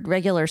hired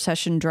regular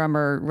session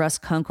drummer Russ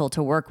Kunkel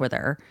to work with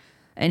her.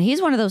 And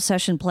he's one of those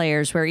session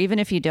players where even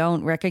if you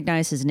don't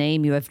recognize his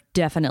name, you have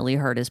definitely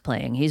heard his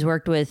playing. He's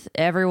worked with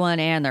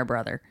everyone and their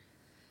brother.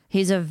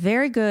 He's a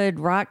very good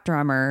rock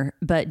drummer,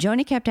 but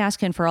Joni kept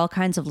asking for all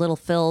kinds of little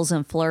fills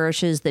and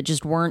flourishes that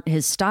just weren't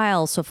his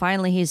style. So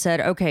finally he said,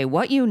 okay,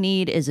 what you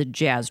need is a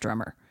jazz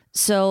drummer.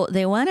 So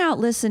they went out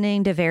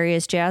listening to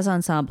various jazz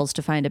ensembles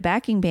to find a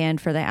backing band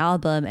for the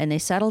album, and they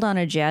settled on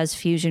a jazz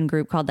fusion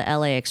group called the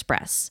LA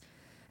Express.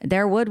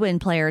 Their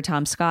woodwind player,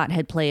 Tom Scott,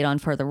 had played on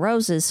For the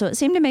Roses, so it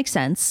seemed to make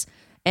sense,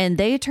 and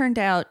they turned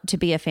out to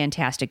be a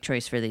fantastic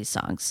choice for these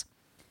songs.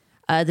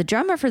 The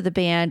drummer for the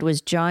band was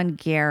John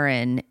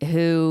Guerin,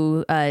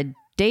 who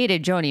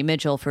dated Joni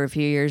Mitchell for a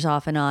few years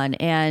off and on,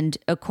 and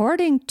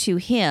according to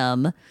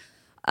him,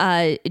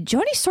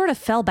 Joni sort of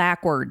fell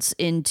backwards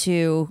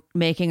into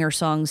making her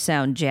songs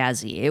sound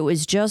jazzy. It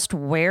was just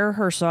where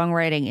her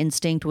songwriting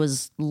instinct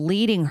was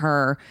leading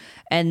her,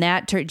 and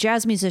that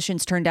jazz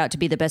musicians turned out to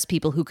be the best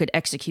people who could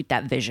execute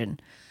that vision.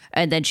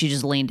 And then she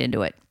just leaned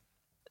into it.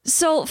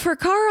 So for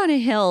Car on a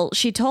Hill,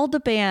 she told the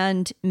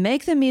band,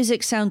 make the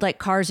music sound like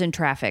cars in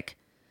traffic.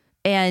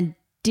 And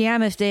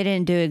damn if they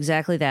didn't do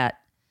exactly that.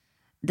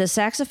 The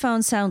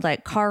saxophones sound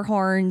like car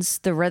horns.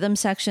 The rhythm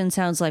section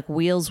sounds like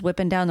wheels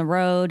whipping down the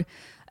road.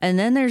 And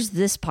then there's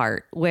this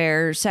part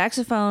where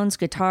saxophones,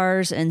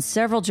 guitars, and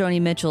several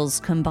Joni Mitchells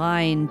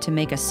combine to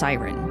make a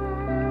siren.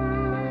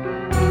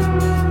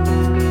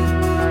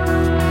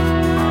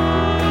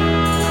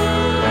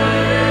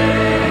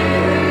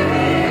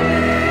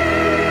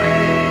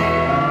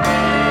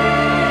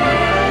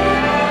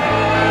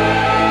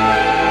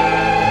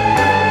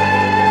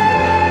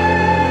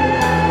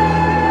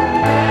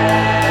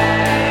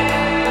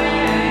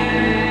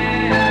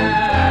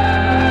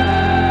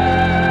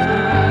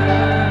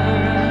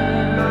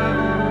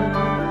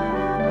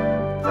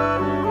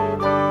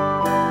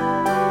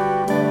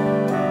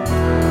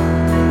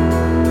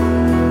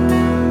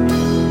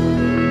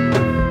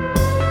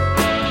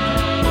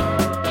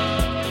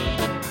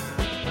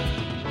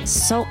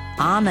 So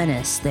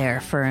ominous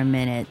there for a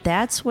minute.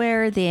 That's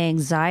where the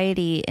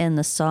anxiety in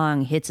the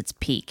song hits its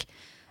peak,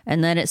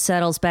 and then it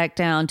settles back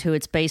down to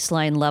its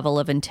baseline level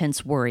of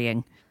intense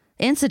worrying.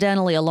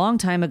 Incidentally, a long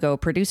time ago,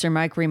 producer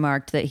Mike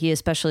remarked that he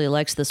especially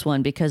likes this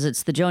one because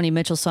it's the Joni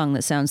Mitchell song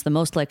that sounds the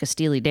most like a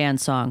Steely Dan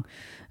song,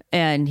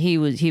 and he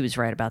was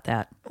right about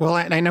that. Well,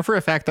 I know for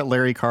a fact that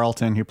Larry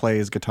Carlton, who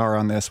plays guitar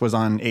on this, was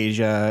on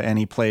Asia, and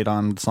he played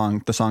on the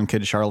song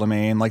Kid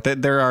Charlemagne. Like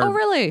Oh,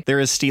 really?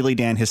 There is Steely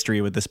Dan history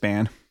with this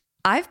band.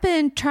 I've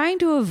been trying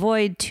to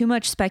avoid too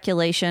much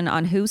speculation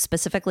on who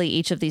specifically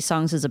each of these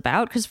songs is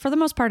about, because for the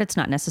most part, it's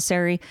not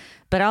necessary.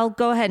 But I'll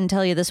go ahead and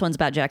tell you this one's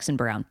about Jackson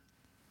Browne.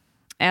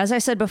 As I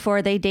said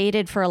before, they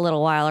dated for a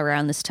little while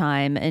around this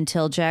time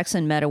until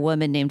Jackson met a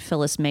woman named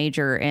Phyllis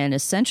Major and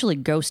essentially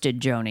ghosted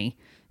Joni.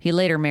 He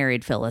later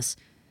married Phyllis.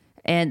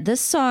 And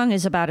this song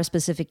is about a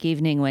specific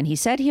evening when he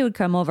said he would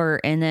come over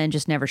and then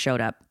just never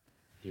showed up.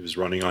 He was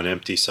running on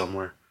empty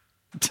somewhere.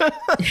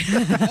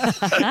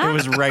 It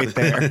was right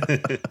there.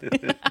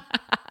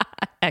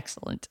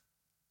 Excellent.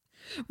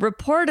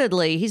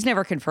 Reportedly, he's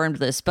never confirmed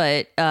this,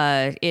 but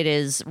it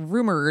is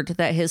rumored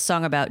that his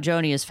song about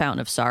Joni is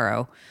Fountain of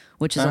Sorrow,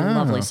 which is a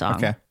lovely song.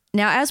 Okay.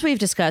 Now, as we've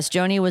discussed,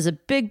 Joni was a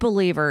big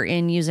believer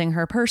in using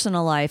her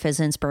personal life as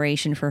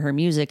inspiration for her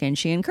music, and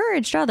she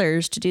encouraged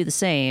others to do the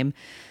same.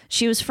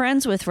 She was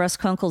friends with Russ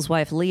Kunkel's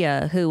wife,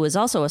 Leah, who was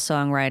also a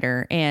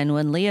songwriter, and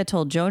when Leah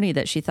told Joni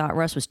that she thought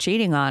Russ was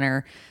cheating on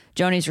her,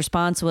 Joni's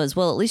response was,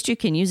 well, at least you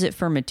can use it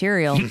for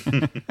material.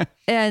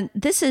 And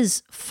this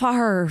is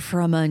far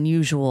from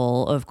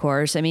unusual, of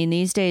course. I mean,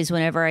 these days,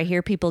 whenever I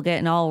hear people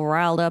getting all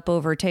riled up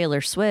over Taylor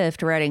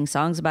Swift writing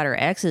songs about her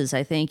exes,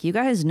 I think, you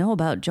guys know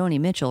about Joni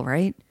Mitchell,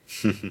 right?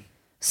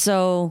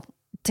 So,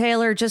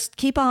 Taylor, just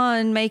keep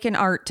on making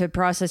art to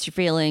process your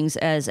feelings,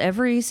 as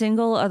every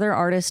single other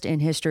artist in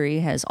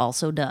history has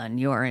also done.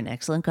 You are in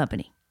excellent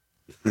company.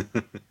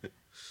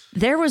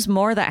 There was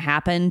more that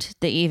happened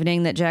the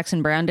evening that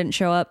Jackson Browne didn't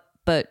show up,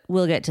 but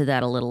we'll get to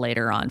that a little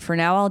later on. For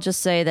now, I'll just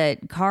say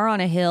that Car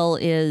on a Hill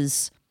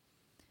is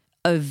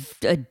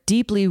a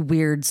deeply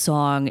weird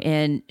song,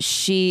 and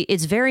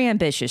it's very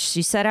ambitious.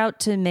 She set out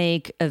to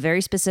make a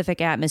very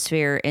specific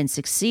atmosphere and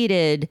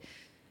succeeded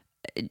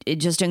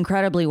just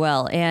incredibly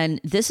well. And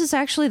this is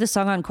actually the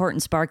song on Court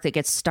and Spark that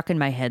gets stuck in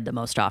my head the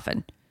most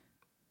often.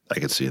 I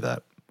can see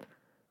that.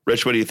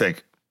 Rich, what do you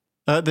think?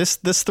 This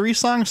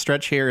 3-song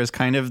stretch here is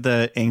kind of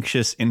the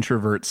anxious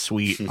introvert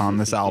suite on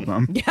this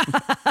album.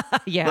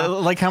 Yeah.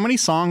 Like, how many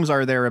songs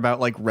are there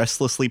about like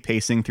restlessly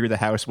pacing through the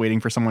house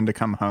waiting for someone to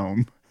come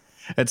home?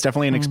 It's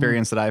definitely an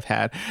experience that I've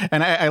had.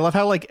 And I love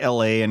how like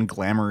LA and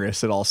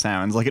glamorous it all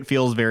sounds. Like, it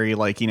feels very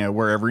like, you know,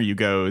 wherever you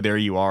go, there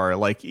you are.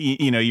 Like,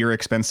 you know, your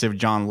expensive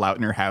John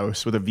Lautner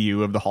house with a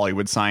view of the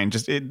Hollywood sign.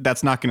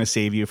 That's not going to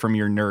save you from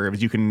your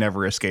nerves. You can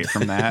never escape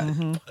from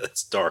that.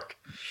 It's dark.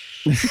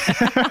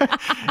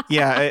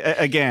 Yeah,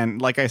 again,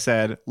 like I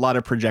said, a lot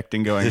of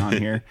projecting going on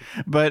here.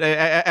 But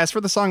as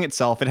for the song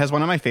itself, it has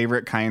one of my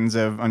favorite kinds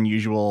of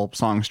unusual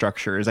song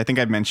structures. I think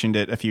I've mentioned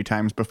it a few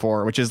times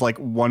before, which is like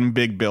one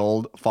big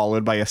build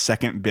followed by a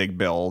second big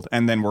build,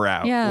 and then we're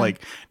out. Yeah.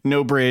 Like,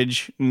 no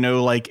bridge,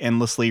 no like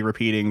endlessly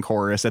repeating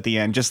chorus at the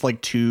end, just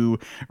like 2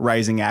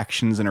 rising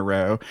actions in a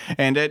row.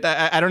 And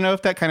I don't know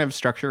if that kind of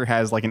structure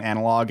has like an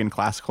analog in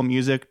classical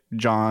music.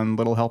 John,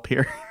 little help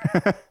here.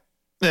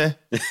 Eh.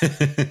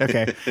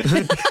 Okay.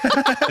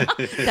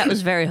 That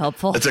was very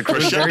helpful. It's a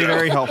crescendo. Very,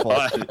 very helpful.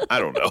 I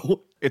don't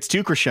know. It's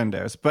 2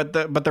 crescendos, but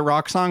the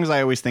rock songs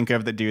I always think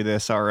of that do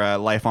this are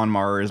 "Life on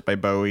Mars" by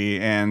Bowie,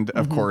 and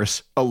of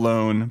course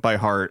 "Alone" by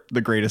Heart,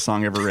 the greatest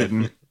song ever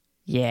written.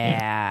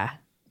 Yeah.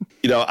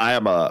 You know, I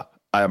am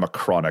a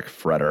chronic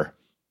fretter,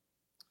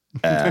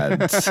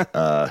 and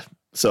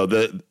so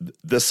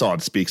this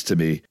song speaks to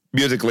me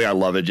musically. I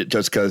love it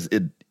just because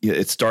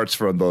it starts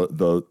from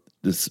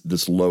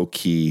this low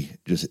key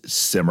just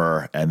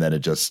simmer, and then it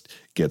just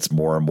gets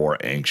more and more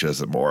anxious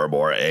and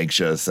more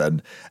anxious,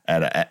 and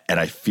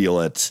I feel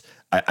it.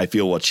 I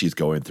feel what she's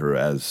going through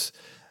as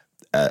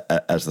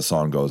the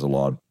song goes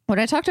along. When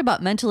I talked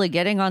about mentally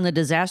getting on the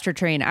disaster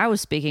train, I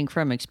was speaking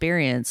from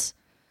experience.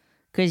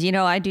 Because,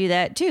 I do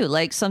that too.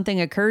 Like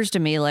something occurs to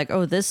me like,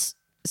 oh, this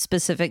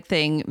specific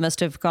thing must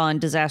have gone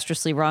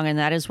disastrously wrong. And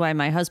that is why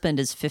my husband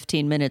is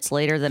 15 minutes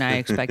later than I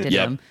expected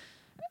Yep. him.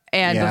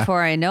 And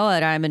before I know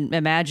it, I'm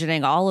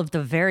imagining all of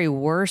the very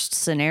worst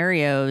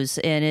scenarios.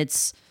 And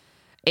it's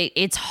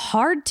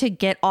hard to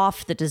get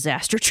off the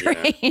disaster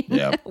train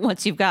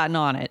once you've gotten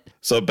on it.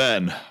 So,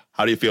 Ben,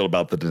 how do you feel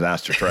about the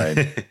disaster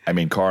train? I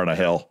mean, Car on a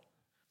Hill.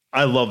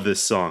 I love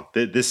this song.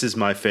 This is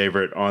my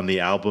favorite on the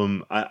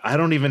album. I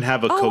don't even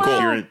have a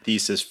coherent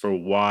thesis for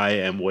why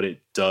and what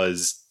it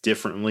does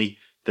differently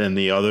than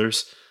the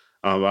others.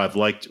 I've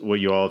liked what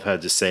you all have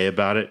had to say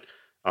about it,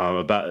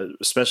 about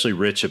especially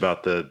Rich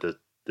about the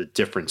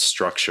different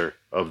structure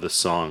of the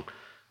song.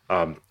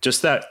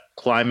 Just that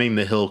climbing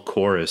the hill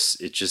chorus,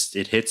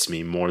 it hits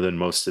me more than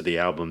most of the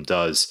album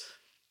does.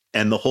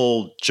 And the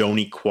whole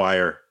Joni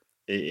choir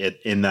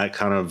in that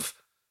kind of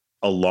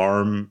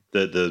alarm,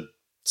 the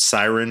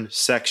siren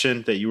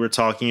section that you were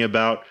talking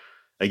about.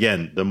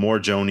 Again, the more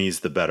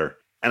Jonis, the better.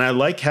 And I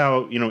like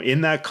how,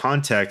 in that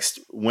context,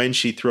 when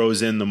she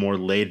throws in the more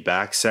laid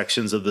back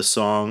sections of the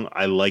song,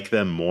 I like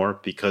them more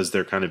because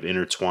they're kind of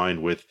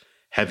intertwined with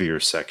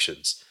heavier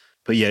sections.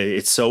 But yeah,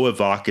 it's so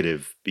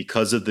evocative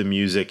because of the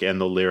music and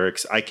the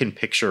lyrics. I can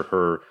picture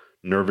her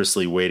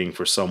nervously waiting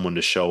for someone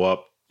to show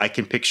up. I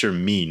can picture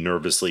me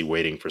nervously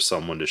waiting for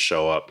someone to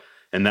show up.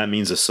 And that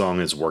means a song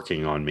is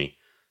working on me.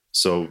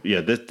 So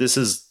yeah, this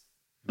is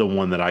the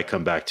one that I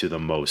come back to the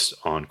most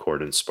on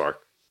Cord and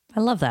Spark. I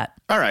love that.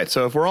 All right,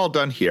 so if we're all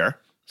done here,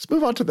 let's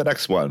move on to the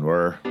next one.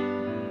 We're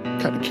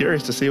kind of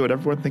curious to see what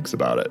everyone thinks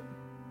about it.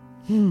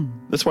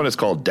 This one is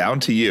called Down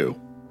to You.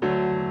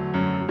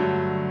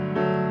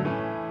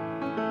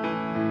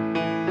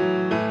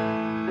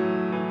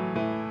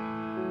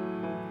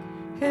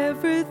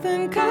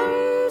 Everything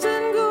comes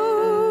and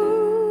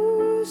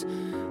goes,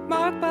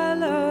 marked by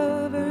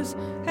lovers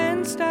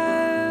and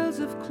styles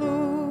of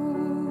clothes.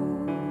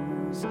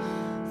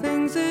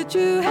 Things that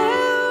you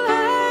held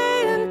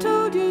high and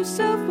told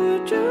yourself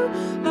were true,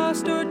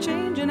 lost or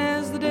changing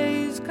as the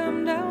days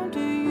come down to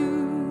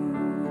you.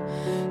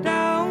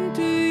 Down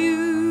to you,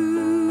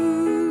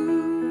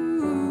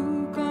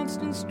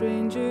 constant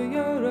stranger.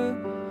 You're a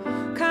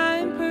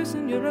kind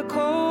person, you're a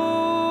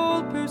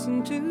cold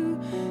person too.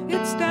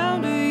 It's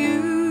down to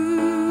you.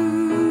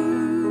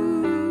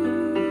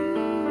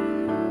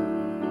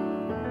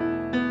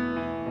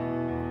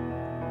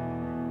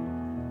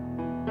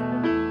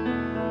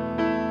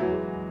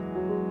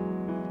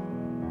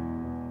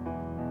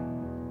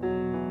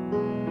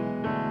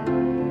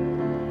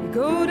 You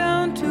go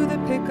down to the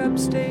pickup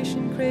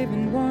station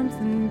craving warmth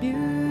and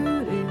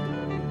beauty.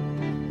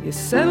 You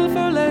settle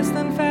for less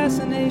than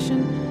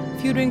fascination. A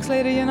few drinks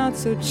later you're not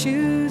so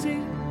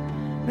choosy.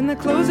 When the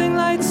closing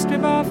lights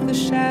strip off the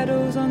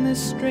shadows on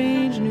this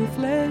strange new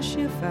flesh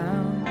you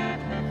found,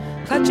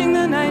 clutching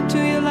the night to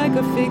you like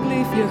a fig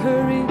leaf, you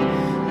hurry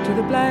to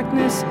the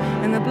blackness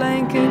and the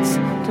blankets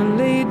to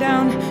lay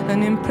down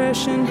an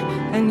impression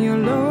and your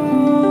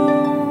loneliness.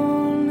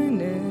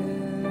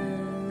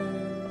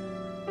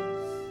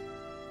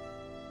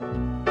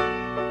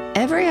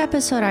 Every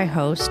episode I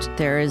host,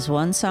 there is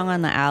one song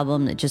on the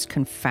album that just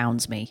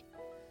confounds me.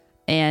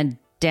 And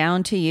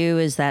Down to You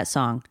is that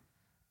song.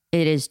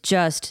 It is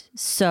just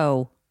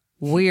so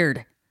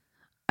weird.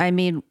 I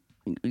mean,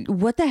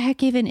 what the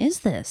heck even is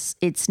this?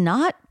 It's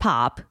not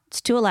pop.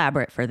 It's too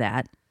elaborate for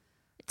that.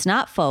 It's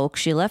not folk.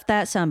 She left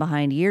that sound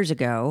behind years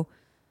ago.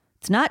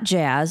 It's not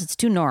jazz. It's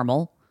too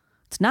normal.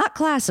 It's not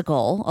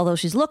classical, although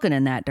she's looking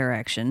in that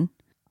direction.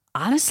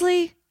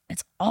 Honestly,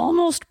 it's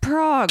almost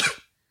prog.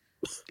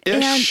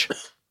 Ish.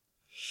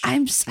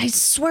 And I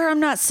swear I'm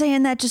not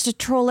saying that just to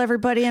troll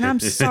everybody, and I'm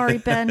sorry,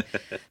 Ben.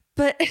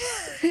 But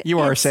you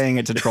are saying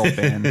it to troll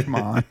Ben. Come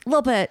on. A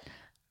little bit.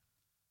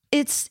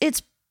 It's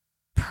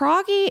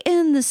proggy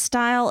in the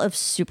style of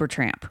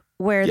Supertramp,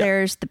 where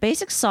there's the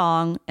basic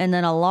song and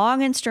then a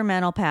long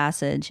instrumental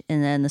passage,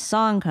 and then the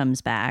song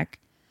comes back.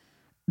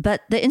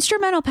 But the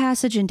instrumental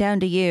passage in Down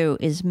to You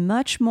is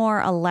much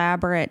more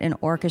elaborate and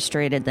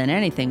orchestrated than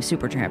anything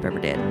Supertramp ever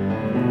did.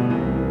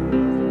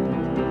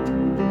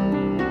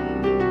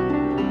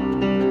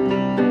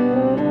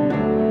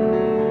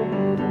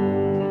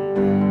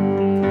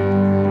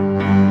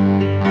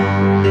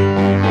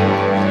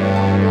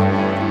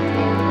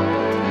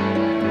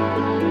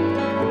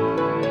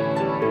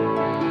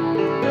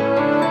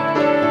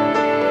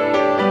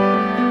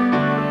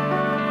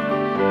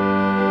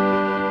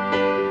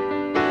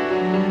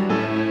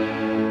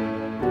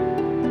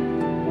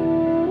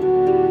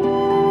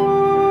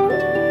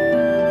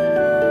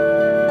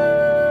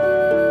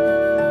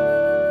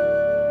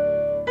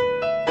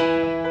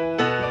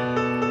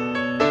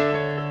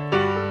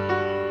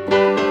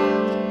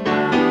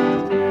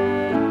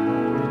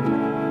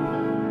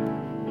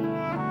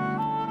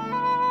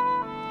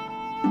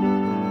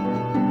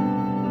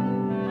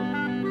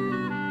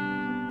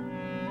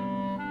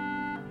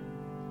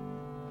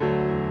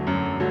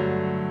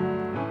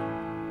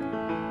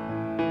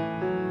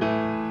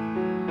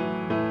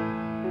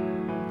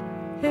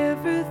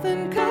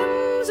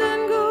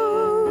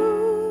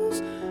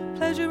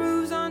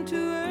 down to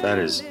earth. That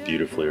is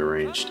beautifully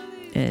arranged.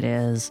 It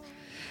is.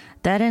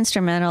 That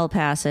instrumental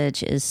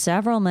passage is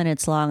several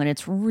minutes long and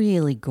it's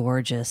really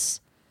gorgeous.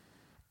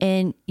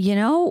 And you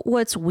know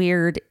what's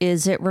weird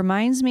is it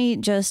reminds me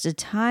just a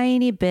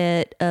tiny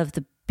bit of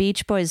the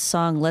Beach Boys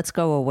song Let's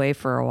Go Away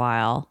for a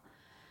While,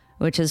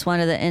 which is one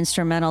of the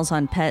instrumentals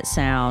on Pet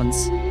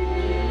Sounds.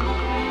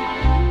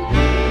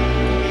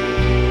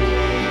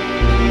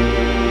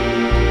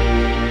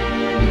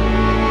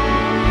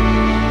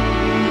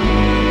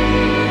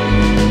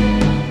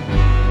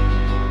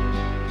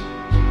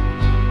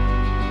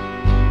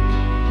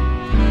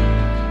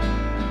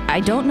 I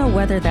don't know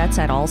whether that's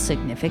at all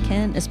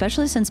significant,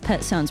 especially since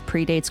Pet Sounds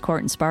predates Court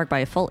and Spark by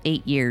a full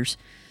 8 years.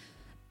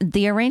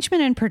 The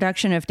arrangement and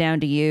production of Down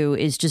to You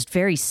is just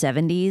very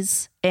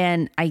 70s,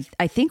 and I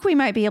think we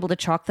might be able to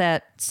chalk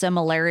that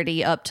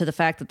similarity up to the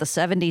fact that the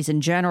 70s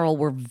in general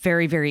were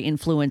very, very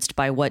influenced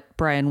by what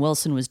Brian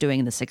Wilson was doing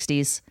in the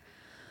 60s.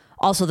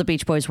 Also, the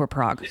Beach Boys were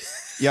prog.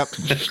 Yep.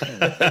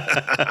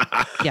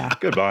 Yeah.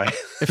 Goodbye.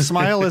 If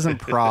Smile isn't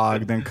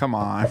Prague, then come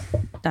on.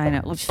 I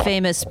know.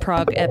 Famous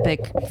prog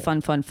epic.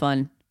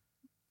 Fun.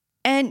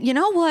 And you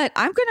know what?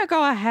 I'm going to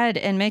go ahead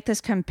and make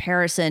this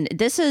comparison.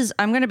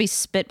 I'm going to be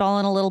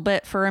spitballing a little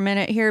bit for a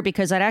minute here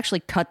because I'd actually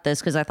cut this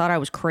because I thought I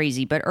was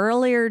crazy. But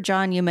earlier,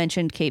 John, you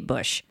mentioned Kate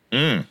Bush.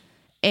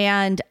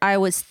 And I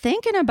was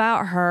thinking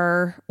about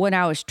her when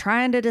I was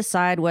trying to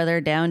decide whether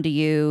Down to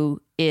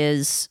You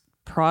is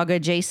prog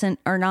adjacent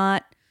or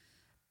not.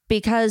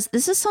 Because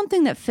this is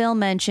something that Phil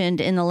mentioned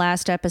in the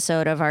last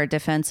episode of our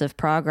Defensive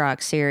Prog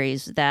Rock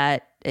series,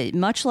 that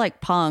much like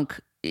punk,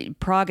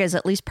 prog is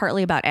at least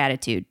partly about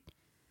attitude.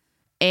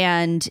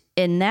 And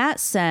in that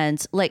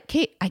sense, like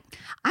Kate,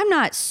 I'm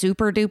not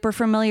super duper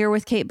familiar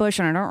with Kate Bush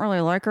and I don't really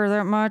like her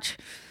that much,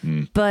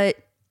 but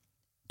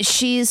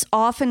she's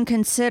often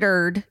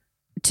considered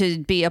to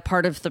be a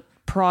part of the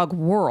prog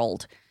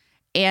world.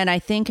 And I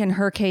think in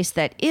her case,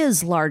 that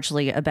is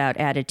largely about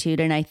attitude.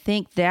 And I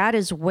think that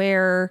is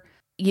where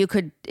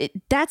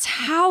that's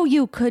how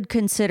you could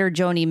consider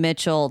Joni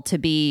Mitchell to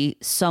be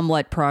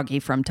somewhat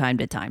proggy from time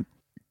to time.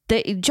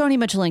 Joni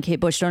Mitchell and Kate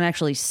Bush don't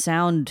actually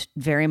sound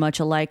very much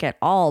alike at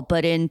all,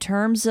 but in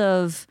terms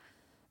of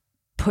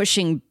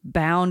pushing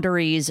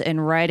boundaries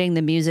and writing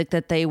the music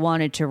that they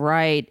wanted to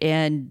write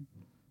and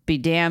be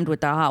damned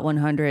with the Hot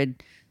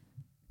 100,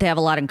 they have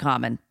a lot in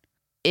common.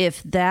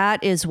 If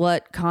that is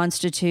what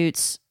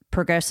constitutes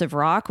progressive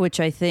rock,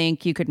 which I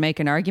think you could make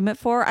an argument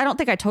for, I don't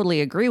think I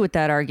totally agree with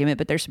that argument,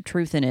 but there's some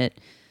truth in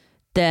it,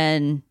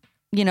 then,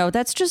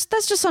 that's just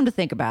something to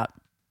think about.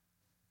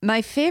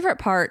 My favorite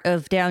part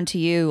of Down to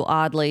You,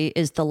 oddly,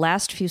 is the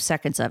last few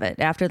seconds of it.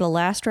 After the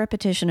last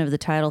repetition of the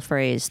title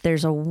phrase,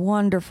 there's a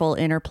wonderful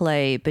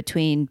interplay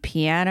between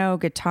piano,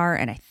 guitar,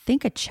 and I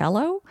think a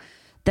cello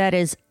that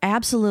is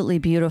absolutely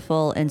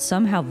beautiful and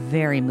somehow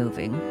very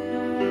moving.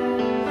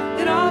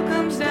 It all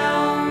comes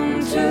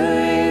down to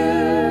you.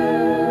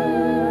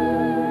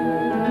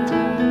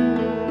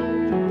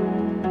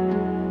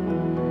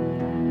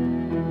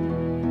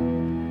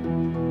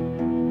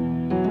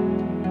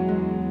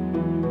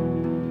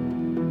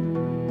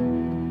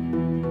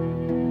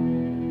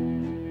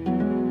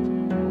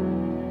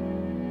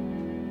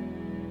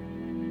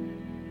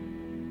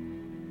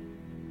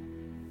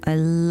 I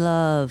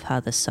love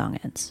how this song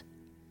ends.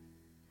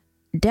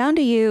 Down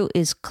to You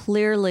is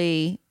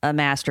clearly a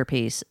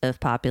masterpiece of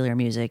popular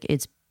music.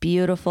 It's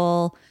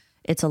beautiful.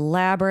 It's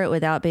elaborate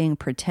without being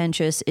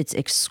pretentious. It's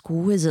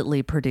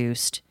exquisitely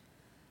produced.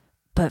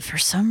 But for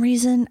some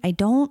reason, I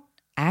don't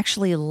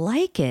actually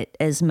like it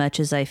as much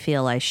as I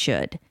feel I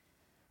should.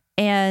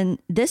 And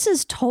this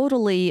is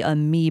totally a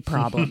me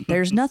problem.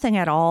 There's nothing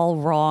at all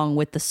wrong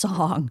with the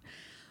song.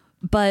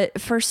 But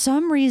for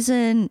some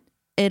reason,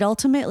 it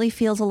ultimately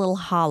feels a little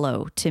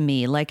hollow to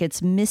me, like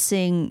it's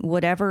missing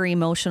whatever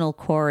emotional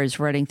core is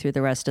running through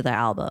the rest of the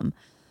album.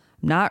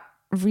 I'm not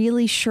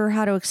really sure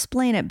how to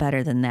explain it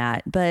better than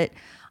that, but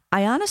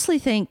I honestly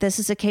think this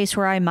is a case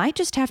where I might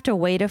just have to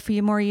wait a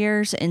few more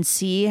years and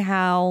see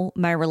how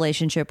my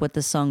relationship with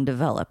the song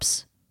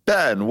develops.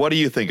 Ben, what do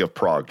you think of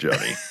prog,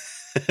 Joni?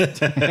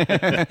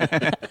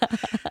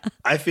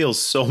 I feel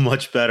so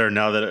much better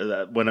now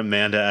that when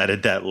Amanda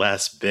added that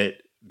last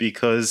bit,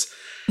 because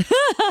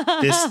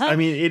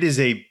it is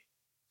a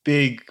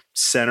big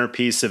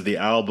centerpiece of the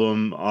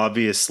album.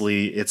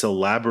 Obviously, it's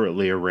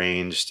elaborately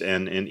arranged,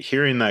 and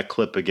hearing that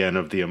clip again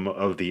of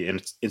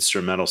the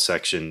instrumental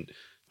section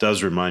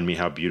does remind me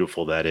how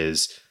beautiful that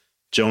is.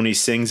 Joni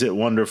sings it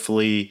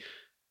wonderfully,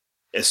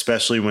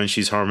 especially when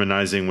she's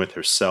harmonizing with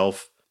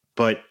herself.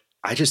 But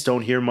I just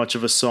don't hear much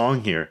of a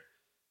song here.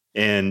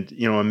 And,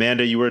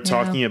 Amanda, you were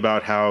talking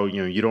about how,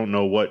 you don't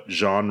know what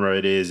genre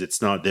it is. It's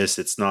not this,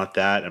 it's not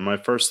that. And my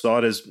first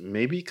thought is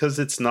maybe because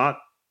it's not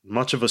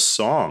much of a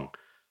song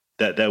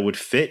that would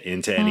fit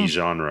into any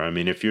genre. I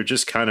mean, if you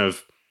just kind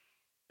of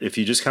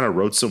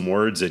wrote some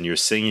words and you're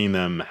singing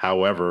them,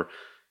 however,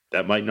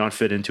 that might not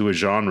fit into a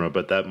genre,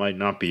 but that might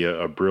not be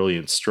a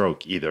brilliant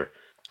stroke either.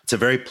 It's a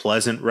very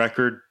pleasant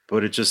record,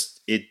 but it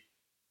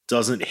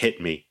doesn't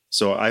hit me.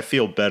 So I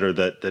feel better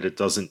that it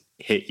doesn't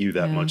hit you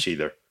that much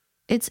either.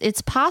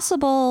 It's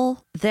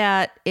possible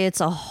that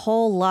it's a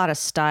whole lot of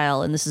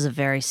style, and this is a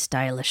very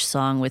stylish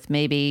song with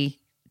maybe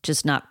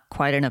just not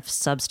quite enough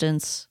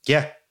substance.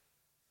 Yeah,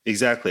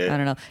 exactly. I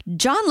don't know.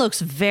 John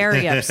looks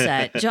very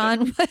upset.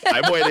 John,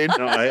 I'm waiting.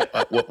 No,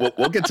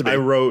 we'll get to me. I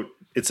wrote,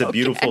 it's a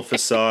beautiful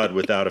facade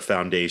without a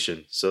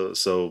foundation.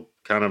 So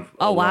kind of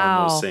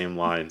along those same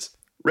lines.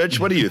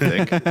 Rich, what do you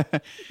think?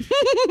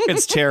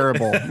 It's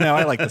terrible. No,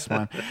 I like this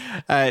one.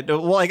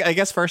 Well, I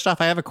guess first off,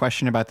 I have a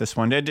question about this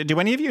one. Do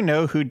any of you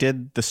know who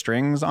did the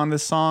strings on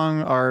this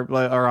song or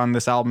on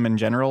this album in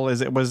general?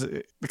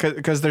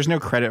 Because there's no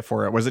credit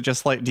for it. Was it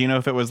just like, do you know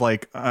if it was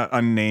like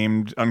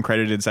unnamed,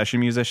 uncredited session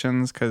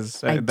musicians?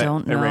 Because I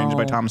don't know. Arranged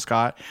by Tom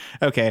Scott.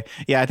 Okay.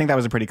 Yeah, I think that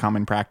was a pretty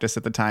common practice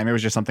at the time. It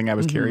was just something I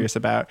was curious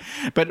about.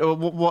 But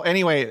well,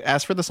 anyway,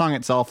 as for the song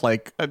itself,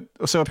 like,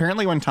 so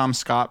apparently when Tom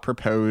Scott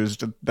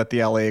proposed that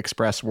the LA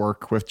Express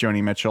work with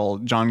Joni Mitchell,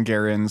 John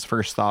Guerin's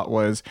first thought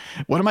was,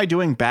 what am I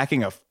doing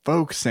backing a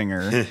folk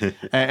singer?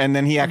 And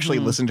then he actually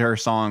listened to her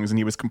songs and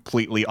he was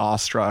completely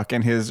awestruck.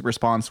 And his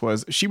response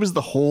was, she was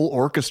the whole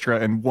orchestra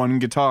and one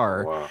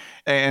guitar. Wow.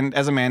 And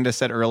as Amanda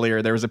said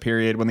earlier, there was a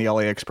period when the LA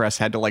Express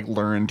had to like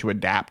learn to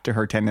adapt to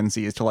her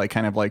tendencies to like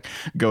kind of like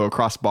go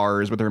across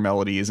bars with her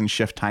melodies and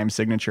shift time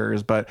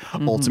signatures. But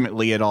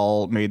ultimately it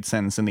all made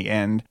sense in the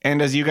end.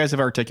 And as you guys have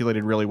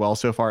articulated really well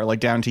so far,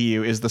 like Down to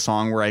You is the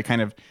song where I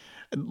kind of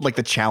like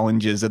the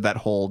challenges of that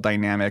whole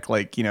dynamic,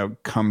 like, you know,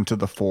 come to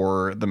the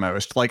fore the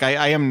most. Like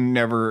I am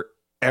never,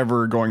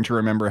 ever going to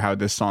remember how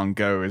this song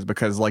goes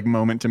because like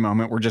moment to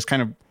moment, we're just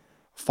kind of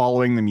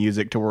following the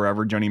music to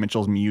wherever Joni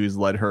Mitchell's muse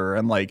led her.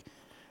 And like,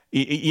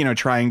 you know,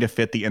 trying to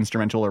fit the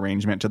instrumental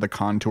arrangement to the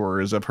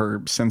contours of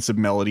her sense of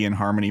melody and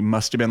harmony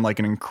must have been like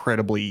an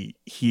incredibly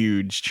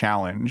huge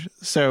challenge.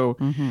 So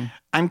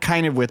I'm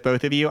kind of with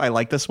both of you. I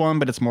like this one,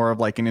 but it's more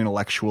of like an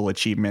intellectual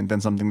achievement than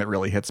something that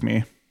really hits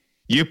me.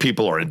 You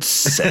people are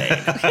insane.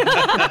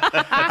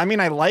 I mean,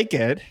 I like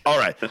it. All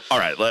right.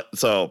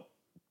 So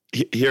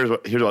here's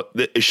what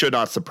it should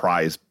not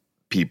surprise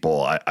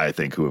people, I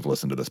think, who have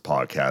listened to this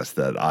podcast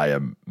that I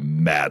am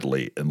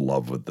madly in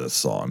love with this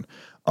song.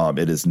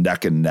 It is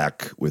neck and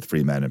neck with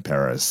Free Man in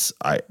Paris.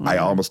 I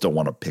almost don't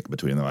want to pick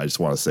between them. I just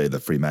want to say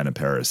that Free Man in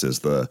Paris is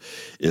the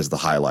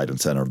highlight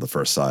and center of the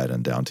first side,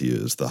 and Down to You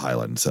is the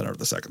highlight and center of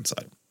the second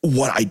side.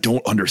 What I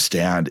don't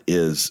understand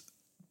is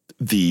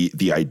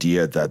the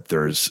idea that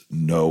there's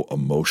no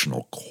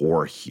emotional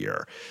core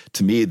here.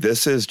 To me,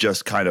 this is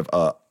just kind of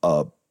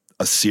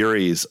a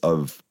series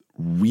of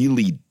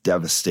really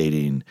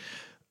devastating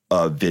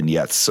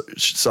vignettes,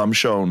 some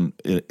shown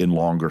in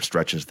longer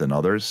stretches than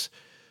others.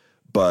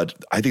 But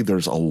I think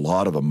there's a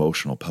lot of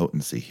emotional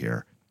potency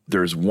here.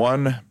 There's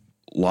one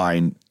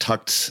line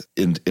tucked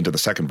into the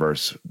second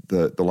verse,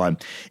 the line,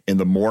 in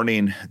the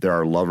morning, there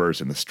are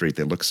lovers in the street.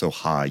 They look so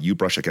high. You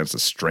brush against a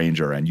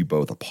stranger and you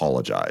both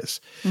apologize.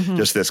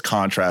 Just this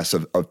contrast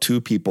of two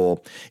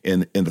people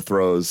in the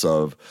throes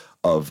of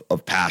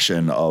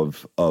passion,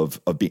 of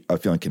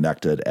feeling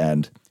connected,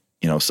 and,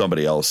 you know,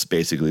 somebody else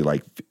basically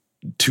like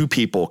two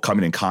people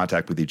coming in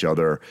contact with each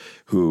other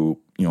who,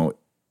 you know,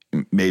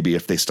 maybe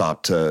if they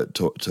stopped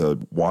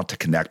to want to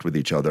connect with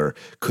each other,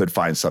 could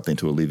find something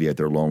to alleviate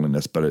their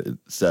loneliness. But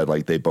instead,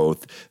 like, they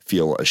both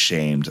feel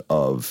ashamed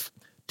of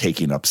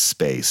taking up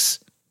space.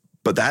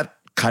 But that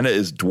kind of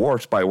is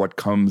dwarfed by what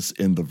comes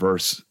in the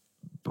verse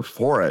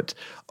before it,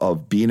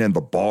 of being in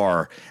the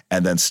bar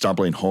and then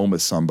stumbling home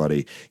with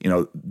somebody. You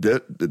know,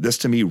 this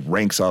to me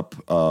ranks up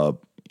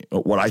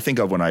what I think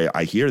of when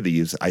I hear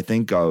these. I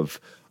think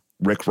of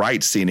Rick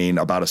Wright singing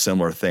about a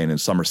similar thing in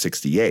Summer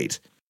 '68.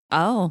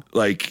 Oh,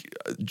 like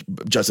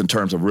just in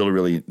terms of really,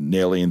 really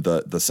nailing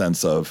the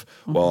sense of,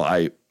 well,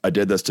 I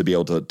did this to be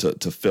able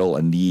to fill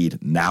a need.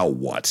 Now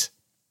what?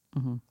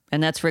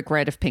 And that's Rick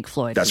Wright of Pink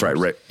Floyd. That's right.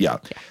 Rick. Yeah.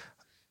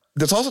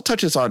 This also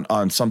touches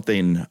on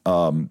something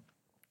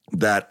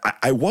that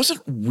I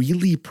wasn't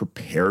really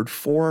prepared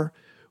for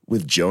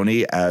with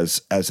Joni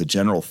as a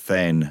general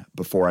thing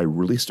before I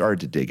really started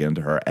to dig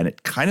into her. And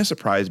it kind of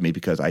surprised me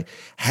because I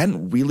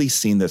hadn't really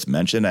seen this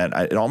mentioned, and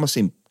it almost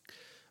seemed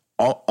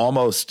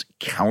almost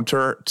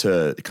counter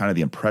to kind of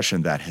the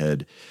impression that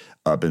had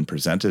been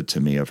presented to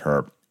me of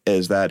her,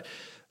 is that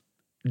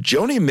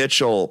Joni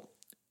Mitchell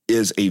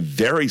is a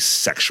very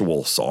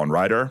sexual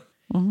songwriter,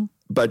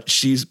 but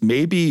she's on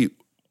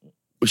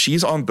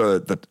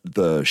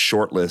the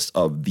short list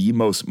of the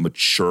most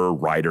mature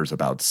writers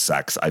about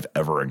sex I've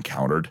ever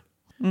encountered,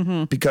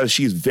 because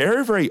she's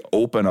very, very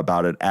open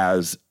about it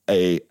as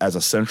a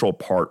central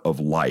part of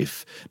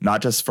life, not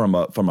just from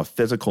a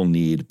physical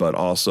need, but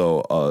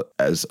also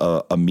as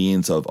a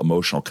means of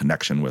emotional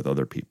connection with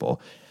other people.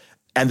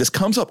 And this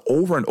comes up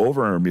over and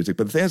over in her music.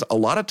 But the thing is, a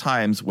lot of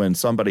times when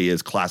somebody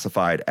is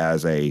classified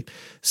as a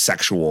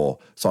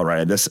sexual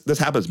songwriter, and this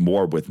happens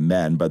more with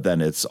men, but then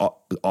it's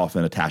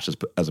often attached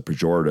as a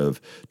pejorative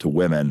to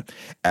women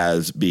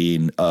as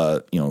being,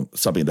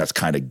 something that's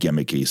kind of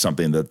gimmicky,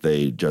 something that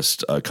they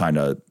just kind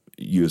of,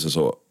 used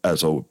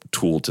as a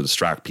tool to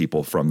distract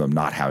people from them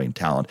not having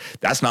talent.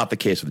 That's not the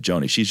case with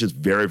Joni. She's just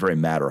very, very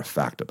matter of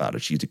fact about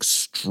it. She's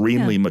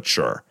extremely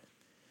mature.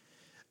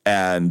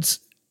 And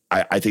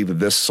I think that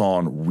this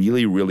song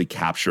really, really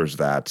captures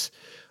that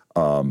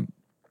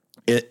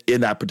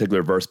in that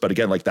particular verse. But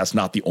again, like that's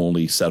not the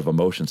only set of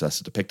emotions that's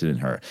depicted in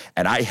her.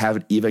 And I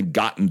haven't even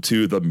gotten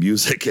to the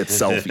music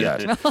itself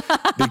yet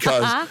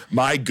because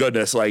my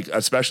goodness, like,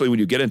 especially when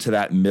you get into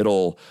that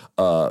middle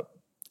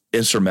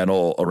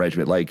instrumental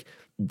arrangement, like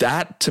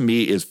that to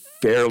me is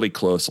fairly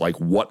close, like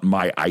what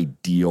my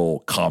ideal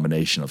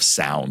combination of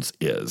sounds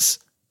is.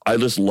 I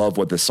just love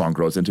what this song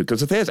grows into because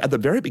the thing is, at the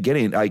very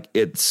beginning, like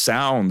it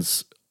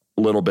sounds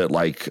a little bit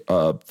like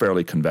a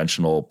fairly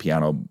conventional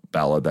piano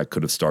ballad that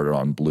could have started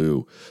on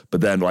Blue.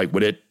 But then like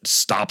when it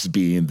stops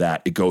being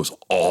that, it goes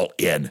all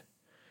in.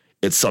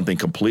 It's something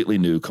completely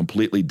new,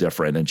 completely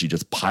different, and she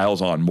just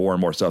piles on more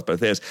and more stuff. But the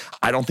thing is,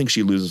 I don't think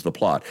she loses the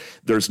plot.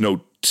 There's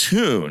no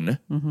tune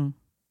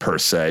per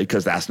se,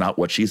 because that's not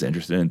what she's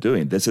interested in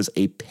doing. This is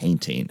a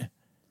painting.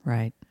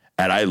 Right.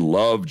 And I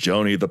love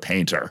Joni the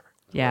painter.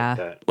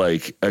 Yeah.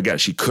 Like, again,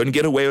 she couldn't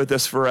get away with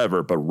this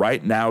forever, but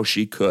right now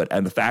she could.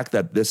 And the fact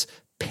that this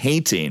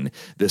painting,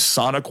 this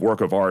sonic work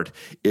of art,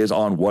 is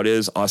on what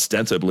is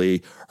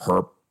ostensibly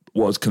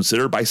was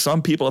considered by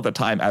some people at the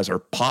time as her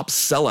pop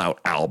sellout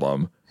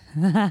album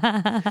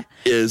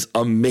is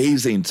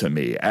amazing to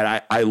me.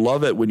 And I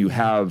love it when you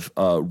have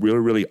really,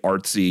 really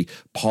artsy,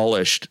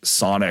 polished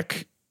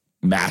sonic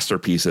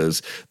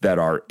masterpieces that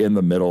are in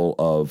the middle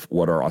of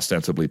what are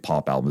ostensibly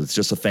pop albums. It's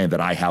just a thing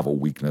that I have a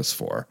weakness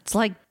for. It's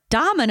like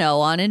Domino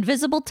on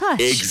Invisible Touch.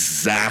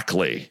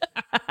 Exactly.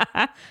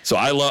 So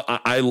I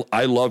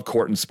love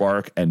Court and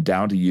Spark, and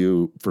Down to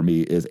You for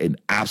me is an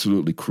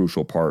absolutely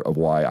crucial part of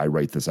why I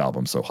rate this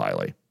album so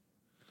highly.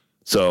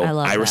 So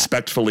I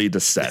respectfully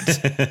dissent.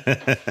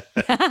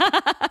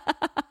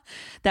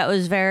 That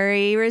was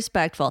very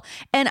respectful.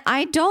 And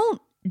I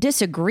don't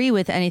disagree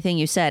with anything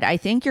you said. I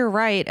think you're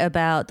right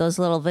about those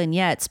little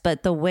vignettes,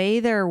 but the way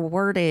they're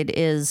worded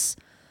is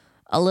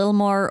a little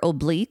more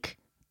oblique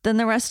than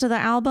the rest of the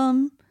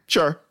album.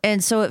 Sure.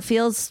 And so it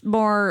feels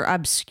more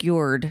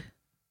obscured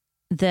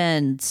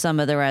than some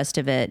of the rest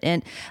of it.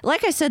 And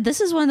like I said, this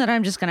is one that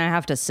I'm just going to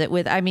have to sit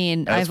with. I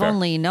mean, That's I've fair.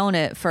 only known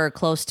it for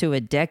close to a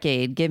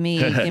decade. Give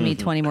me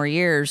 20 more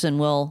years and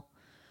we'll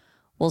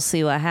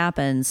see what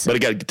happens. But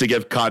again, to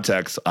give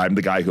context, I'm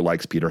the guy who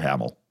likes Peter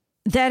Hamill.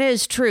 That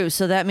is true.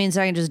 So that means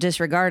I can just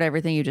disregard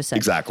everything you just said.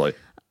 Exactly.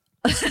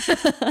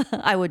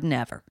 I would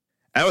never.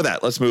 And with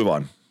that, let's move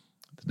on.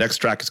 The next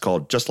track is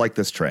called Just Like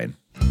This Train.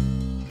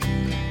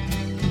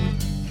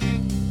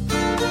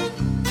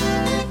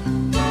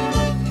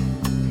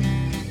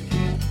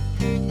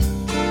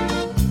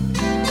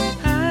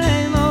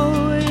 I'm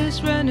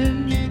always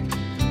running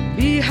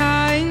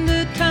behind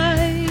the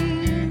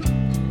time,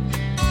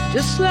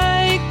 just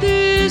like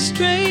this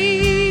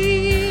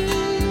train,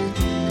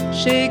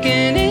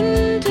 shaking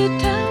into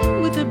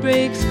town with the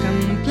brakes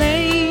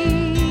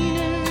complaining.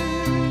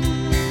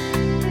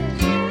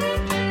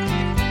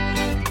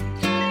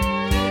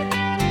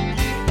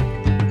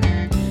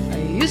 I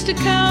used to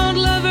count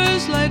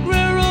lovers like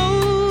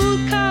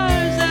railroad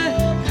cars.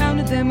 I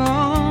counted them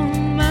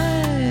on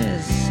my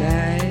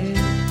side.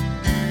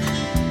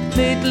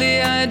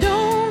 Lately I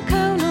don't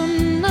count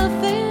on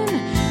nothing,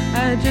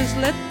 I just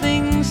let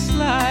things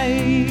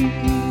slide.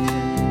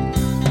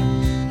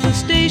 The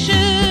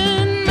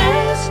station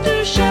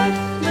master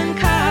shuffling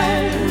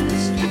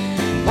cars,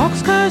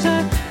 boxcars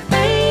are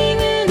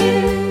banging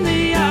in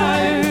the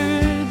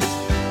yards.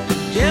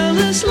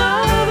 Jealous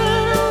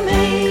lover'll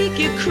make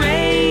you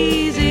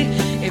crazy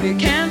if you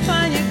can't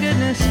find your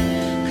goodness,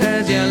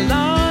 'cause you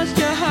lost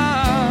your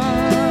heart.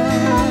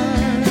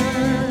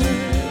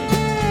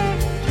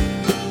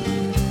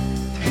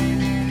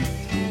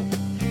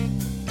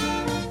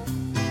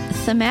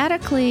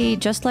 Thematically,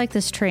 Just Like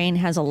This Train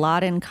has a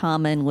lot in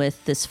common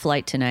with This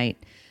Flight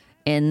Tonight,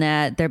 in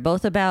that they're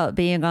both about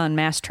being on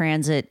mass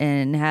transit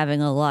and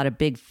having a lot of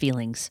big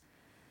feelings.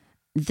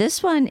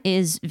 This one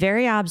is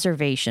very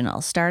observational,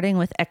 starting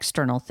with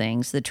external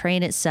things, the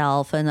train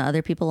itself and the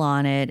other people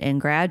on it, and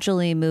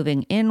gradually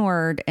moving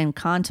inward and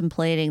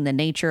contemplating the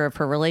nature of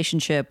her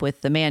relationship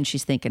with the man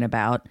she's thinking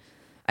about.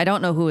 I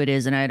don't know who it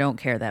is, and I don't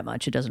care that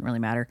much. It doesn't really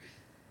matter.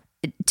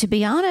 To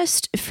be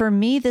honest, for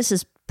me, this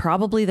is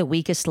probably the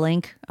weakest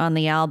link on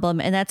the album,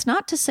 and that's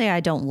not to say I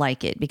don't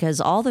like it, because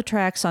all the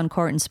tracks on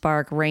Court and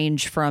Spark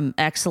range from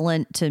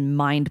excellent to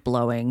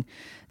mind-blowing.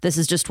 This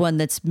is just one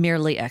that's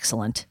merely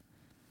excellent.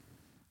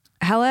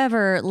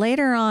 However,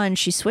 later on,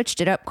 she switched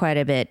it up quite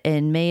a bit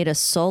and made a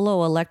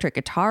solo electric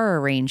guitar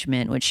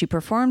arrangement, which she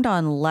performed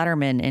on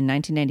Letterman in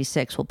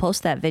 1996. We'll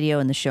post that video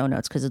in the show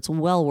notes because it's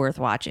well worth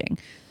watching.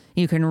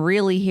 You can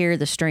really hear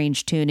the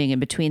strange tuning, and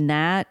between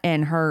that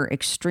and her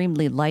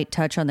extremely light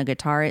touch on the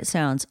guitar, it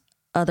sounds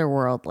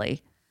otherworldly.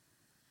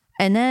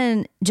 And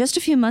then just a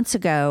few months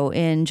ago,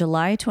 in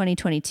July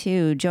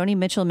 2022, Joni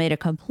Mitchell made a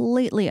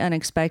completely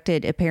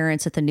unexpected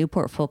appearance at the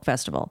Newport Folk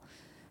Festival.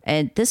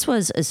 And this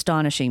was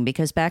astonishing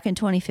because back in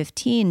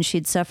 2015,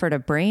 she'd suffered a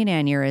brain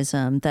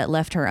aneurysm that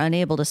left her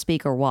unable to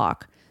speak or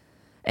walk.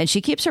 And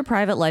she keeps her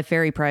private life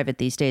very private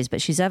these days,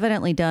 but she's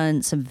evidently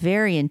done some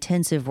very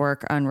intensive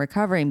work on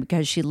recovering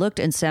because she looked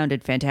and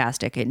sounded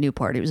fantastic at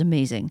Newport. It was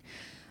amazing.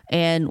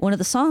 And one of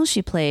the songs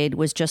she played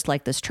was Just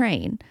Like This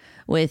Train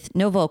with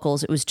no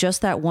vocals. It was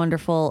just that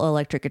wonderful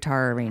electric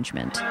guitar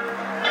arrangement.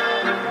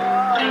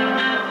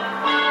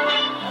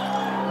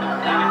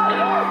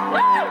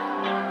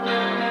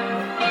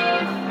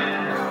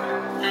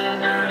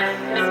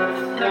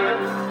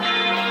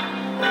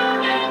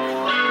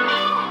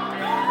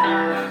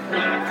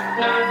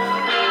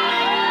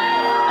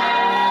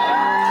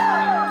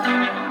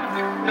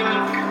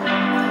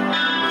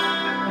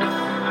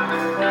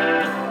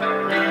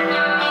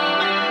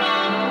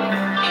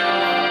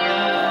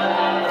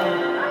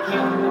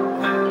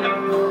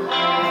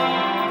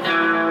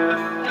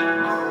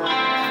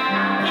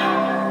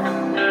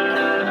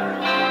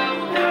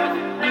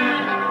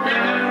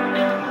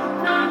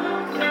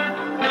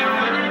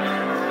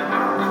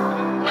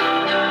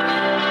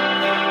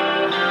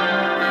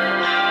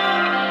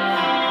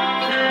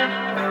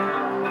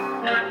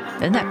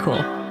 Isn't that cool?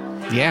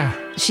 Yeah.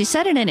 She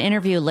said in an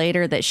interview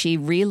later that she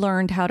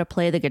relearned how to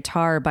play the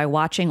guitar by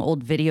watching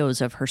old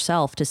videos of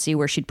herself to see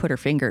where she'd put her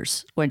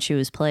fingers when she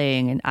was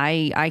playing. And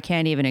I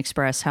can't even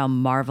express how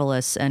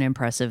marvelous and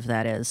impressive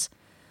that is.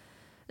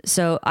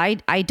 So I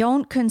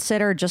don't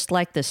consider Just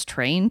Like This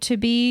Train to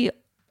be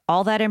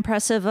all that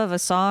impressive of a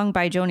song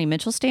by Joni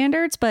Mitchell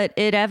standards, but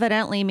it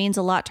evidently means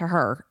a lot to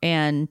her.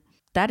 And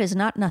that is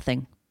not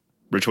nothing.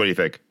 Rich, what do you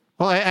think?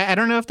 Well, I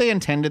don't know if they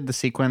intended the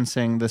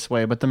sequencing this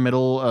way, but the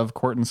middle of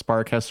Court and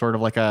Spark has sort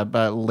of like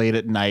a late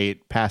at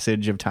night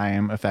passage of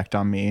time effect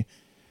on me.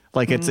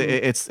 Like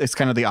it's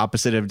kind of the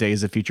opposite of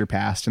Days of Future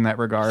Past in that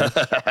regard.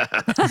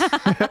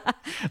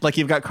 Like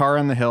you've got Car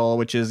on the Hill,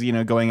 which is, you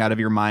know, going out of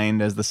your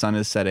mind as the sun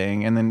is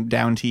setting, and then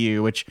Down to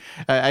You, which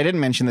I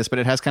didn't mention this, but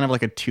it has kind of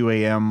like a 2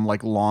 a.m.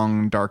 like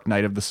long dark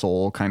night of the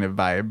soul kind of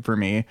vibe for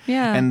me.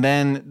 Yeah. And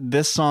then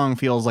this song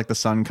feels like the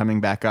sun coming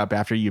back up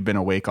after you've been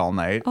awake all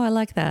night. Oh, I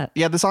like that.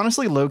 Yeah, this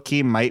honestly low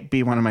key might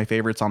be one of my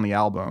favorites on the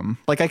album.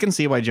 Like I can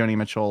see why Joni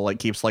Mitchell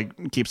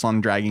keeps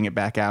on dragging it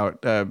back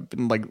out,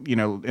 like, you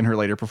know, in her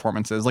later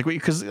performances. Like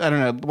because I don't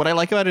know, what I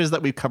like about it is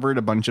that we've covered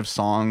a bunch of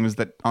songs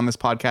that on this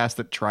podcast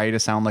that try to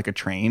sound like a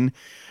train,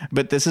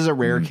 but this is a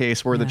rare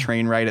case where the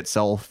train ride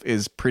itself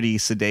is pretty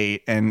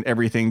sedate and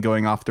everything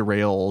going off the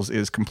rails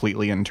is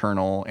completely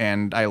internal,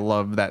 and I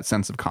love that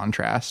sense of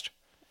contrast.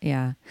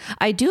 Yeah.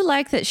 I do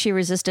like that she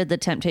resisted the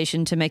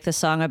temptation to make the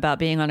song about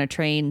being on a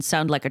train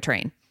sound like a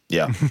train.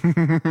 Yeah.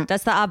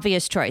 That's the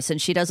obvious choice,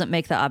 and she doesn't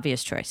make the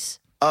obvious choice.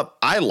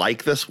 I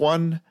like this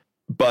one,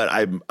 but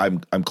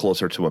I'm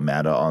closer to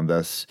Amanda on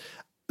this.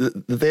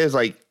 The thing is,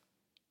 like,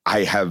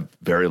 I have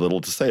very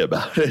little to say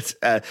about it.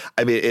 I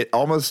mean, it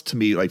almost to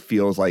me like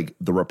feels like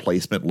the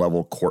replacement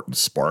level Court and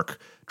Spark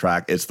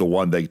track. It's the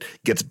one that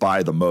gets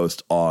by the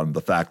most on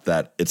the fact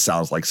that it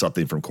sounds like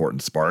something from Court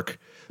and Spark,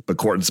 but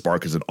Court and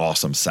Spark is an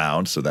awesome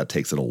sound, so that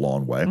takes it a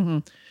long way. Mm-hmm.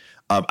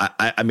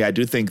 I mean, I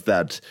do think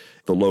that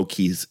the low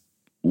keys,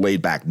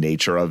 laid back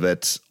nature of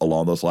it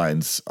along those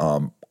lines,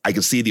 I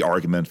can see the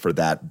argument for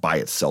that by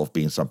itself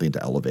being something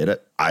to elevate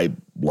it. I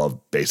love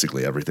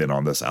basically everything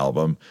on this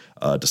album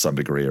to some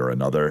degree or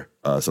another.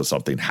 So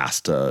something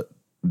has to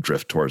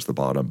drift towards the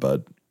bottom,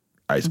 but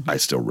I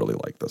still really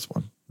like this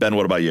one. Ben,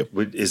 what about you?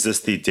 Is this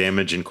the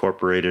Damage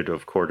Incorporated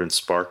of Court and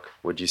Spark,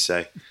 would you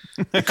say?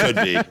 It could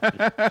be,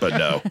 but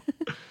no.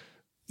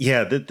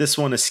 Yeah, this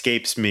one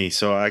escapes me.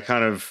 So I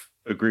kind of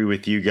agree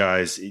with you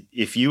guys.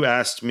 If you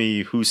asked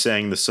me who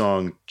sang the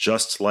song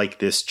Just Like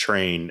This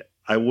Train,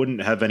 I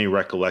wouldn't have any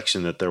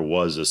recollection that there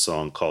was a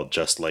song called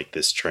Just Like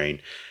This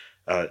Train.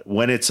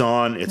 When it's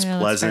on, it's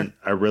pleasant.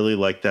 I really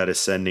like that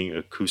ascending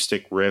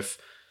acoustic riff.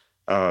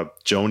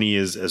 Joni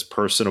is as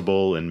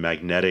personable and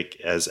magnetic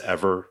as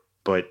ever,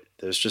 but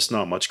there's just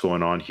not much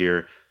going on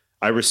here.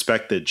 I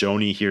respect that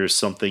Joni hears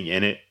something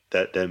in it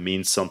that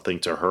means something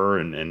to her,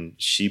 and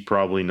she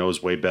probably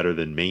knows way better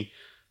than me,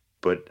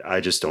 but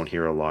I just don't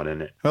hear a lot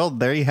in it. Well,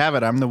 there you have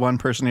it. I'm the one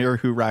person here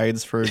who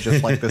rides for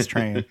Just Like This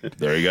Train.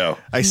 There you go.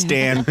 I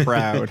stand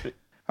proud.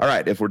 All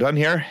right, if we're done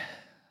here,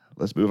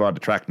 let's move on to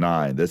track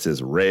 9. This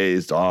is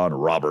Raised on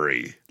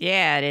Robbery.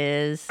 Yeah, it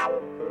is.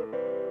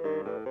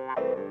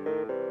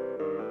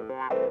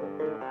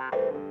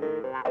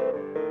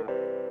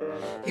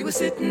 He was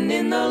sitting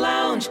in the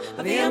lounge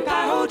of the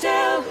Empire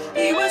Hotel.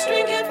 He was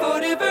drinking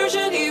for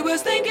diversion. He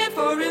was thinking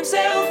for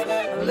himself.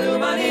 A little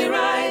money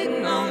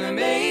riding on the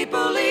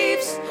maple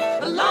leaves.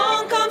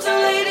 Along comes a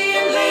lady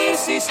in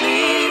lacy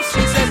sleeves. She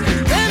says,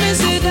 let me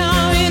sit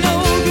down, you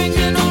know,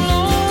 drinking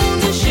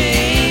alone's a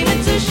shame.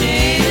 It's a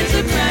shame, it's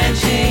a crying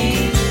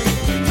shame.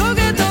 Look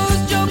at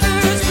those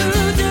jokers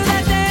flew to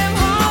that damn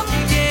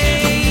hockey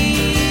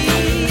game.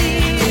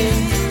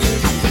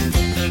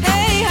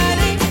 Hey,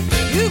 honey,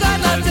 you got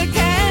lots of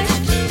cash.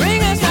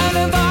 Bring us down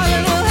the bar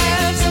and we'll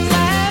have some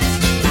laughs.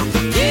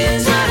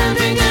 Yes, what I'm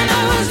drinking,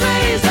 I was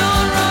raised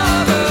on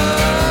robbery.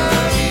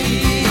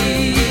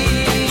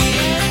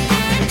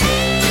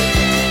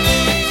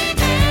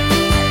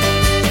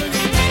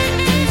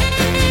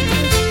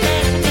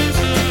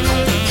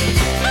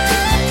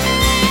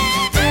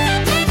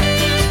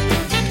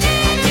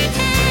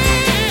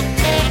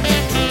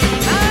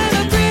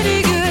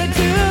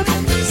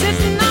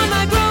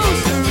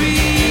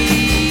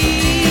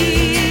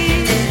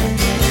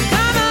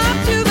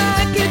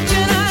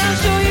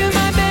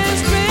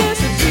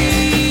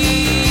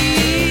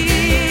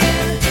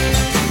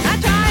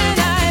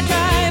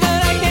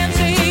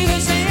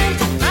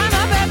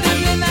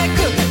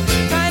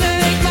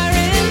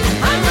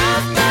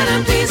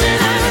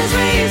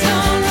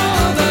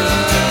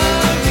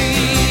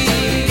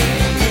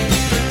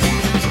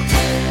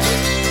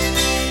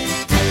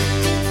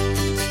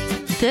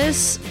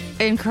 This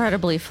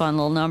incredibly fun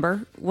little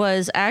number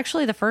was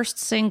actually the first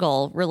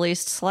single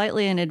released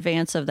slightly in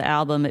advance of the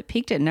album. It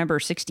peaked at number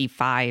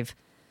 65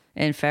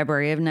 in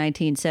February of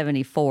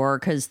 1974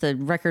 because the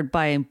record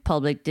buying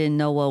public didn't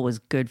know what was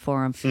good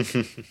for them.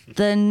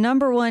 The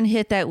number one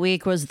hit that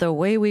week was The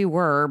Way We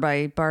Were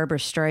by Barbra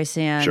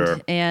Streisand. Sure.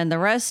 And the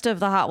rest of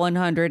the Hot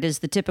 100 is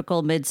the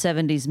typical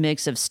mid-70s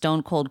mix of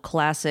stone cold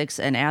classics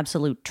and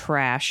absolute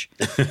trash.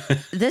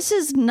 This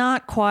is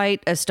not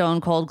quite a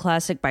stone cold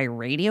classic by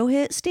radio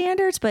hit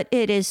standards, but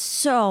it is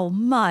so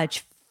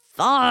much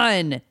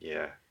fun.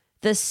 Yeah.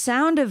 The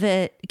sound of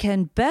it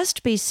can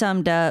best be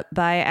summed up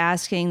by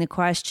asking the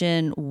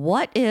question,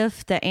 what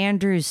if the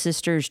Andrews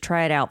Sisters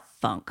tried out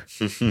funk?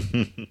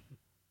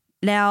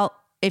 Now,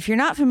 if you're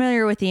not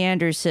familiar with the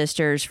Andrews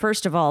Sisters,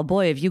 first of all,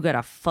 boy, have you got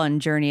a fun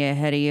journey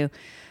ahead of you.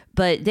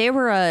 But they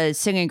were a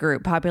singing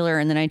group popular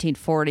in the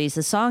 1940s.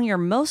 The song you're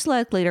most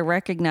likely to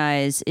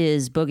recognize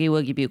is Boogie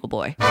Woogie Bugle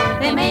Boy.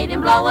 They made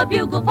him blow a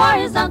bugle for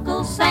his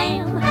Uncle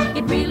Sam.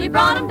 It really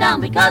brought him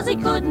down because he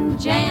couldn't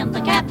jam.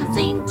 The captain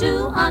seemed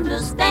to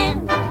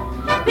understand,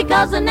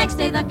 because the next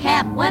day the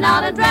cap went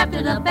out and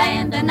drafted a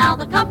band. And now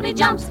the company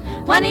jumps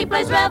when he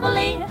plays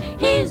reveille.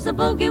 He's the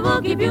Boogie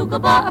Woogie Bugle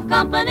Boy of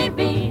Company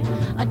B.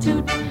 A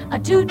toot, a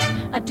toot,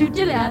 a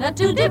toot-a-toot, a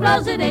toot, he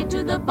blows it eight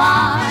to the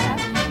bar.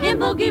 In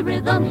boogie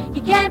rhythm,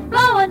 he can't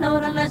blow a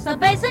note unless the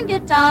bass and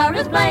guitar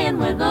is playing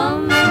with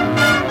him.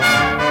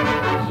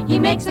 He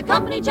makes a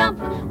company jump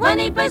when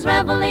he plays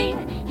reveille.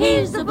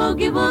 He's the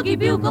Boogie Woogie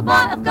Bugle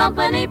Boy of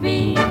Company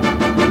B.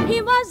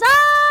 He was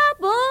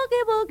a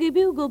Boogie Woogie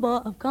Bugle Boy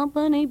of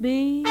Company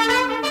B.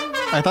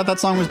 I thought that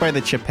song was by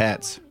the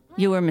Chipettes.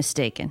 You were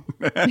mistaken.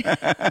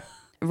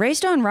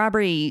 Raised on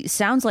Robbery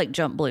sounds like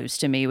jump blues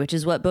to me, which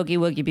is what Boogie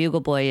Woogie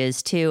Bugle Boy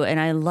is too. And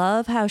I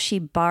love how she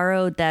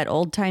borrowed that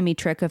old-timey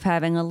trick of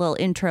having a little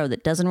intro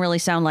that doesn't really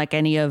sound like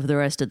any of the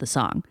rest of the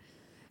song.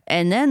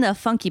 And then the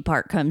funky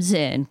part comes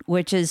in,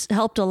 which is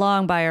helped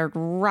along by a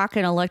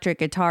rockin' electric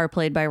guitar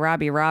played by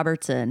Robbie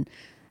Robertson.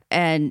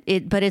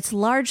 But it's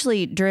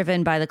largely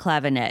driven by the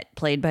clavinet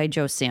played by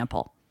Joe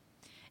Sample.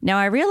 Now,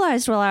 I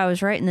realized while I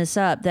was writing this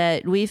up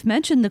that we've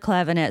mentioned the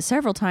clavinet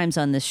several times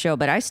on this show,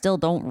 but I still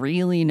don't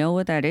really know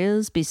what that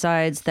is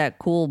besides that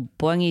cool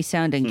boingy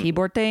sounding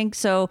keyboard thing.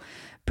 So,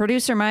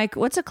 producer Mike,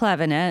 what's a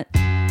clavinet?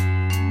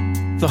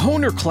 The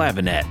Hohner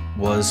clavinet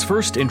was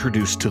first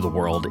introduced to the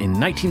world in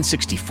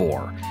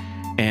 1964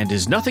 and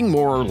is nothing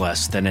more or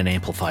less than an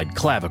amplified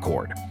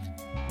clavichord.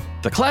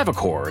 The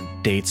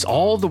clavichord dates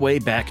all the way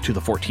back to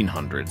the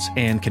 1400s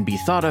and can be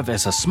thought of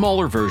as a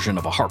smaller version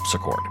of a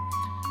harpsichord.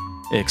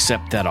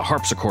 Except that a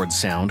harpsichord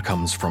sound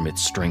comes from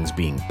its strings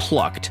being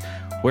plucked,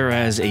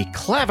 whereas a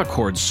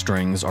clavichord's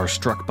strings are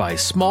struck by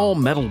small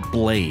metal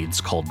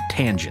blades called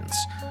tangents,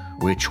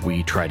 which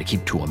we try to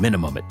keep to a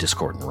minimum at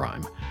Discord and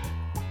Rhyme.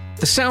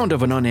 The sound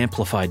of an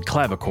unamplified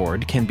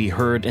clavichord can be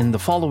heard in the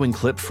following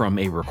clip from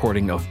a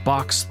recording of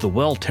Bach's The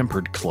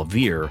Well-Tempered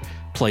Clavier,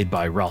 played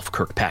by Ralph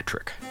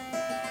Kirkpatrick.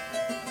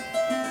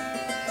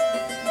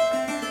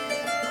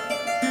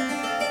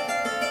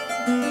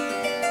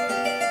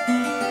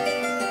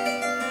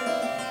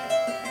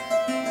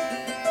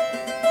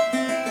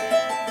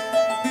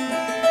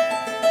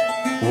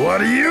 What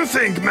do you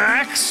think,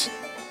 Max?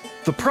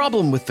 The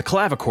problem with the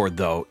clavichord,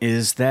 though,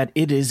 is that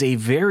it is a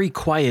very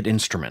quiet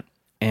instrument,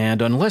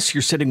 and unless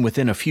you're sitting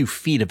within a few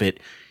feet of it,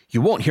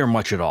 you won't hear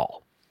much at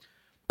all.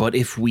 But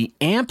if we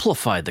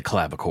amplify the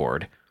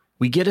clavichord,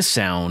 we get a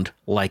sound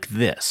like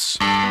this.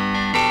 I've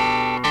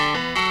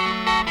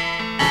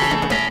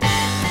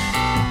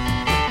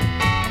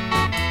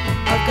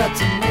got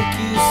to make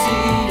you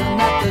see you're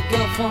not the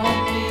girl for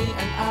me,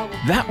 and I will...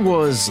 That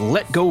was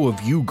Let Go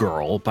of You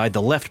Girl by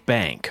The Left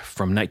Bank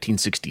from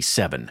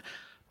 1967,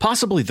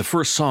 possibly the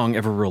first song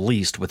ever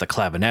released with a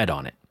clavinet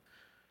on it.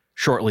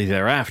 Shortly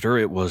thereafter,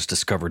 it was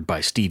discovered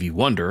by Stevie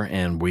Wonder,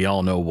 and we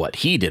all know what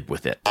he did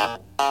with it.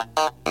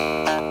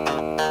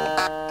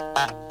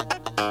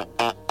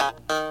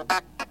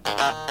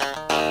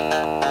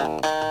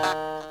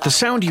 The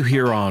sound you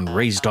hear on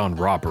Raised on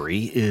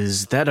Robbery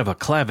is that of a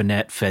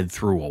clavinet fed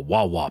through a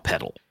wah-wah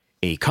pedal,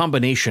 a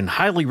combination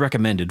highly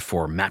recommended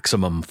for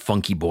maximum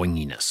funky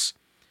boinginess.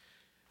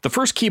 The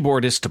first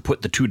keyboardist to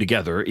put the two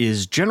together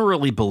is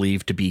generally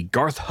believed to be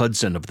Garth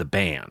Hudson of the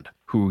band,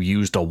 who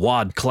used a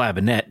wad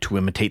clavinet to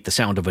imitate the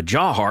sound of a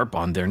jaw harp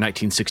on their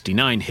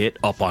 1969 hit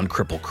Up on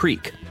Cripple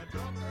Creek.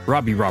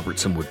 Robbie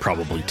Robertson would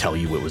probably tell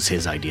you it was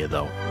his idea,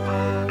 though.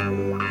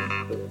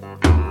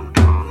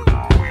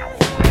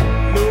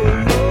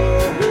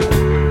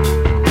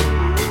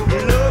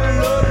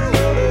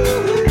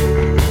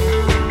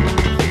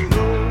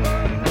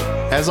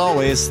 As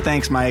always,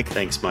 thanks, Mike.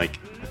 Thanks, Mike.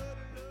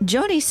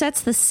 Joni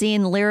sets the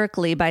scene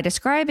lyrically by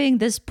describing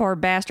this poor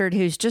bastard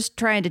who's just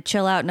trying to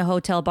chill out in a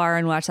hotel bar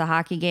and watch the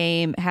hockey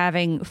game,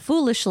 having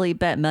foolishly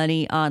bet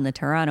money on the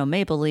Toronto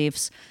Maple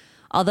Leafs.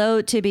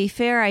 Although, to be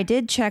fair, I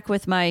did check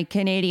with my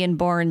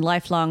Canadian-born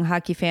lifelong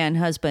hockey fan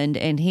husband,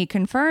 and he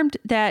confirmed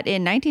that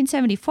in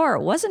 1974,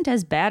 it wasn't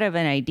as bad of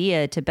an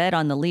idea to bet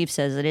on the Leafs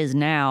as it is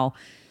now.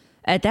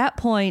 At that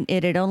point,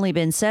 it had only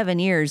been 7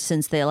 years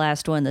since they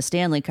last won the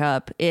Stanley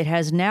Cup. It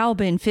has now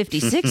been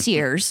 56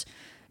 years,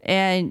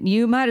 and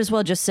you might as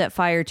well just set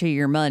fire to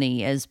your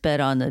money as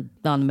bet on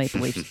the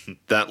Maple Leafs.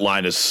 That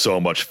line is so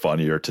much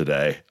funnier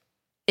today.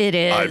 It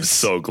is. I'm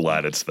so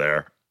glad it's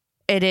there.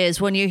 It is.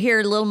 When you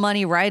hear little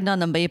money riding on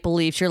the Maple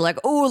Leafs, you're like,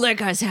 oh, that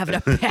guy's having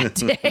a bad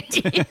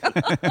day.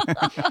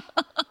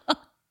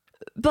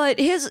 But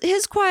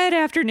his quiet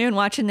afternoon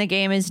watching the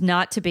game is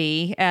not to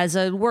be, as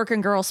a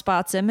working girl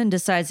spots him and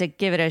decides to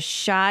give it a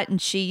shot,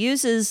 and she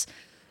uses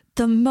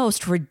the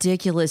most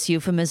ridiculous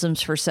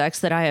euphemisms for sex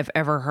that I have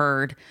ever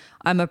heard.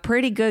 I'm a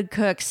pretty good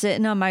cook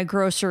sitting on my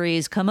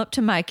groceries. Come up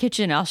to my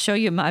kitchen. I'll show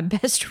you my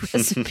best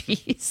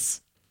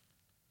recipes.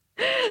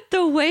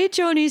 The way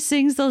Joni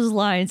sings those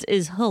lines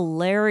is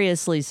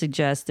hilariously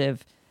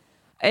suggestive.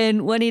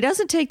 And when he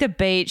doesn't take the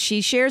bait, she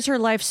shares her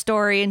life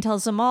story and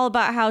tells him all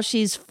about how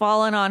she's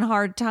fallen on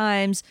hard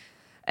times.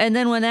 And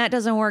then when that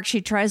doesn't work,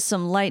 she tries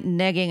some light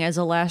negging as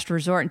a last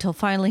resort until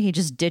finally he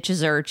just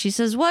ditches her. She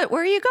says, "What?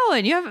 Where are you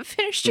going? You haven't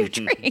finished your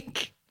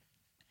drink."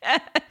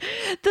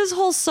 This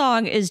whole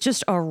song is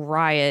just a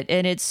riot,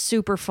 and it's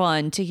super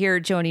fun to hear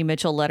Joni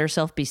Mitchell let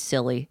herself be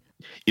silly.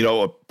 You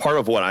know, part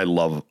of what I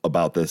love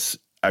about this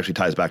actually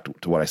ties back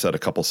to what I said a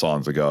couple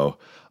songs ago.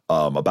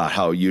 About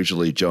how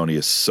usually Joni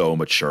is so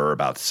mature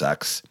about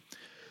sex.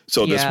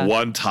 So this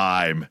one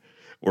time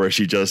where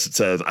she just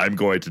says, I'm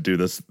going to do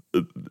this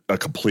a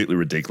completely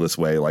ridiculous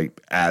way, like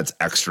adds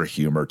extra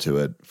humor to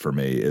it for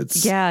me.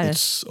 It's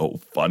so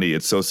funny.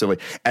 It's so silly.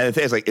 And the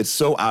thing is, like, it's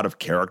so out of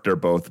character,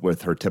 both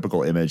with her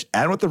typical image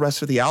and with the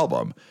rest of the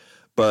album.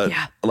 But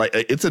like,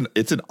 it's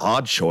an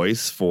odd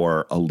choice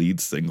for a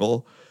lead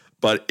single,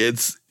 but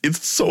it's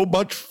so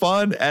much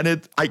fun,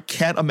 and I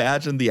can't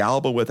imagine the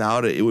album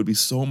without it. It would be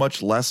so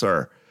much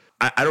lesser.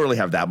 I don't really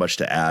have that much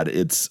to add.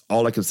 It's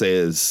all I can say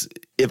is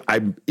if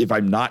I'm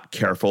not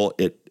careful,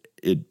 it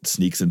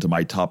sneaks into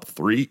my top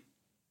 3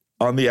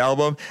 on the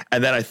album,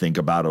 and then I think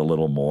about it a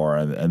little more,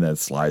 and then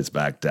slides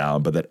back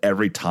down. But that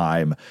every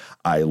time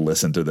I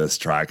listen to this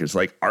track, it's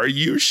like, are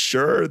you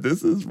sure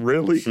this is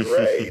really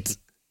great?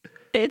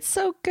 It's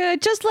so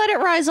good. Just let it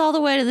rise all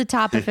the way to the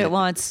top if it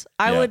wants.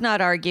 I would not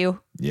argue.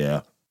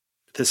 Yeah.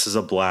 This is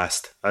a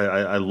blast.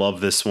 I love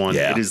this one.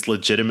 Yeah. It is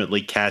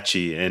legitimately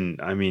catchy.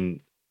 And I mean,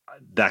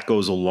 that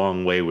goes a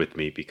long way with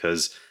me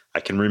because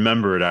I can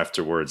remember it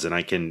afterwards and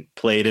I can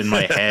play it in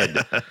my head.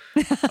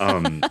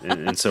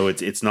 And so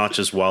it's not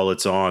just while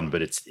it's on,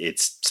 but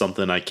it's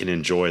something I can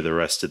enjoy the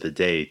rest of the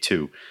day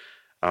too.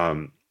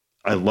 I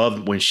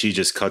love when she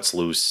just cuts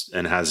loose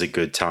and has a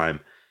good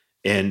time.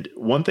 And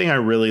one thing I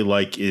really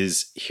like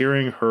is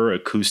hearing her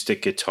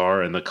acoustic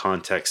guitar in the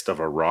context of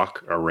a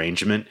rock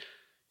arrangement.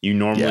 You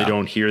normally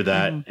don't hear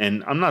that. Mm-hmm.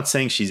 And I'm not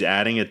saying she's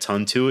adding a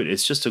ton to it.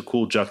 It's just a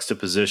cool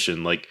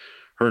juxtaposition, like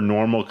her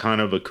normal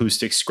kind of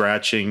acoustic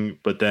scratching,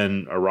 but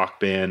then a rock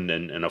band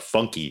and a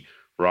funky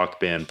rock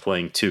band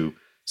playing too.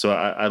 So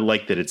I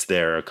like that it's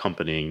there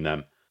accompanying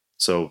them.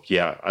 So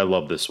yeah, I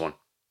love this one.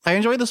 I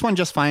enjoy this one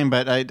just fine,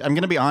 but I'm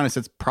going to be honest,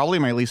 it's probably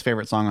my least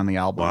favorite song on the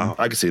album. Wow,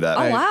 I can see that.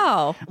 Oh,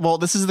 wow. Well,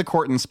 this is the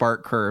Court and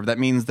Spark curve. That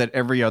means that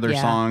every other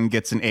song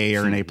gets an A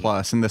or an A+,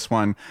 and this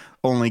one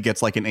only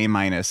gets like an A-.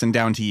 And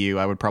Down to You,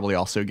 I would probably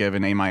also give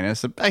an A-.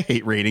 I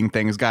hate rating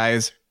things,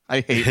 guys. I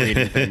hate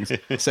rating things.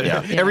 So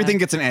everything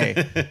gets an A.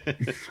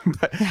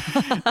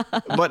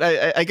 but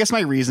I guess my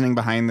reasoning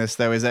behind this,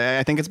 though, is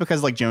I think it's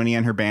because like Joni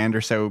and her band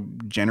are so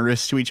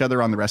generous to each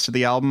other on the rest of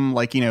the album.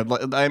 Like, you know,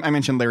 I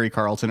mentioned Larry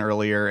Carlton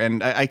earlier,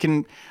 and I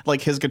can,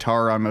 like, his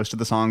guitar on most of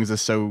the songs is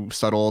so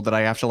subtle that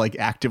I have to like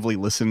actively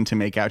listen to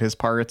make out his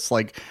parts.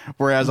 Like,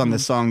 whereas on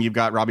this song, you've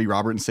got Robbie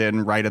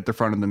Robertson right at the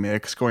front of the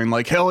mix going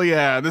like, hell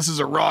yeah, this is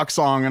a rock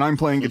song and I'm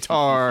playing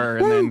guitar.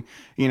 And then,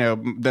 you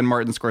know, then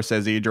Martin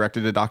Scorsese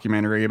directed a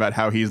documentary about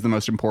how he's the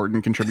most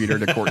important contributor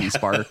to Court and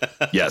Spark.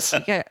 Yes.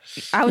 Yeah,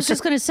 I was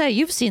just going to say,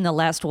 you've seen The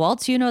Last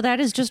Waltz. You know that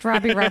is just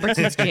Robbie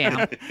Robertson's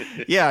jam.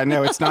 Yeah,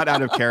 no, it's not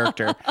out of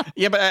character.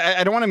 Yeah, but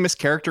I don't want to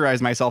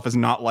mischaracterize myself as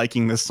not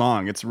liking this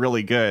song. It's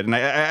really good. And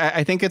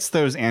I think it's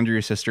those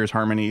Andrews Sisters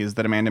harmonies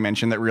that Amanda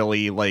mentioned that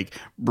really like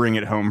bring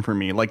it home for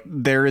me. Like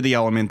they're the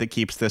element that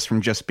keeps this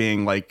from just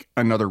being like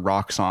another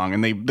rock song.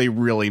 And they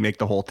really make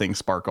the whole thing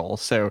sparkle.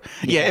 So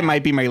yeah, it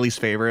might be my least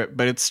favorite,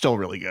 but it's still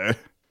really good.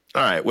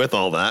 All right, with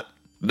all that,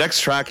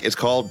 next track is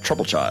called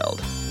Trouble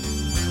Child.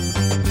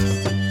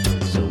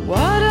 So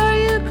what are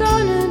you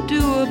gonna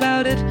do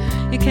about it?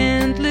 You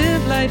can't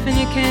live life and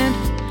you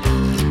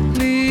can't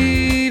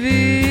leave it.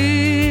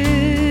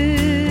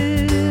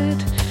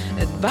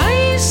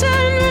 Advice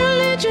and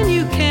religion,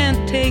 you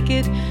can't take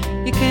it.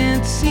 You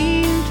can't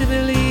seem to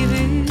believe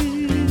it.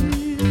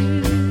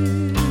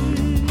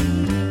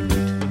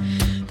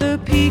 The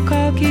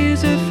peacock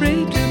is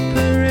afraid to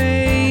parade.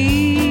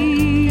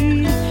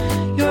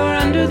 You're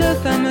under the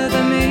thumb of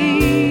the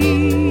maid.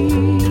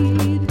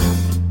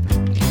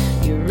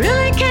 You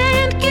really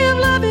can't give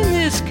love in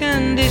this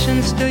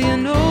condition. Still you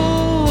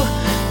know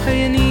how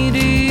you need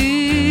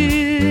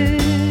it.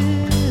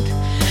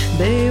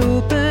 They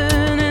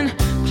open and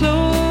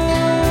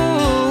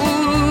close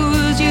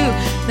you,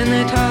 then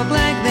they talk like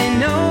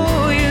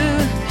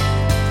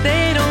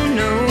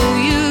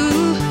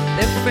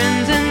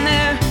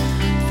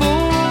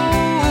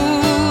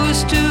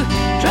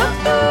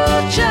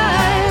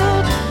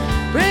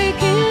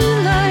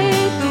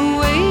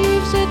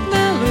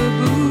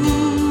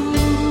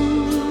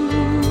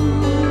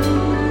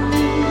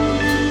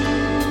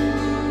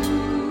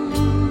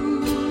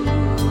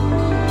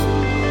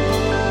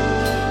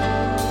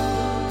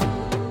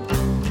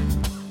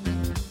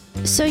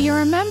So you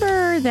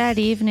remember that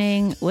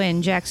evening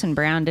when Jackson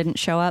Browne didn't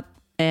show up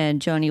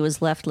and Joni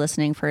was left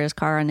listening for his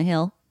car on the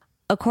hill?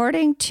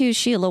 According to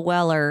Sheila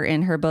Weller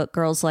in her book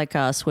Girls Like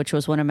Us, which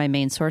was one of my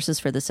main sources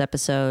for this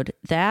episode,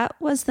 that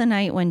was the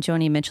night when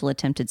Joni Mitchell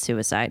attempted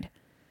suicide.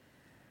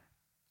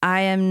 I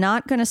am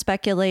not going to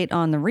speculate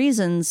on the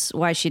reasons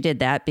why she did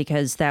that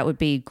because that would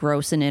be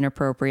gross and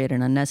inappropriate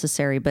and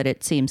unnecessary, but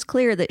it seems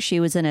clear that she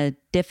was in a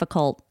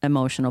difficult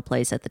emotional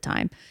place at the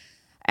time.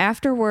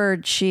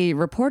 Afterward, she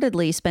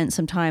reportedly spent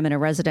some time in a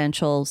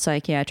residential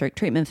psychiatric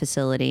treatment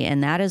facility,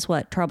 and that is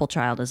what Trouble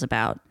Child is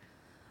about.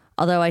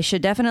 Although I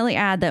should definitely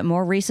add that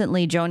more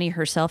recently, Joni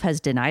herself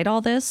has denied all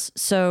this,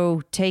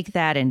 so take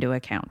that into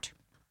account.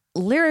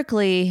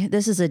 Lyrically,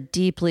 this is a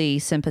deeply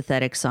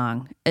sympathetic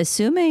song.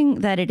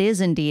 Assuming that it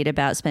is indeed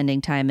about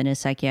spending time in a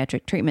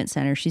psychiatric treatment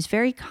center, she's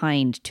very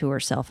kind to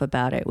herself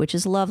about it, which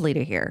is lovely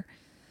to hear.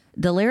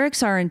 The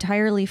lyrics are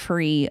entirely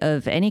free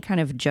of any kind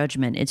of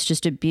judgment. It's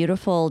just a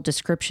beautiful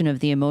description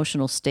of the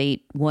emotional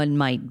state one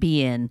might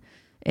be in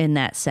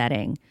that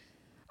setting.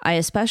 I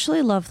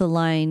especially love the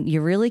line,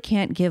 "You really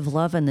can't give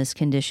love in this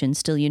condition,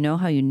 still you know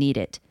how you need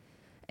it."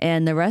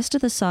 And the rest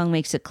of the song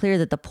makes it clear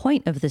that the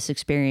point of this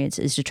experience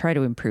is to try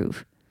to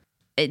improve.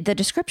 The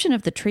description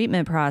of the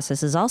treatment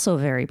process is also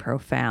very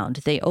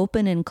profound. They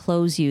open and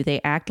close you.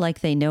 They act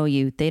like they know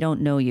you. They don't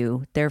know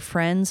you. They're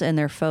friends and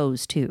they're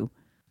foes too.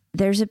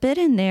 There's a bit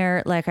in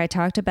there, like I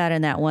talked about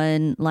in that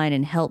one line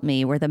in Help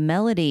Me, where the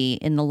melody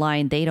in the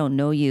line, "They don't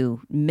know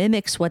you,"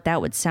 mimics what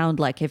that would sound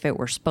like if it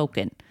were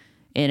spoken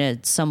in a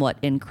somewhat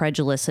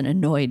incredulous and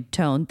annoyed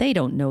tone. They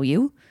don't know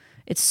you.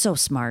 It's so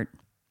smart.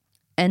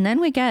 And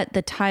then we get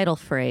the title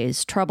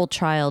phrase, "Trouble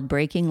Child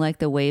breaking like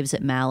the waves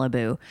at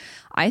Malibu."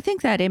 I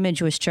think that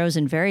image was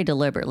chosen very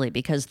deliberately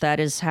because that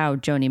is how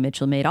Joni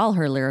Mitchell made all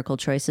her lyrical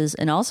choices,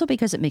 and also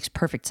because it makes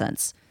perfect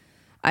sense.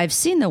 I've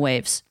seen the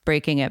waves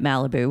breaking at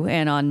Malibu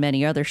and on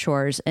many other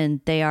shores,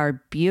 and they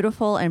are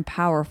beautiful and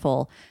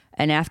powerful.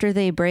 And after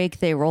they break,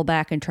 they roll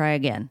back and try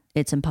again.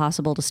 It's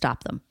impossible to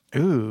stop them.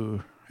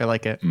 Ooh, I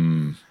like it.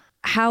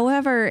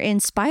 However, in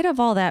spite of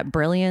all that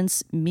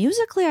brilliance,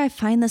 musically, I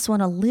find this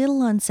one a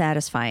little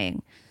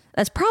unsatisfying.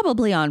 That's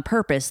probably on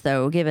purpose,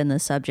 though, given the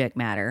subject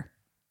matter.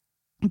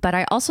 But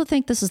I also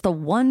think this is the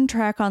one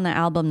track on the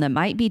album that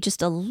might be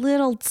just a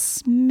little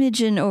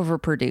smidgen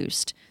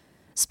overproduced.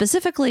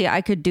 Specifically, I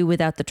could do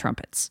without the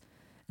trumpets.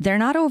 They're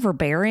not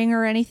overbearing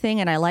or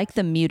anything, and I like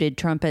the muted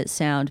trumpet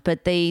sound,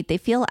 but they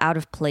feel out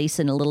of place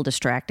and a little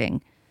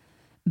distracting.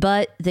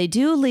 But they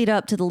do lead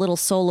up to the little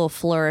solo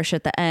flourish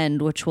at the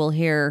end, which we'll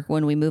hear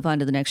when we move on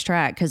to the next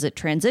track, because it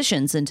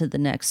transitions into the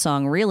next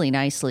song really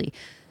nicely.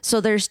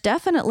 So there's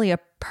definitely a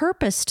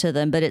purpose to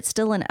them, but it's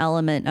still an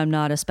element I'm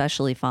not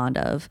especially fond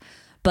of.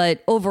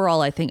 But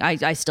overall,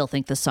 I still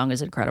think this song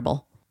is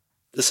incredible.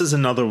 This is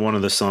another one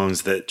of the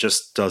songs that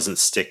just doesn't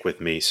stick with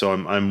me. So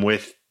I'm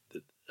with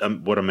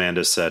what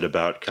Amanda said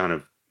about kind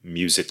of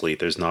musically,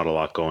 there's not a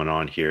lot going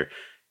on here.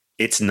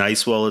 It's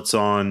nice while it's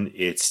on.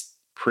 It's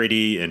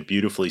pretty and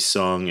beautifully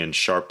sung and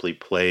sharply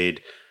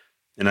played.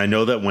 And I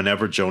know that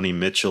whenever Joni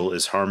Mitchell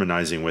is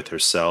harmonizing with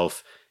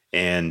herself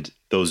and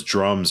those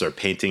drums are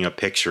painting a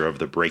picture of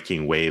the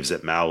breaking waves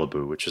at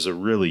Malibu, which is a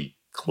really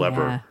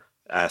clever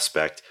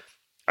aspect,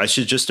 I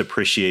should just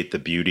appreciate the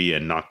beauty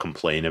and not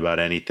complain about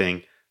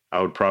anything.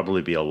 I would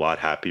probably be a lot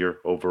happier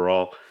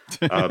overall.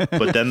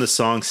 But then the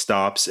song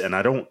stops, and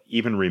I don't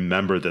even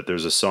remember that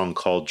there's a song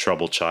called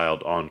Trouble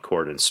Child on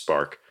Chord and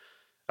Spark.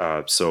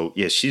 So,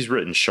 yeah, she's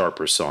written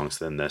sharper songs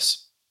than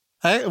this.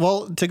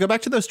 Well, to go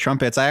back to those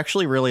trumpets, I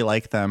actually really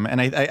like them.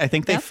 And I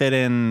think they fit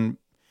in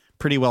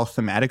pretty well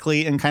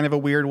thematically in kind of a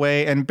weird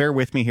way. And bear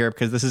with me here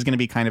because this is going to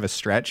be kind of a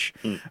stretch.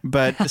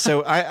 But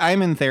so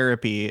I'm in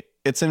therapy.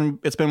 It's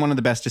been one of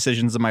the best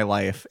decisions of my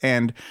life.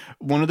 And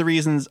one of the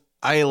reasons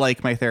I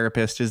like my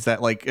therapist is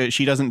that like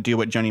she doesn't do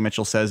what Joni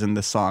Mitchell says in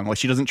this song. Like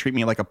she doesn't treat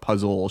me like a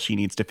puzzle she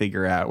needs to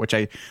figure out, which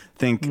I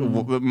think, I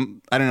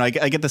don't know. I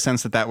get the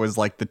sense that was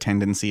like the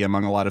tendency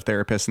among a lot of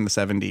therapists in the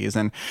 70s.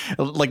 And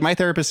like my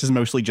therapist is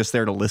mostly just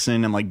there to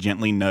listen and like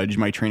gently nudge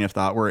my train of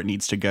thought where it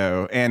needs to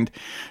go. And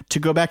to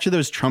go back to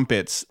those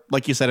trumpets,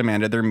 like you said,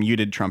 Amanda, they're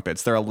muted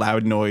trumpets. They're a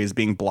loud noise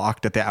being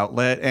blocked at the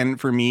outlet.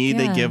 And for me,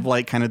 they give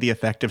like kind of the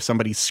effect of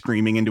somebody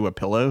screaming into a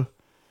pillow.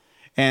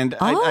 And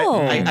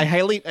I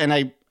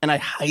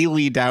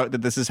highly doubt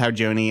that this is how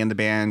Joni and the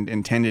band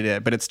intended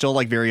it, but it's still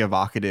like very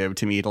evocative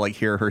to me to like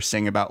hear her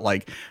sing about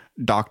like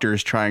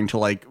doctors trying to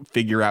like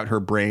figure out her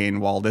brain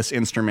while this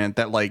instrument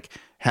that like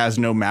has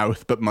no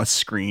mouth but must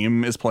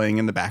scream is playing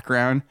in the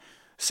background.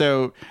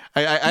 So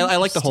I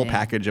like the whole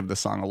package of the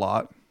song a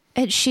lot.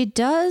 And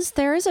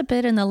there is a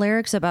bit in the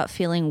lyrics about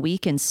feeling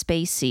weak and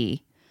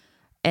spacey.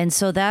 And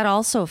so that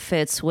also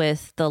fits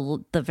with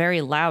the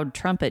very loud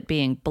trumpet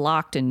being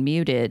blocked and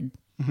muted.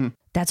 Mm-hmm.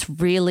 That's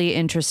really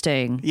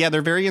interesting. Yeah,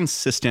 they're very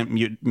insistent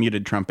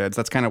muted trumpets.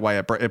 That's kind of why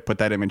it put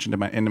that image into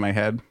my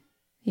head.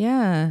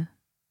 Yeah,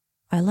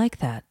 I like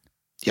that.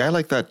 Yeah, I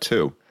like that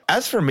too.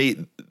 As for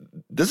me,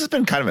 this has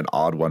been kind of an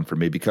odd one for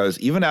me because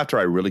even after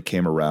I really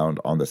came around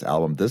on this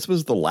album, this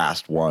was the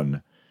last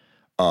one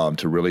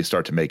to really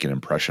start to make an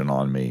impression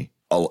on me.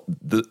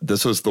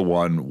 This was the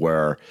one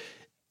where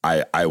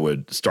I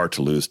would start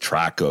to lose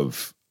track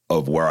of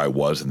where I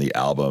was in the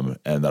album,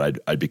 and that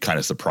I'd be kind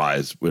of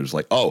surprised when it was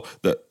like,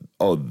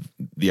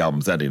 the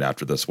album's ending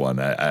after this one.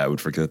 I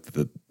would forget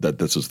that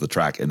this was the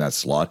track in that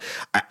slot.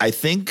 I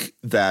think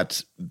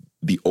that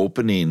the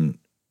opening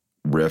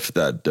riff,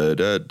 that da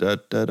da da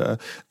da da,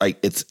 like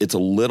it's a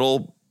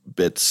little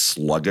bit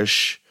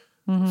sluggish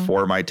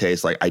for my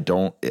taste. Like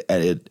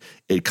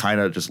it kind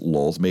of just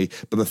lulls me.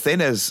 But the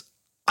thing is,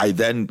 I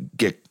then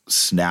get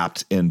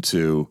snapped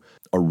into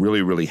a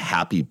really, really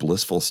happy,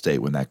 blissful state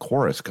when that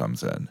chorus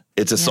comes in.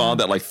 It's a song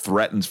that like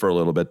threatens for a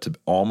little bit to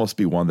almost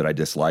be one that I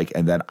dislike.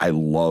 And then I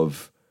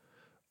love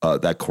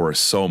that chorus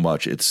so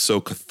much. It's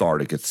so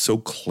cathartic. It's so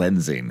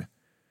cleansing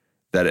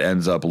that it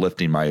ends up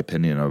lifting my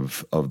opinion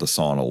of the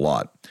song a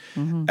lot.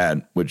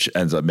 And which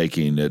ends up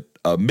making it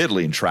a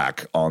middling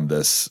track on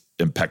this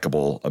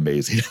impeccable,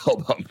 amazing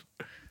album.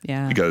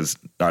 Yeah. Because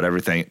not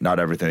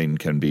everything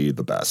can be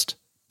the best.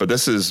 But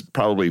this is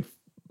probably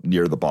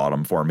near the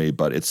bottom for me,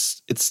 but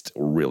it's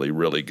still really,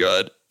 really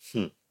good.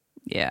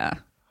 Yeah.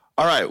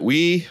 All right,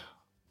 we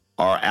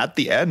are at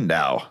the end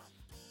now.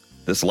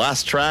 This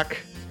last track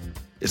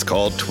is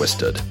called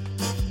Twisted.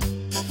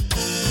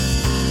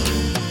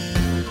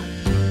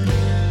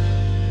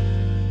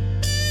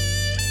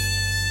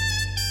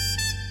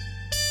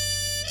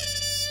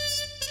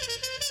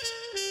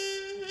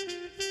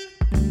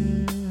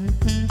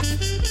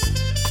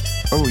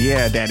 Oh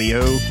yeah,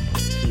 Daddy-O.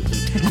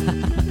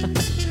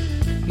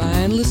 My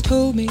analyst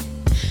told me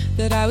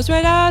that I was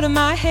right out of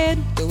my head,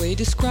 the way he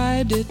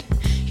described it.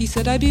 He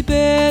said I'd be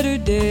better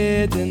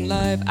dead than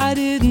live. I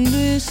didn't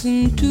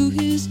listen to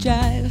his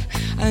jive.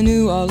 I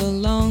knew all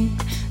along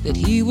that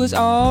he was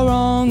all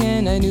wrong,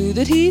 and I knew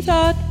that he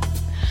thought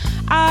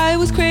I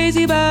was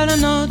crazy, but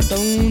I'm not,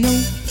 oh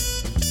no.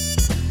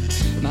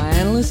 My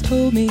analyst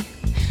told me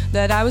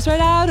that I was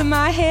right out of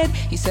my head.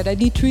 He said I'd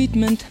need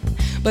treatment,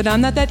 but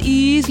I'm not that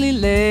easily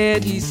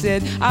led. He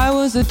said I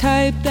was the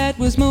type that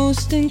was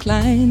most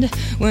inclined,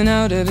 when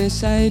out of his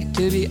sight,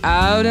 to be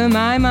out of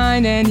my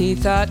mind. And he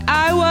thought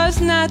I was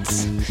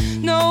nuts.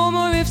 No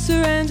more ifs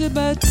or ands or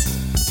buts.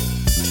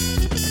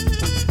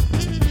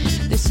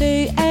 They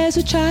say as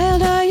a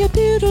child I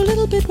appeared a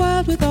little bit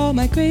wild with all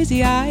my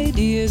crazy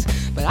ideas,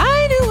 but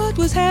I knew what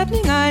was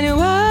happening. I knew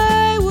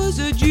I was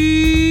a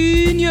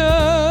genius.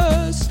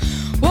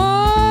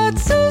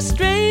 What's so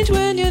strange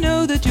when you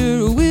know that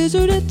you're a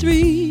wizard at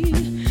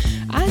 3?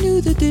 I knew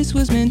that this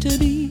was meant to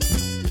be.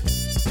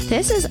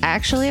 This is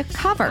actually a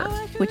cover,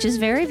 which is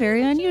very,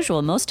 very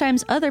unusual. Most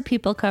times other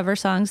people cover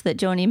songs that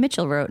Joni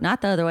Mitchell wrote,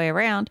 not the other way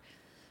around.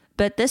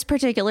 But this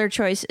particular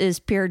choice is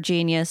pure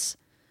genius.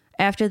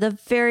 After the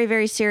very,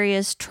 very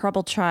serious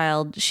troubled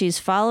child, she's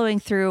following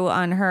through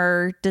on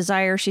her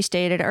desire she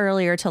stated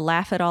earlier to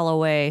laugh it all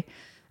away.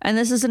 And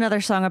this is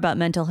another song about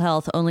mental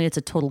health, only it's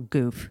a total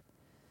goof.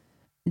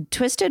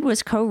 Twisted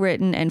was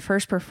co-written and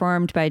first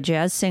performed by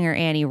jazz singer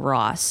Annie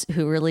Ross,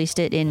 who released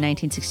it in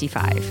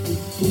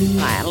 1965.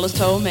 My analyst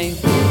told me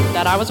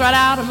that I was right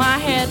out of my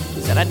head.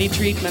 He said I need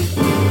treatment,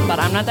 but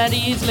I'm not that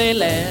easily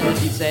led.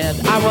 He said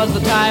I was the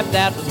type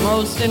that was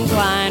most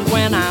inclined,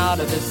 when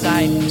out of his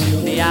sight,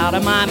 to be out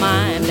of my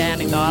mind.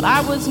 And he thought I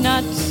was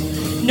nuts.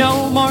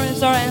 No more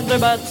ifs or ands or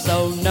buts,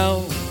 so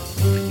no.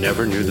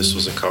 Never knew this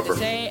was a cover.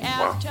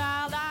 Wow.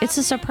 It's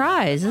a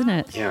surprise, isn't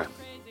it? Yeah.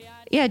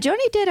 Yeah,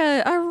 Joni did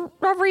a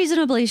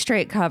reasonably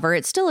straight cover.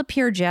 It's still a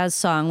pure jazz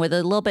song with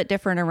a little bit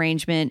different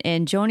arrangement,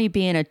 and Joni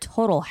being a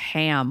total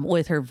ham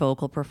with her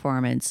vocal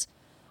performance.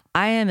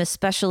 I am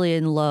especially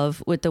in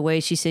love with the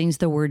way she sings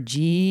the word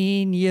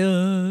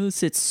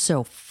genius. It's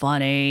so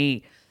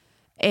funny.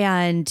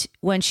 And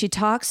when she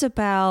talks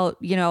about,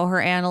 you know,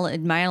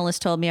 my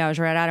analyst told me I was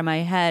right out of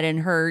my head,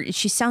 and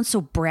she sounds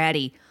so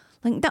bratty.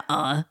 Like,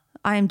 nuh-uh,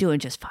 I am doing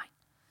just fine.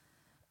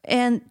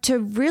 And to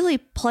really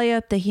play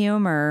up the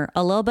humor,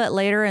 a little bit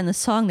later in the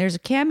song, there's a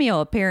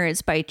cameo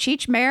appearance by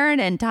Cheech Marin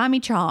and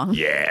Tommy Chong.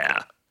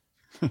 Yeah.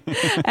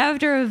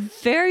 After a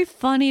very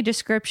funny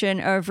description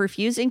of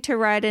refusing to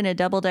ride in a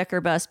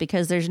double-decker bus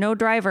because there's no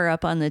driver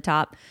up on the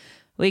top,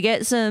 we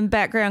get some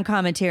background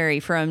commentary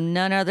from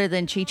none other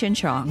than Cheech and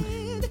Chong.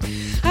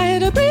 I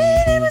had a brain,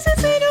 it was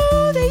insane.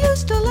 Oh, they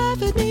used to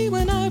laugh at me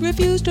when I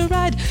refused to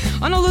ride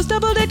on all those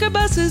double-decker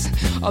buses,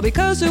 all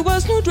because there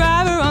was no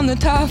driver on the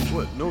top.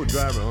 What, no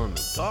driver on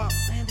the top?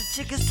 Man, the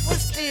chick is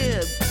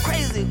twisted,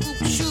 crazy, oop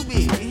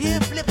shooby, here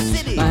flip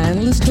city. My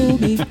analyst told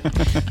me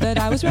that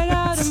I was right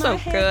out of So my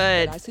head.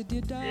 good. But I said,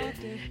 dear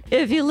doctor.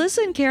 If you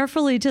listen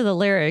carefully to the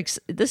lyrics,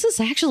 this is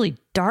actually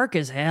dark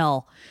as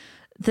hell.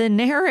 The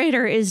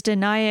narrator is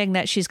denying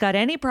that she's got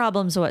any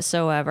problems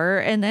whatsoever,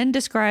 and then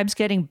describes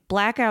getting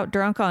blackout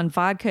drunk on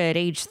vodka at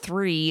age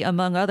 3,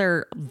 among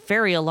other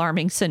very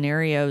alarming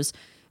scenarios,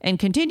 and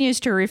continues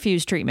to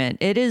refuse treatment.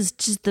 It is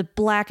just the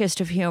blackest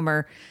of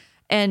humor.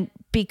 And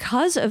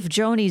because of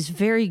Joni's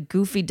very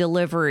goofy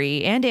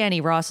delivery, and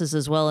Annie Ross's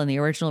as well in the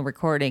original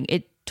recording,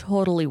 it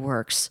totally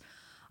works.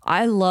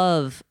 I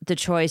love the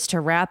choice to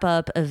wrap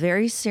up a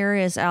very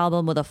serious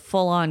album with a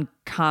full-on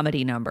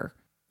comedy number.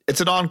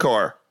 It's an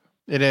encore.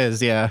 It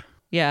is, yeah.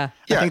 Yeah.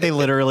 I think they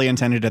literally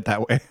intended it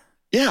that way.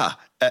 Yeah,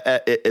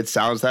 it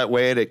sounds that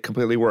way, and it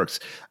completely works.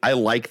 I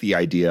like the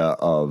idea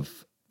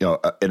of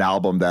an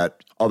album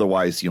that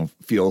otherwise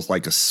feels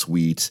like a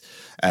suite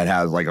and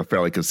has like a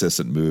fairly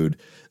consistent mood,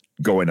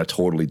 go in a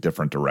totally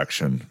different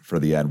direction for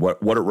the end.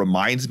 What it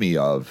reminds me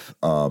of,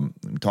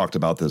 we talked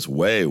about this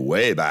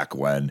way back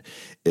when,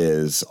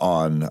 is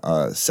on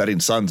Setting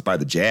Suns by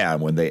the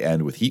Jam when they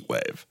end with Heat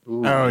Wave.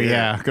 Ooh, oh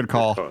yeah, good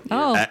call.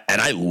 Oh,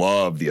 and I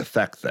love the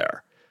effect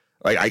there.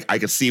 Like I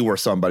could see where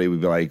somebody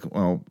would be like,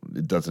 well,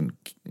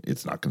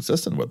 it's not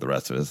consistent with the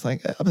rest of it. It's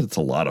like, it's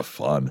a lot of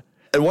fun.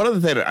 And one of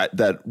the things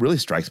that really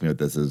strikes me with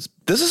this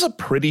is a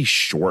pretty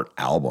short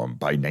album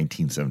by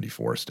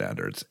 1974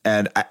 standards.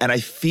 And I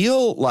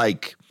feel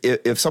like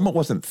if someone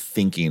wasn't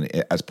thinking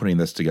as putting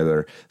this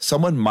together,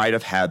 someone might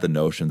have had the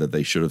notion that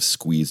they should have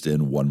squeezed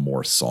in one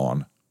more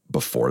song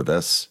before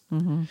this.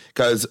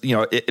 Because, in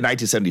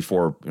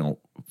 1974,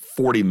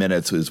 40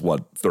 minutes is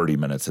what 30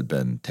 minutes had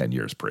been 10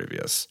 years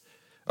previous.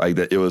 Like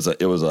it was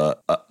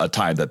a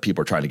time that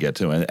people are trying to get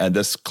to. And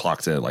this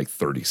clocks in at like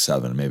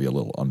 37, maybe a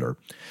little under.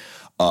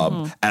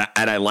 And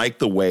I like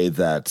the way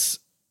that,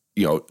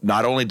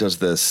 not only does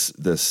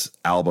this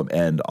album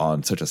end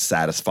on such a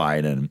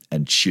satisfying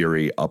and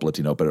cheery,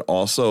 uplifting note, but it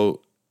also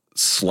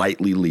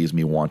slightly leaves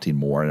me wanting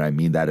more. And I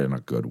mean that in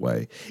a good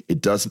way.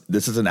 This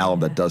is an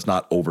album that does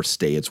not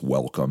overstay its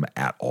welcome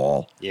at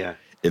all. Yeah.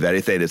 If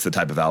anything, it's the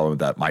type of album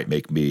that might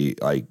make me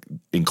like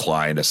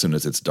inclined as soon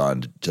as it's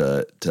done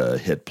to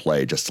hit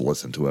play just to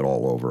listen to it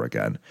all over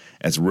again.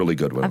 And it's really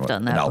good when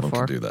an album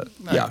before. can do that.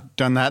 I've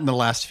done that in the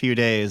last few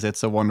days.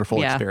 It's a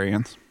wonderful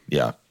experience.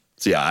 Yeah.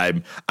 So yeah,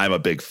 I'm a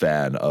big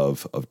fan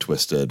of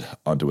Twisted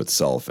unto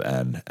itself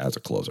and as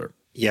a closer.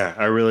 Yeah,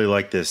 I really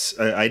like this.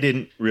 I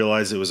didn't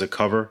realize it was a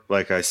cover,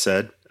 like I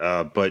said,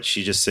 but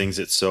she just sings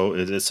it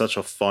it's such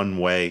a fun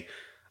way.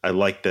 I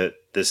like that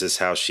this is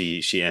how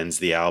she ends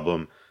the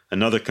album.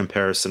 Another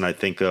comparison I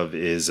think of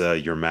is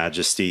Your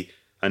Majesty.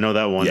 I know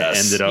that one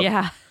ended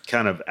up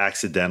kind of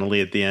accidentally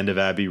at the end of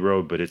Abbey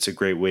Road, but it's a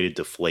great way to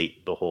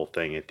deflate the whole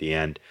thing at the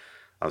end,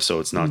 so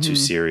it's not too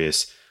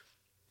serious.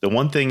 The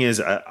one thing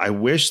is I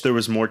wish there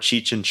was more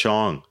Cheech and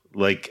Chong.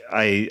 Like,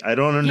 I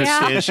don't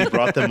understand. She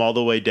brought them all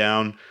the way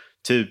down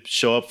to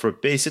show up for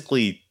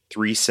basically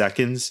 3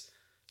 seconds.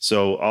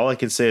 So all I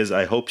can say is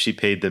I hope she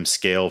paid them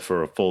scale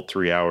for a full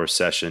 3-hour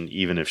session,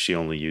 even if she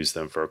only used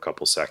them for a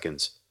couple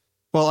seconds.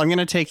 Well, I'm going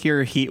to take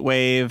your Heat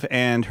Wave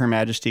and Her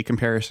Majesty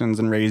comparisons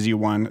and raise you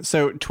one.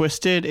 So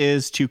Twisted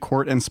is to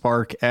Court and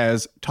Spark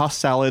as tossed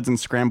salads and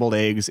scrambled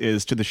eggs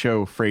is to the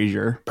show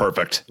Frasier.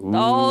 Perfect. Ooh.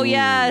 Oh,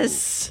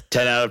 yes.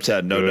 10 out of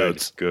 10. No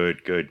notes.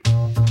 Good.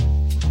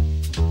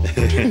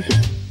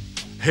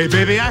 Hey,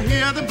 baby, I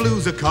hear the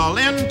blues are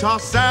calling.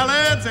 Tossed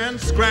salads and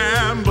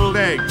scrambled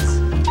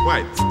eggs.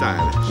 Quite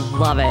stylish.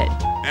 Love it.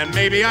 And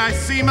maybe I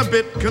seem a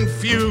bit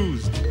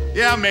confused.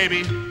 Yeah,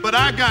 maybe, but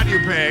I got you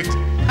pegged.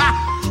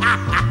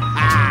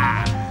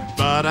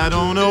 But I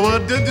don't know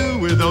what to do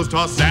with those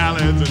tossed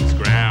salads and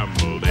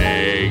scrambled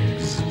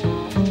eggs.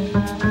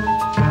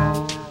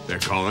 They're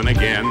calling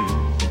again.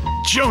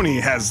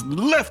 Joni has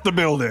left the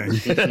building.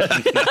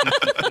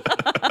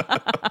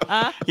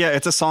 Yeah,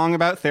 it's a song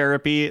about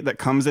therapy that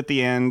comes at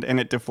the end and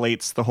it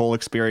deflates the whole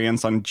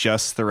experience on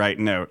just the right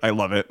note. I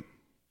love it.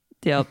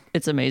 Yep,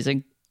 it's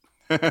amazing.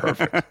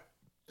 Perfect.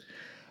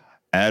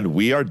 And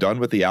we are done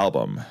with the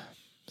album.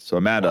 So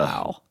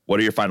Amanda, what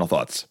are your final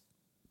thoughts?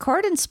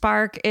 Court and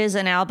Spark is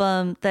an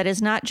album that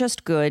is not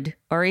just good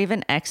or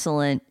even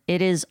excellent,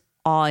 it is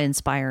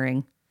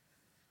awe-inspiring.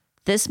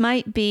 This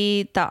might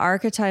be the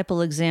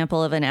archetypal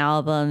example of an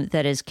album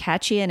that is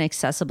catchy and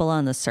accessible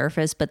on the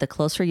surface, but the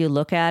closer you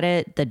look at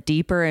it, the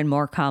deeper and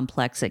more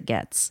complex it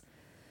gets.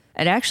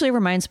 It actually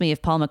reminds me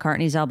of Paul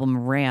McCartney's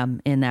album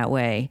Ram in that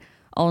way,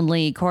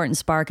 only Court and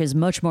Spark is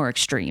much more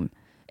extreme.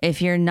 If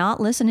you're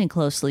not listening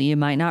closely, you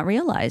might not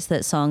realize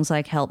that songs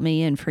like Help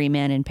Me and Free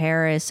Man in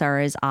Paris are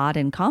as odd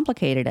and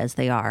complicated as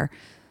they are,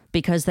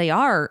 because they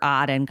are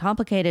odd and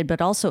complicated, but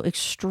also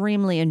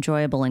extremely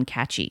enjoyable and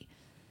catchy.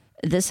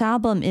 This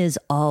album is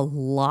a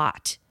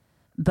lot,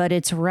 but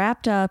it's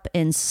wrapped up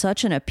in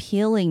such an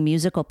appealing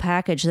musical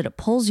package that it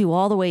pulls you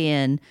all the way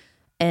in,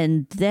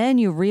 and then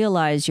you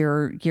realize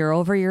you're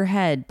over your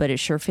head, but it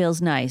sure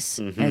feels nice,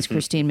 as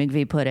Christine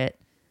McVie put it.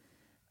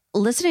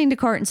 Listening to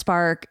Court and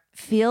Spark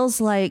feels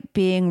like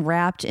being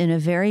wrapped in a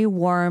very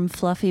warm,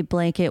 fluffy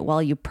blanket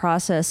while you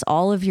process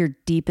all of your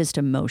deepest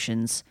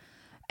emotions.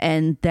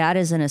 And that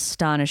is an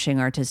astonishing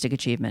artistic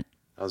achievement.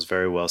 That was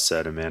very well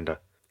said, Amanda.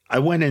 I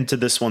went into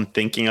this one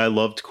thinking I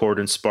loved Court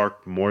and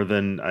Spark more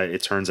than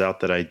it turns out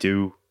that I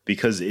do,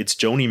 because it's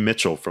Joni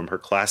Mitchell from her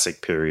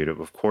classic period.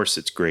 Of course,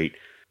 it's great.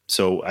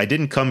 So I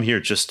didn't come here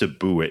just to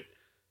boo it.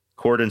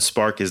 Court and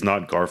Spark is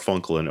not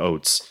Garfunkel and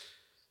Oates.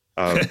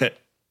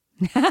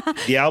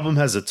 The album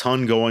has a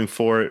ton going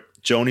for it.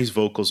 Joni's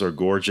vocals are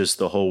gorgeous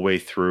the whole way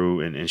through,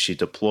 and she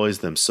deploys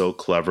them so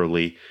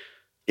cleverly.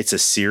 It's a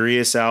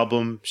serious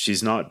album.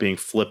 She's not being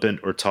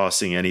flippant or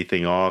tossing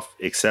anything off,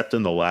 except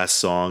in the last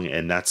song,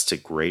 and that's to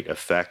great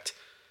effect.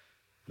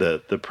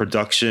 The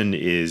production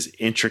is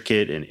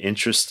intricate and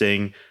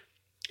interesting.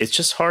 It's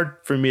just hard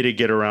for me to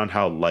get around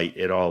how light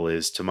it all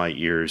is to my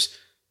ears.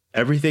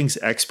 Everything's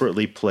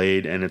expertly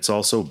played, and it's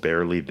also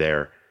barely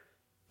there.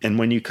 And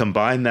when you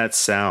combine that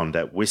sound,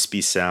 that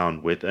wispy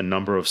sound, with a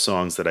number of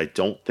songs that I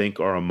don't think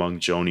are among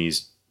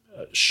Joni's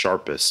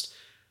sharpest,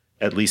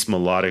 at least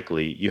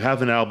melodically, you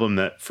have an album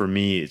that, for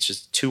me, it's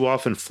just too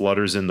often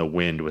flutters in the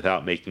wind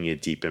without making a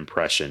deep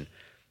impression.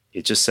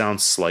 It just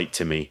sounds slight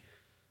to me.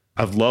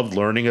 I've loved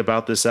learning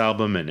about this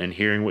album and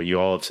hearing what you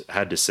all have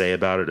had to say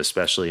about it,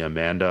 especially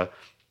Amanda.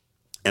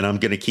 And I'm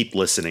going to keep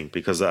listening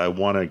because I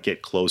want to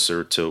get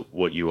closer to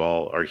what you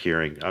all are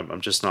hearing.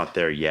 I'm just not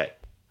there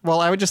yet. Well,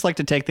 I would just like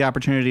to take the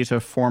opportunity to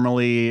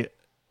formally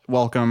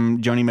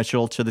welcome Joni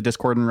Mitchell to the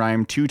Discord and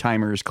Rhyme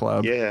Two-Timers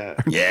Club. Yeah.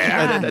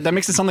 That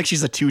makes it sound like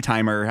she's a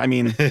two-timer. I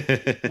mean,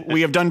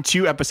 we have done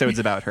 2 episodes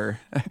about her.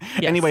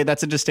 Yes. Anyway,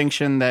 that's a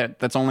distinction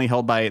that's only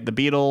held by the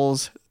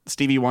Beatles,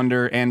 Stevie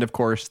Wonder, and of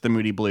course the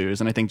Moody Blues.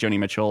 And I think Joni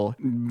Mitchell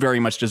very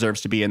much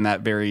deserves to be in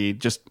that very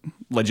just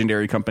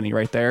legendary company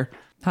right there.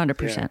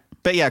 100%. Yeah.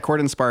 But yeah, Court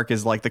and Spark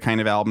is like the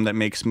kind of album that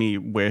makes me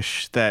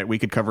wish that we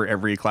could cover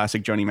every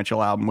classic Joni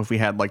Mitchell album if we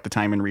had like the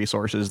time and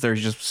resources.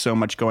 There's just so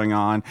much going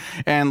on.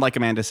 And like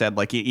Amanda said,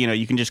 like, you know,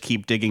 you can just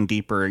keep digging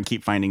deeper and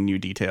keep finding new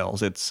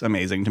details. It's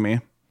amazing to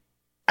me.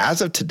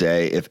 As of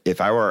today,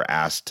 if I were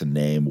asked to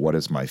name what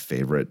is my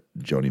favorite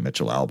Joni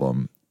Mitchell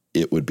album,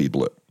 it would be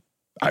Blue.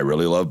 I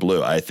really love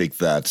Blue. I think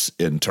that's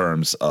in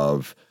terms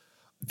of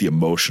the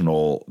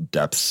emotional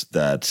depths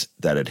that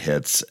it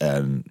hits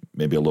and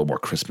maybe a little more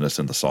crispness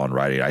in the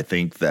songwriting. I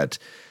think that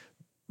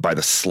by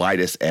the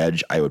slightest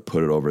edge, I would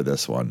put it over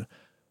this one.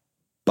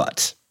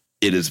 But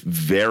it is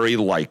very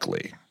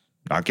likely,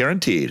 not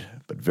guaranteed,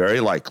 but very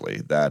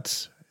likely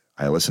that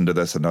I listen to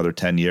this another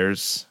 10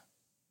 years,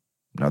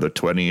 another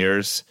 20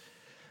 years.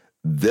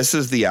 This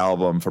is the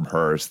album from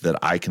hers that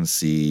I can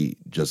see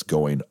just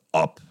going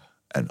up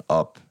and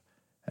up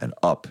and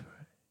up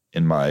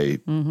in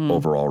my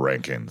overall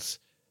rankings.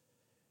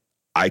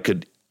 I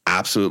could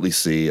absolutely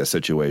see a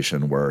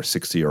situation where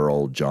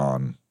 60-year-old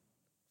John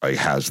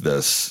has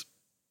this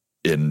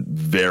in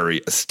very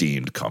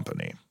esteemed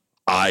company.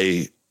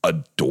 I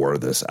adore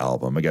this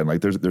album. Again,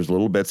 like there's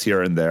little bits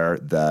here and there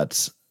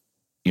that,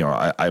 you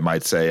know, I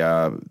might say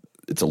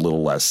it's a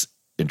little less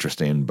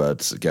interesting,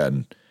 but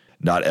again,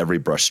 not every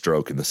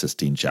brushstroke in the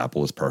Sistine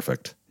Chapel is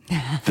perfect.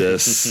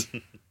 This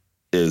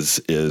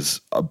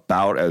is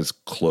about as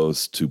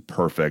close to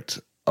perfect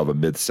of a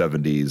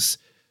mid-70s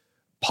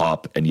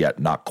pop and yet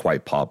not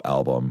quite pop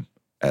album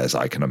as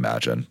I can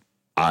imagine.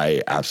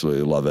 I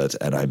absolutely love it,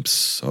 and I'm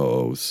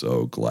so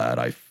glad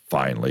I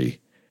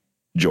finally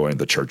joined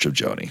the Church of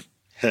Joni.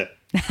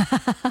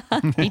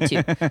 Me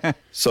too.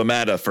 So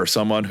Amanda, for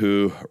someone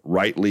who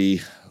rightly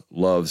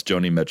loves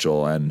Joni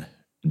Mitchell and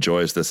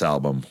enjoys this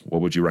album,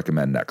 what would you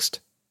recommend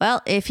next?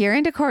 Well, if you're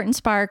into Court and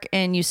Spark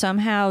and you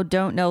somehow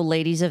don't know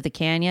Ladies of the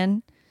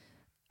Canyon,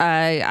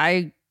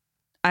 I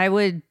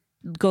would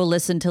go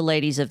listen to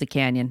Ladies of the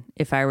Canyon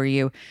if I were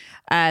you.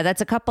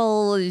 That's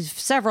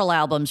several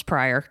albums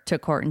prior to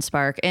Court and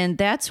Spark. And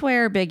that's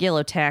where Big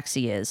Yellow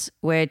Taxi is,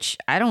 which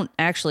I don't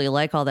actually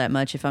like all that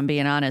much, if I'm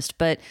being honest.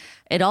 But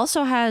it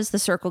also has the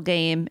Circle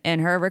Game and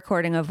her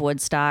recording of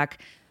Woodstock,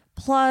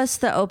 plus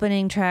the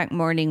opening track,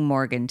 Morning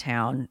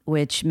Morgantown,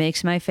 which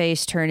makes my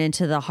face turn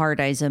into the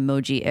hard eyes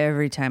emoji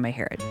every time I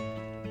hear it.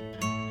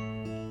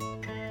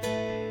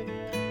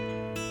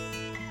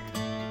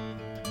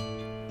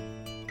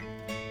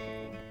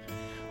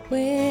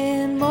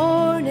 When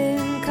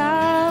morning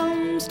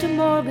comes to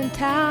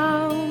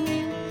Morgantown,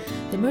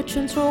 the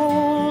merchants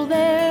roll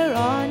their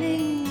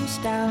awnings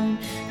down.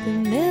 The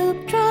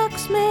milk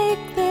trucks make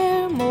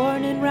their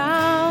morning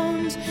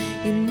rounds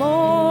in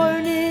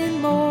morning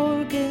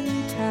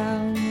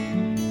Morgantown.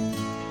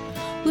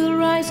 We'll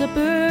rise up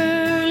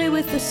early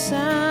with the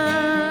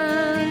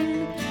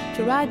sun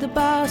to ride the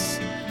bus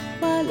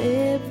while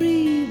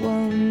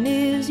everyone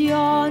is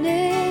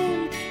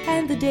yawning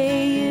and the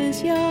day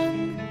is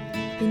young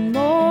in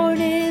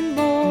morning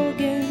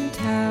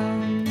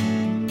Morgantown.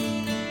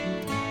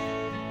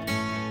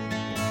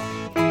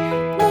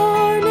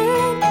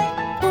 Morning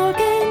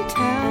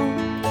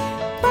Morgantown,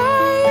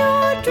 buy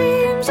your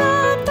dreams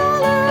 $1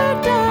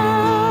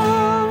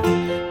 down.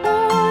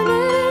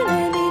 Morning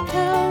any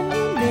town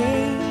you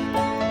name,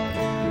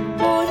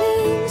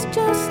 morning's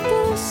just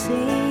the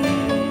same.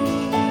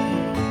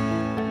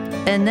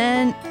 And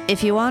then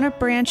if you want to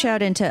branch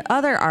out into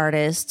other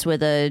artists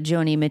with a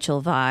Joni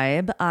Mitchell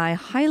vibe, I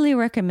highly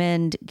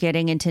recommend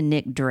getting into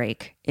Nick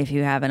Drake if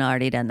you haven't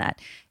already done that.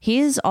 He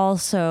is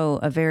also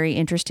a very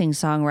interesting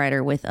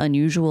songwriter with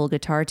unusual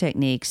guitar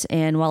techniques.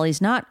 And while he's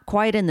not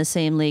quite in the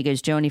same league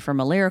as Joni from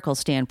a lyrical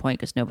standpoint,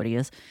 because nobody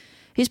is,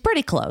 he's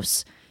pretty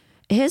close.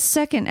 His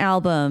second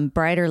album,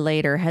 Brighter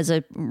Later, has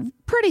a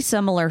pretty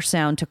similar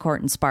sound to Court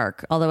and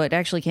Spark, although it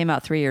actually came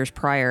out 3 years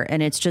prior,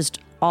 and it's just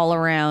all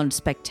around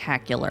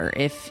spectacular.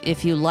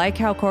 If you like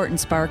how Court and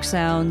Spark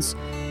sounds,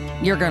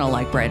 you're gonna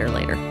like Brighter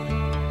Later.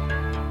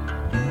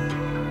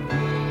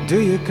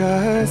 Do you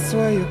curse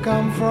where you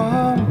come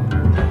from?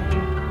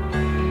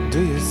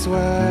 Do you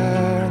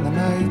swear in the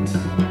night?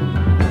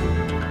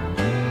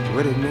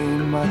 Would it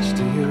mean much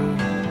to you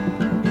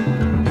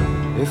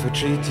if I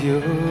treat you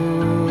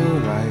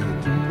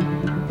right?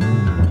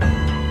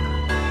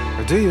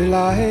 Or do you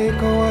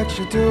like what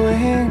you're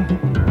doing?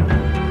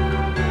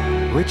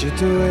 Would you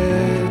do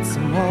it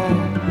some more?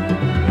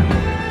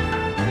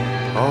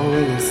 Or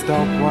will you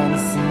stop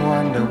once and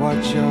wonder what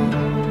you're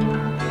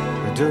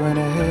doing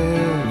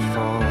it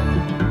for?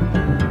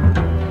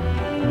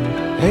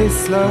 Hey,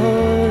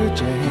 slow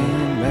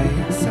Jane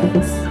makes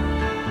sense.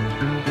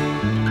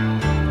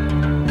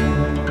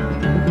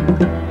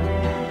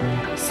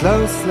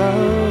 Slow,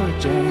 slow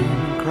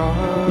Jane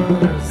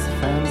cross the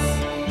fence.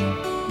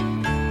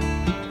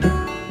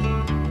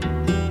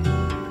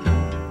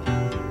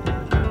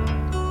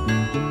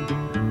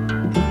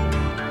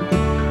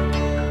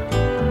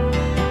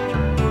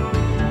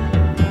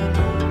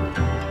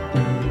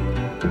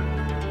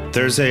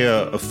 There's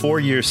a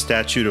 4-year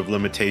statute of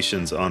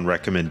limitations on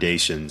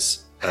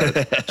recommendations.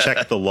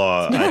 Check the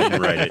law. I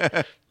didn't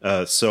write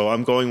it. So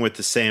I'm going with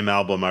the same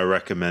album I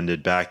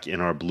recommended back in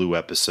our Blue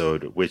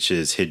episode, which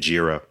is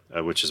Hijira,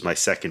 which is my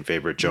second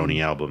favorite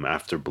Joni album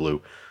after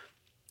Blue.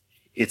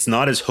 It's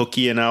not as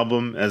hooky an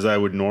album as I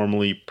would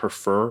normally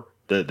prefer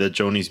that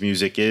Joni's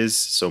music is.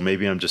 So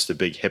maybe I'm just a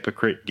big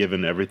hypocrite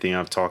given everything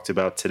I've talked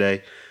about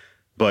today.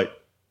 But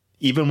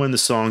even when the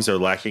songs are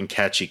lacking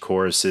catchy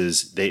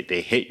choruses, they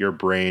hit your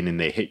brain and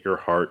they hit your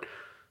heart.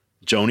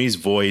 Joni's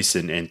voice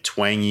and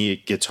twangy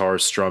guitar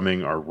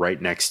strumming are right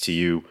next to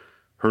you.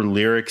 Her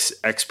lyrics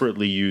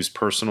expertly use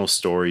personal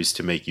stories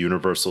to make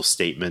universal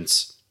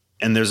statements.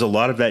 And there's a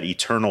lot of that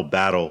eternal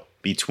battle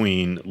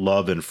between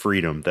love and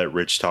freedom that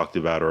Rich talked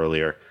about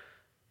earlier.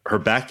 Her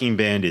backing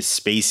band is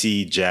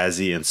spacey,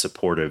 jazzy, and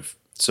supportive.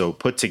 So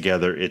put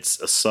together,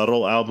 it's a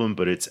subtle album,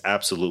 but it's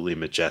absolutely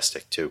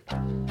majestic too.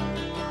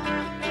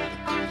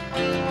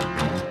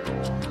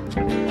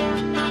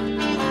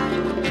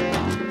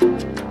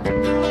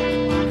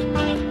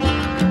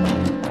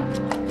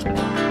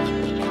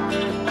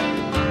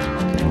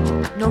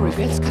 No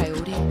regrets,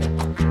 Coyote.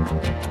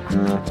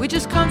 We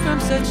just come from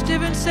such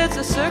different sets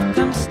of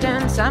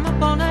circumstance. I'm up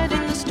all night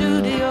in the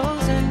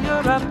studios and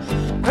you're up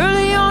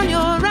early on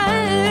your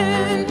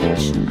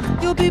ranch.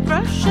 You'll be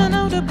brushing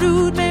out a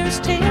broodmare's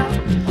tail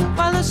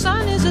while the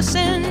sun is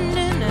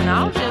ascending, and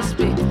I'll just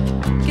be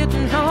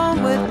getting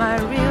home with my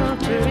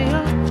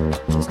reel-to-reel.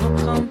 There's no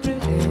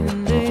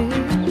comprehending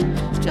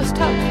just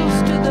how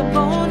close to the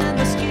bone and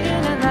the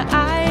skin and the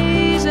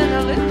eyes and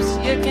the lips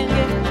you can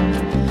get.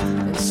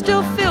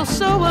 Still feel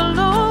so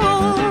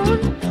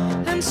alone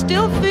and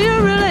still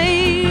feel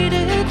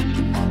related,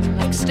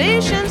 like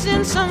stations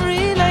in some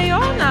relay.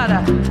 You're not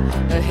a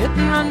hit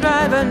and run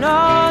driver,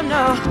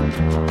 no,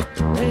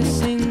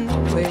 racing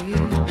away.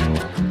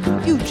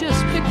 You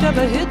just picked up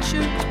a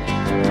hitcher,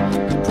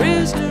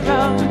 prisoner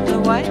on the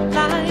white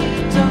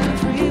lines on the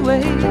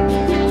freeway.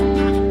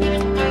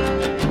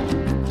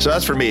 So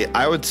as for me,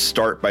 I would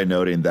start by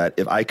noting that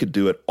if I could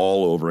do it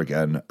all over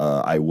again,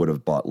 I would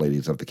have bought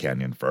Ladies of the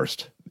Canyon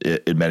first.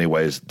 In many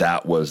ways,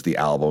 that was the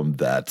album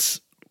that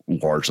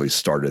largely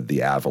started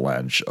the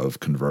avalanche of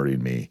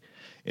converting me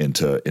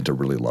into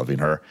really loving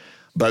her.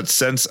 But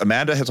since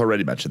Amanda has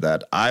already mentioned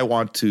that, I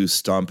want to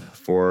stump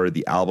for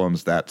the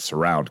albums that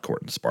surround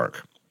Court and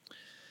Spark.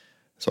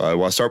 So I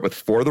want to start with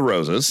For the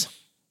Roses,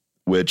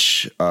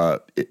 which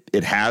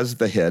it has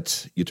the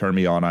hit, You Turn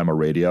Me On, I'm a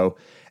Radio,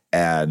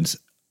 and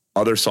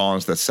other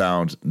songs that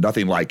sound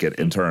nothing like it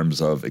in terms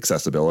of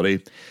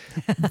accessibility.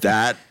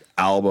 That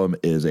album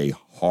is a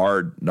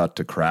hard nut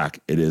to crack.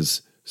 It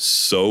is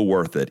so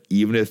worth it.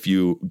 Even if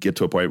you get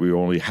to a point where you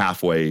only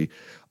halfway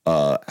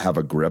have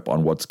a grip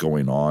on what's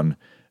going on,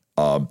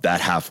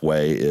 that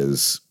halfway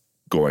is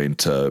going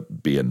to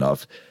be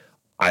enough.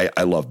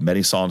 I love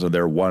many songs on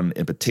there. One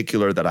in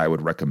particular that I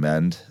would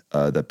recommend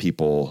that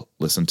people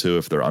listen to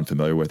if they're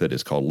unfamiliar with it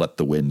is called Let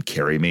the Wind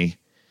Carry Me.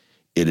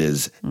 It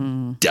is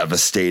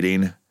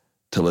devastating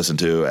to listen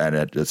to, and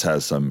it just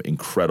has some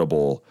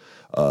incredible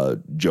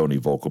Joni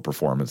vocal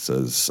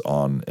performances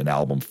on an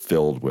album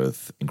filled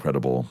with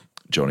incredible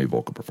Joni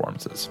vocal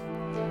performances.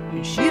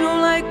 She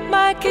don't like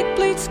my kick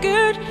plate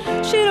skirt.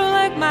 She don't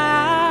like my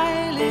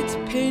eyelids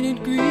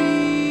painted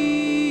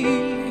green.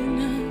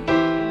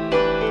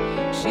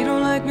 She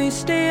don't like me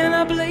staying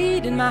up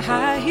late in my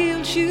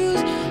high-heeled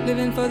shoes,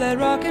 living for that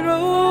rock and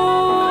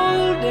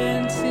roll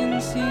dancing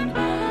scene.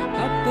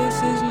 Papa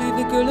says leave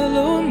the girl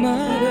alone,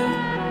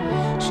 mother.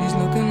 She's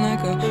looking like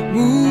a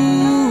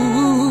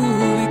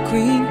movie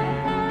queen.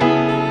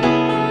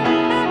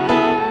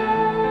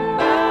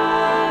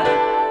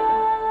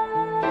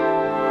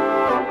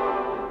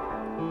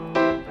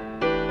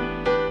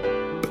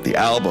 The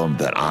album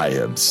that I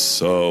am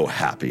so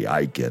happy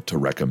I get to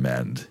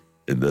recommend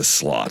in this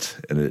slot,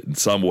 and it in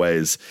some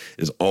ways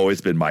has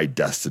always been my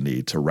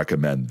destiny to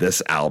recommend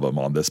this album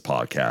on this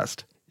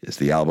podcast, is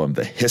the album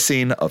The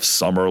Hissing of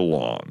Summer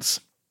Lawns,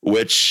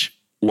 which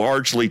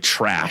largely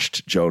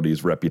trashed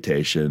Joni's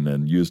reputation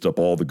and used up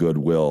all the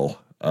goodwill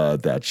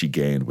that she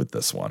gained with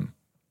this one,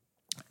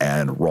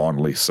 and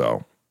wrongly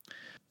so.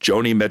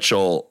 Joni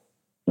Mitchell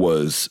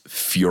was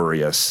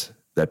furious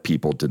that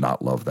people did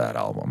not love that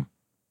album.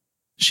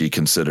 She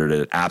considered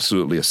it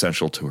absolutely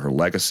essential to her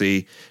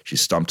legacy. She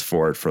stumped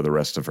for it for the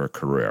rest of her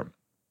career.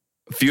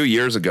 A few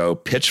years ago,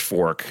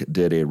 Pitchfork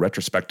did a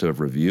retrospective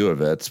review of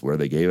it where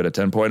they gave it a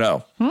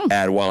 10.0.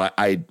 And while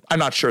I'm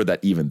not sure that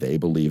even they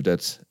believed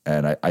it,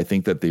 and I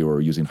think that they were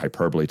using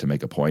hyperbole to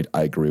make a point,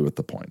 I agree with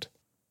the point.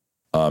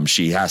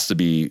 She has to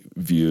be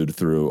viewed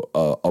through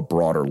a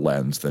broader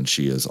lens than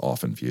she is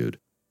often viewed.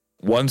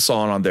 One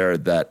song on there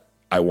that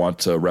I want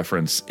to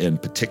reference in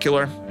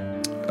particular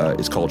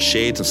is called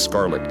Shades of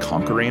Scarlet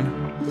Conquering.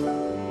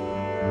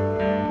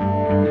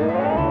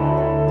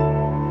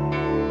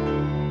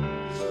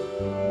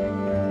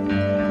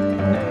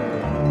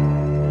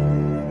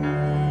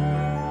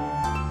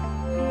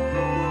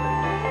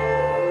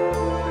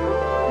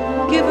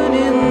 Given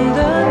in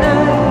the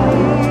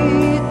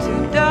night to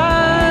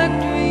dark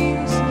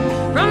dreams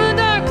from the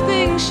dark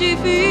things she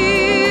feels.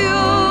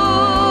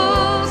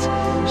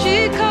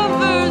 She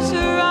covers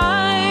her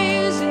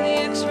eyes in the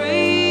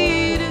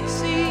X-rated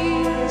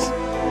scenes,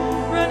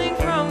 running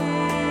from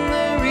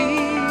the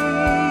reels.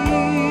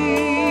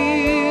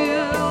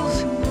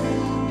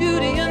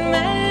 Beauty and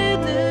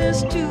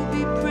madness to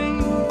be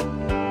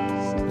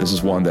praised. This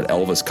is one that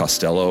Elvis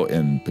Costello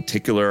in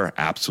particular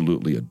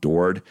absolutely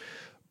adored.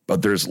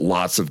 But there's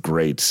lots of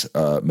great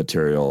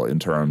material in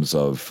terms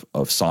of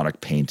sonic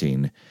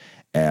painting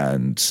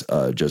and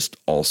just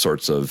all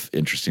sorts of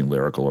interesting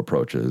lyrical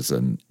approaches.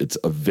 And it's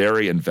a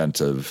very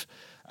inventive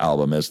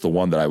album. It's the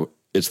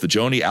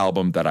Joni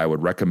album that I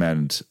would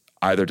recommend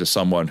either to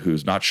someone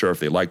who's not sure if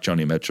they like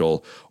Joni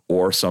Mitchell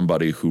or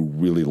somebody who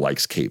really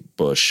likes Kate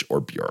Bush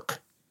or Björk.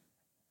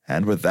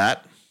 And with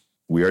that,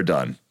 we are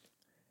done.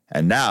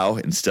 And now,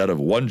 instead of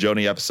one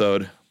Joni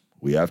episode,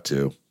 we have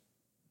two.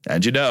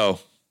 And you know,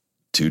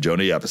 2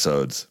 Joni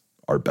episodes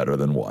are better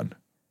than one.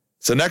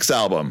 So next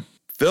album,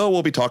 Phil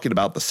will be talking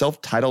about the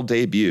self-titled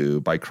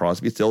debut by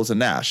Crosby, Stills, and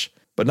Nash,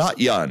 but not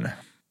Yun,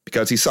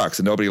 because he sucks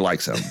and nobody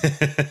likes him.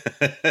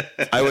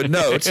 I would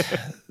note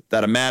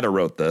that Amanda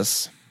wrote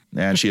this,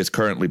 and she is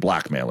currently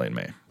blackmailing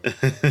me.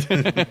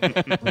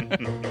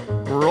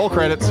 Roll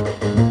credits.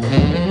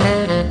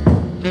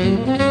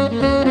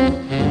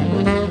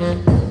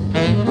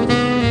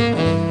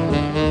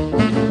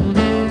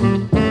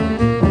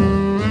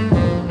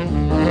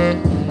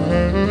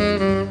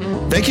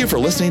 Thank you for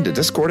listening to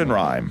Discord and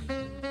Rhyme.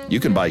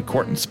 You can buy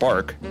Court and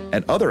Spark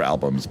and other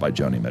albums by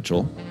Joni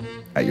Mitchell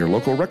at your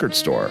local record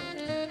store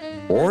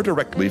or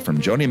directly from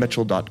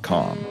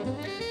jonimitchell.com.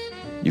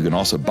 You can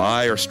also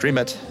buy or stream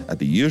it at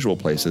the usual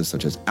places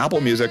such as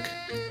Apple Music,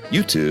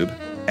 YouTube,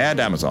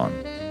 and Amazon,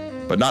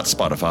 but not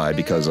Spotify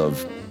because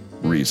of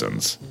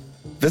reasons.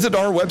 Visit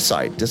our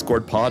website,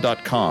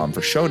 discordpod.com,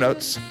 for show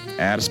notes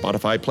and a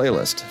Spotify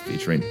playlist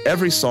featuring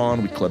every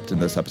song we clipped in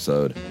this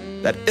episode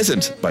that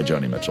isn't by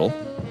Joni Mitchell.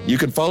 You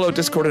can follow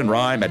Discord and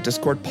Rhyme at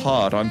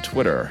DiscordPod on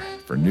Twitter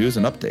for news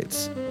and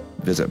updates.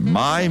 Visit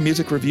my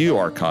music review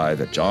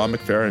archive at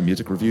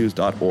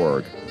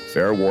johnmcferrinmusicreviews.org.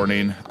 Fair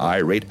warning, I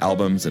rate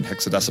albums in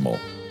hexadecimal.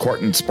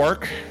 Court and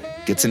Spark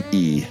gets an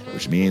E,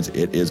 which means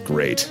it is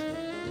great.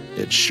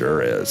 It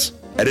sure is.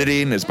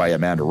 Editing is by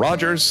Amanda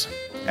Rogers,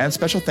 and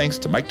special thanks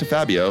to Mike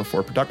DeFabio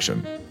for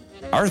production,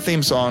 our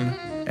theme song,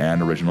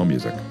 and original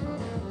music.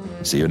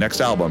 See you next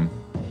album,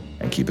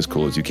 and keep as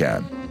cool as you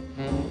can.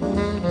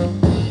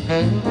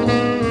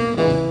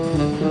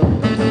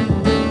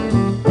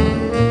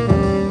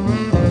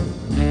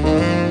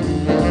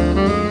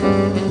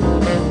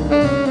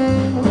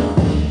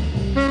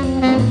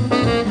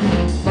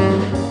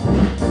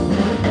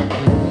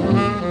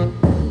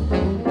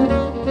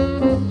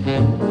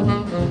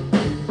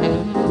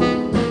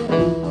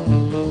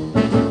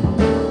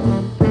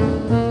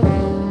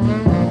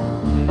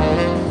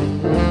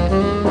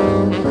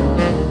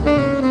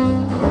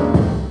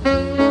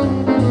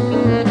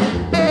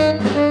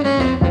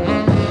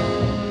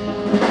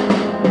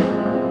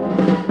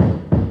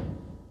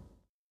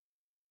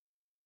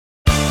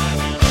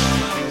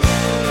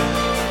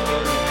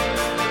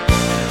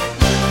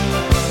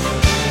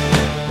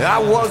 I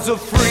was a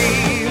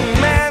free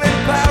man in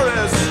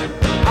Paris.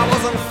 I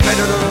wasn't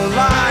fettered or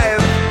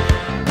alive.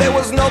 There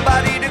was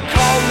nobody to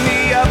call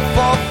me up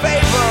for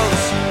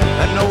favors,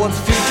 and no one's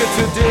future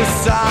to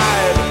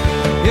decide.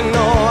 You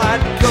know,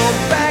 I'd go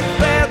back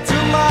there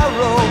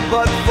tomorrow,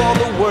 but for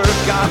the work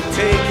I've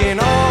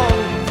taken on,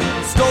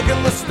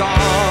 stoking the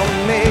storm,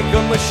 make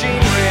a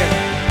machinery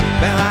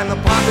behind the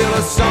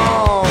popular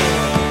song.